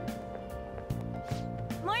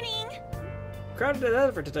 Morning! Crowded as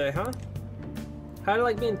ever today, huh? How do you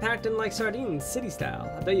like being packed in like sardines, city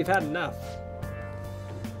style? I bet you've had enough.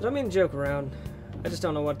 I don't mean to joke around. I just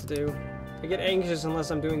don't know what to do. I get anxious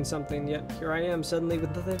unless I'm doing something, yet here I am suddenly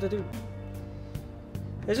with nothing to do.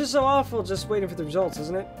 It's just so awful just waiting for the results,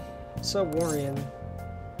 isn't it? So worrying.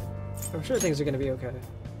 I'm sure things are gonna be okay.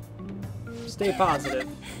 Stay positive.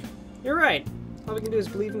 You're right. All we can do is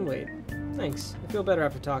believe and wait. Thanks. I feel better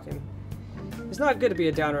after talking. It's not good to be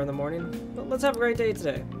a downer in the morning, but let's have a great day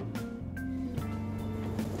today.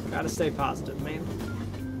 Gotta stay positive, man.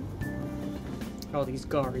 Oh, these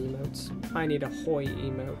Gar emotes. I need a Hoi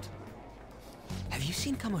emote. Have you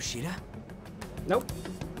seen Kamoshida? Nope.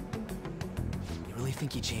 You really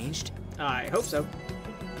think he changed? I hope so.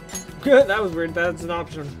 Good, that was weird. That's an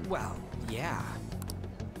option. Well, yeah.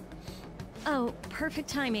 Oh, perfect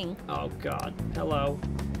timing. Oh god. Hello.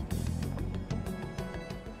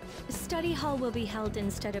 Study hall will be held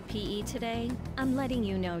instead of PE today. I'm letting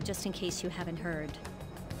you know just in case you haven't heard.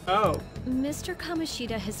 Oh. Mr.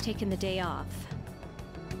 Kamoshida has taken the day off.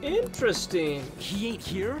 Interesting. He ain't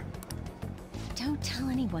here? Don't tell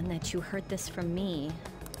anyone that you heard this from me.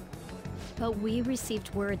 But we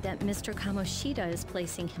received word that Mr. Kamoshida is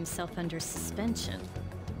placing himself under suspension.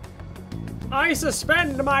 I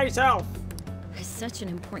suspend myself! It's such an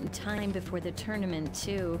important time before the tournament,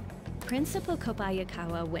 too. Principal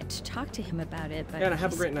Kobayakawa went to talk to him about it, but Yeah,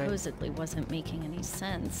 have he a great night. supposedly wasn't making any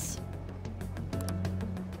sense.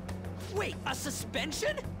 Wait, a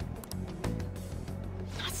suspension?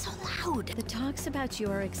 Not so loud. The talks about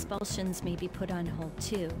your expulsions may be put on hold,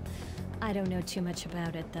 too. I don't know too much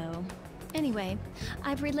about it, though. Anyway,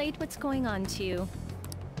 I've relayed what's going on to you.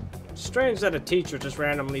 Strange that a teacher just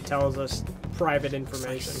randomly tells us private Looks like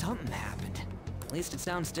information. something happened. At least it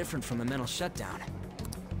sounds different from a mental shutdown.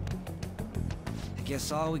 I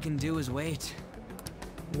guess all we can do is wait.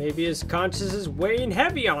 Maybe his conscience is weighing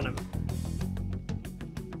heavy on him.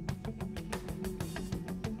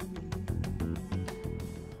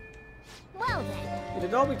 Well then. We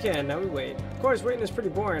did all we can, now we wait. Of course, waiting is pretty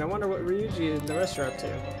boring. I wonder what Ryuji and the rest are up to.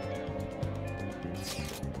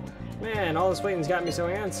 Man, all this waiting's got me so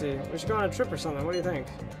antsy. We should go on a trip or something. What do you think?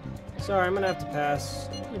 Sorry, I'm gonna have to pass.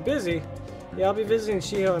 You busy? Yeah, I'll be visiting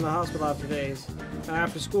Shiho in the hospital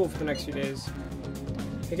after school for the next few days.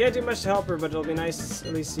 I can't do much to help her, but it'll be nice to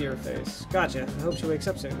at least see her face. Gotcha. I hope she wakes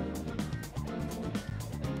up soon.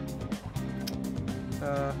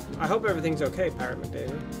 I hope everything's okay, Pirate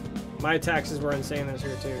McDavid. My taxes were insane this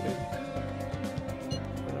year too, dude.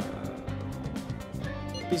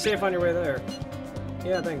 Be safe on your way there.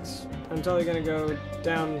 Yeah, thanks. I'm totally gonna go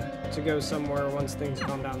down to go somewhere once things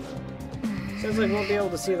calm down though. Sounds like we won't be able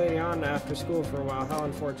to see Lady Anna after school for a while. How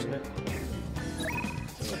unfortunate.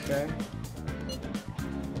 Okay.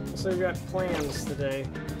 So we've got plans today.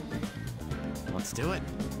 Let's do it.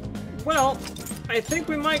 Well, I think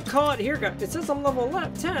we might call it here, guys. It says I'm level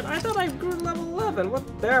 10. I thought I grew to level 11.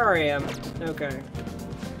 What? There I am. Okay.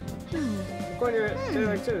 I'm going to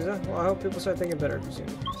daily activities, huh? Well, I hope people start thinking better soon.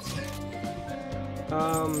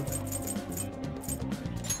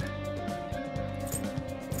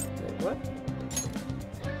 Wait, what?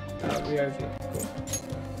 VRG. Cool.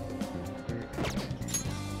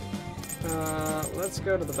 Let's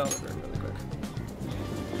go to the Velvet Room really quick.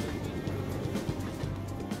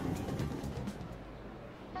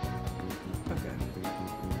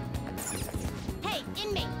 Hey,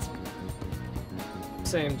 inmate.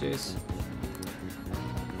 Same, Jace.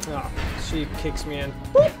 Oh, she kicks me in.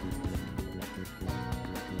 Boop!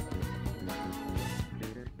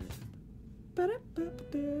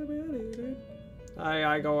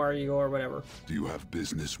 I go or you go or whatever. Do you have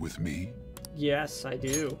business with me? Yes, I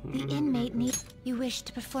do. The inmate needs you wish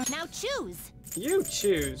to perform. Now choose. You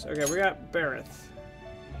choose. Okay, we got Bareth.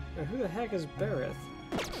 Now, who the heck is Bareth?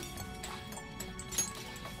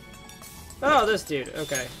 Oh, this dude.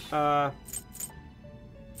 Okay.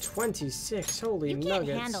 26. Holy You nuggets.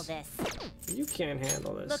 can't handle this. You can't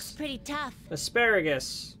handle this. Looks pretty tough.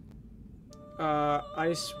 Asparagus.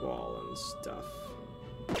 Ice wall and stuff.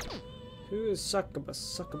 Who is Succubus?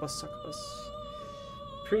 Succubus.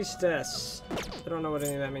 Priestess. I don't know what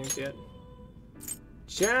any of that means yet.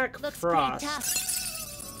 Jack Looks Frost. pretty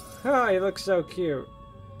tough. Oh, he looks so cute.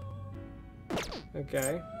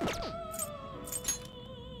 Okay.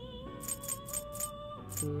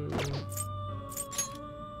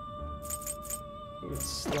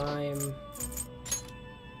 Slime.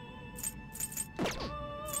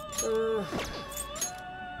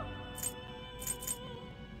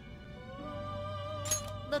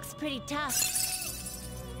 Looks pretty tough.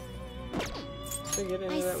 Can I get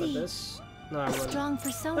any I of that with see. this? No, I A wouldn't. strong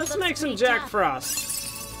persona. Let's looks make some pretty Jack tough.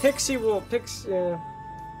 Frost. Pixie will.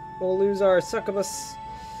 We'll lose our succubus.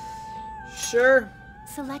 Sure.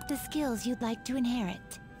 Select the skills you'd like to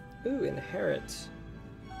inherit. Ooh, inherit.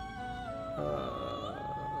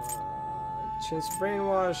 Chance to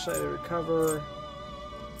brainwash, I recover.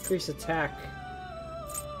 Increase attack.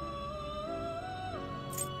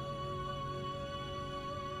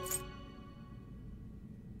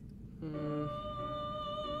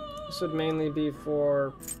 This would mainly be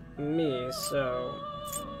for me, so...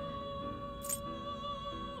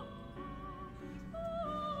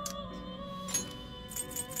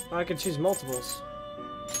 I could choose multiples.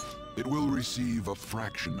 It will receive a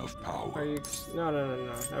fraction of power. Are you... No.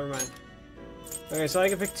 Never mind. Okay, so I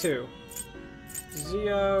can pick 2.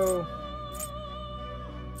 Zeo...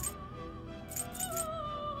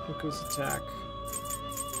 Increase attack.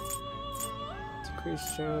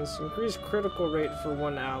 Decrease chance. Increase critical rate for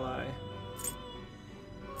 1 ally.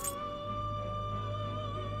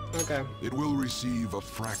 Okay. It will receive a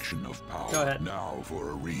fraction of power. Go ahead. Now for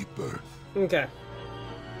a rebirth. Okay.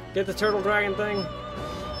 Get the turtle dragon thing.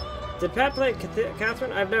 Did Pat play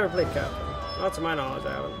Catherine? I've never played Catherine. Not to my knowledge,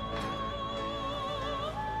 I haven't.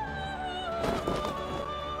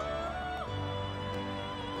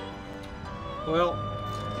 Well,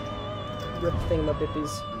 rip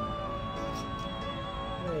thingamabippies.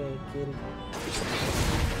 Hey, kitty.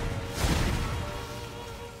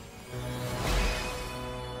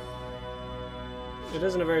 It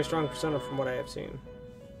isn't a very strong persona from what I have seen.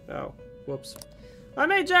 Oh, whoops. I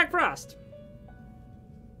made Jack Frost!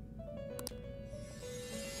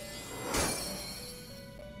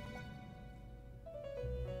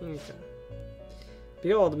 Okay.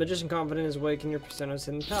 Behold, the magician confident is awakening your persona's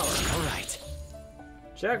hidden power. Alright.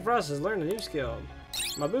 Jack Frost has learned a new skill.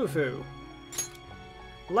 Mabufu.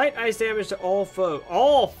 Light ice damage to all foes.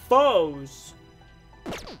 All foes!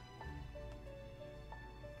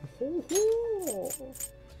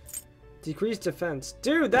 Decreased defense.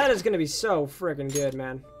 Dude, that is gonna be so friggin' good,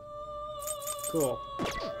 man. Cool.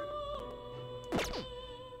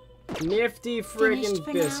 Nifty friggin'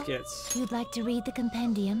 biscuits. You'd like to read the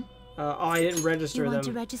compendium? Oh, I didn't register them. You want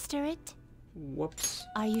to register it? Whoops.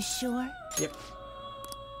 Are you sure? Yep.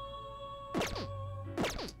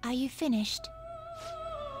 Are you finished?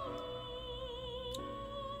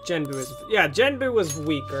 Genbu is... Yeah, Genbu was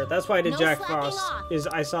weaker. That's why I did No Jack slacking Frost. off. Is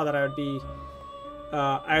I saw that I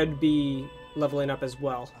would be leveling up as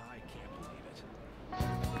well. I can't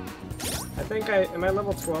believe it. I think am I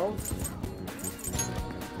level 12?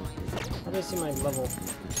 How do I see my level?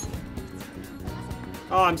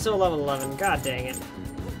 Oh, I'm still level 11. God dang it.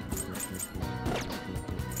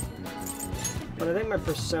 But I think my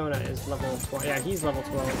persona is level 12. Yeah, he's level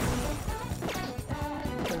 12.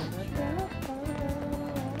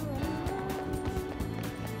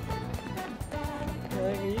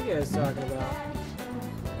 What are you guys talking about?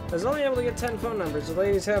 I was only able to get 10 phone numbers. The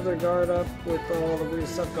ladies have their guard up with all the weird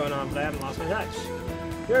stuff going on, but I haven't lost my touch.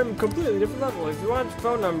 You're at a completely different level. If you want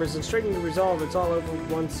phone numbers and straighten to resolve, it's all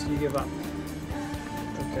over once you give up.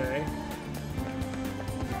 Okay.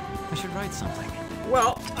 I should write something.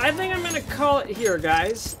 Well, I think I'm gonna call it here,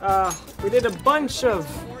 guys. We did a bunch of...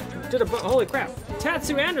 Holy crap.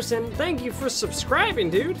 Tatsu Anderson, thank you for subscribing,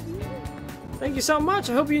 dude. Thank you so much.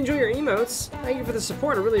 I hope you enjoy your emotes. Thank you for the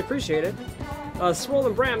support. I really appreciate it.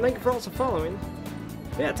 Swollen Bram, thank you for also following.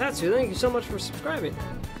 Yeah, Tatsu, thank you so much for subscribing.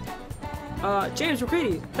 James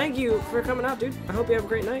McCready, thank you for coming out, dude. I hope you have a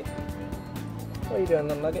great night. What are you doing,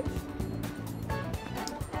 little nugget?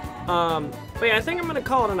 But yeah, I think I'm gonna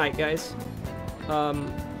call it a night, guys.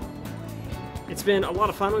 It's been a lot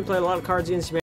of fun. We played a lot of cards against humanity.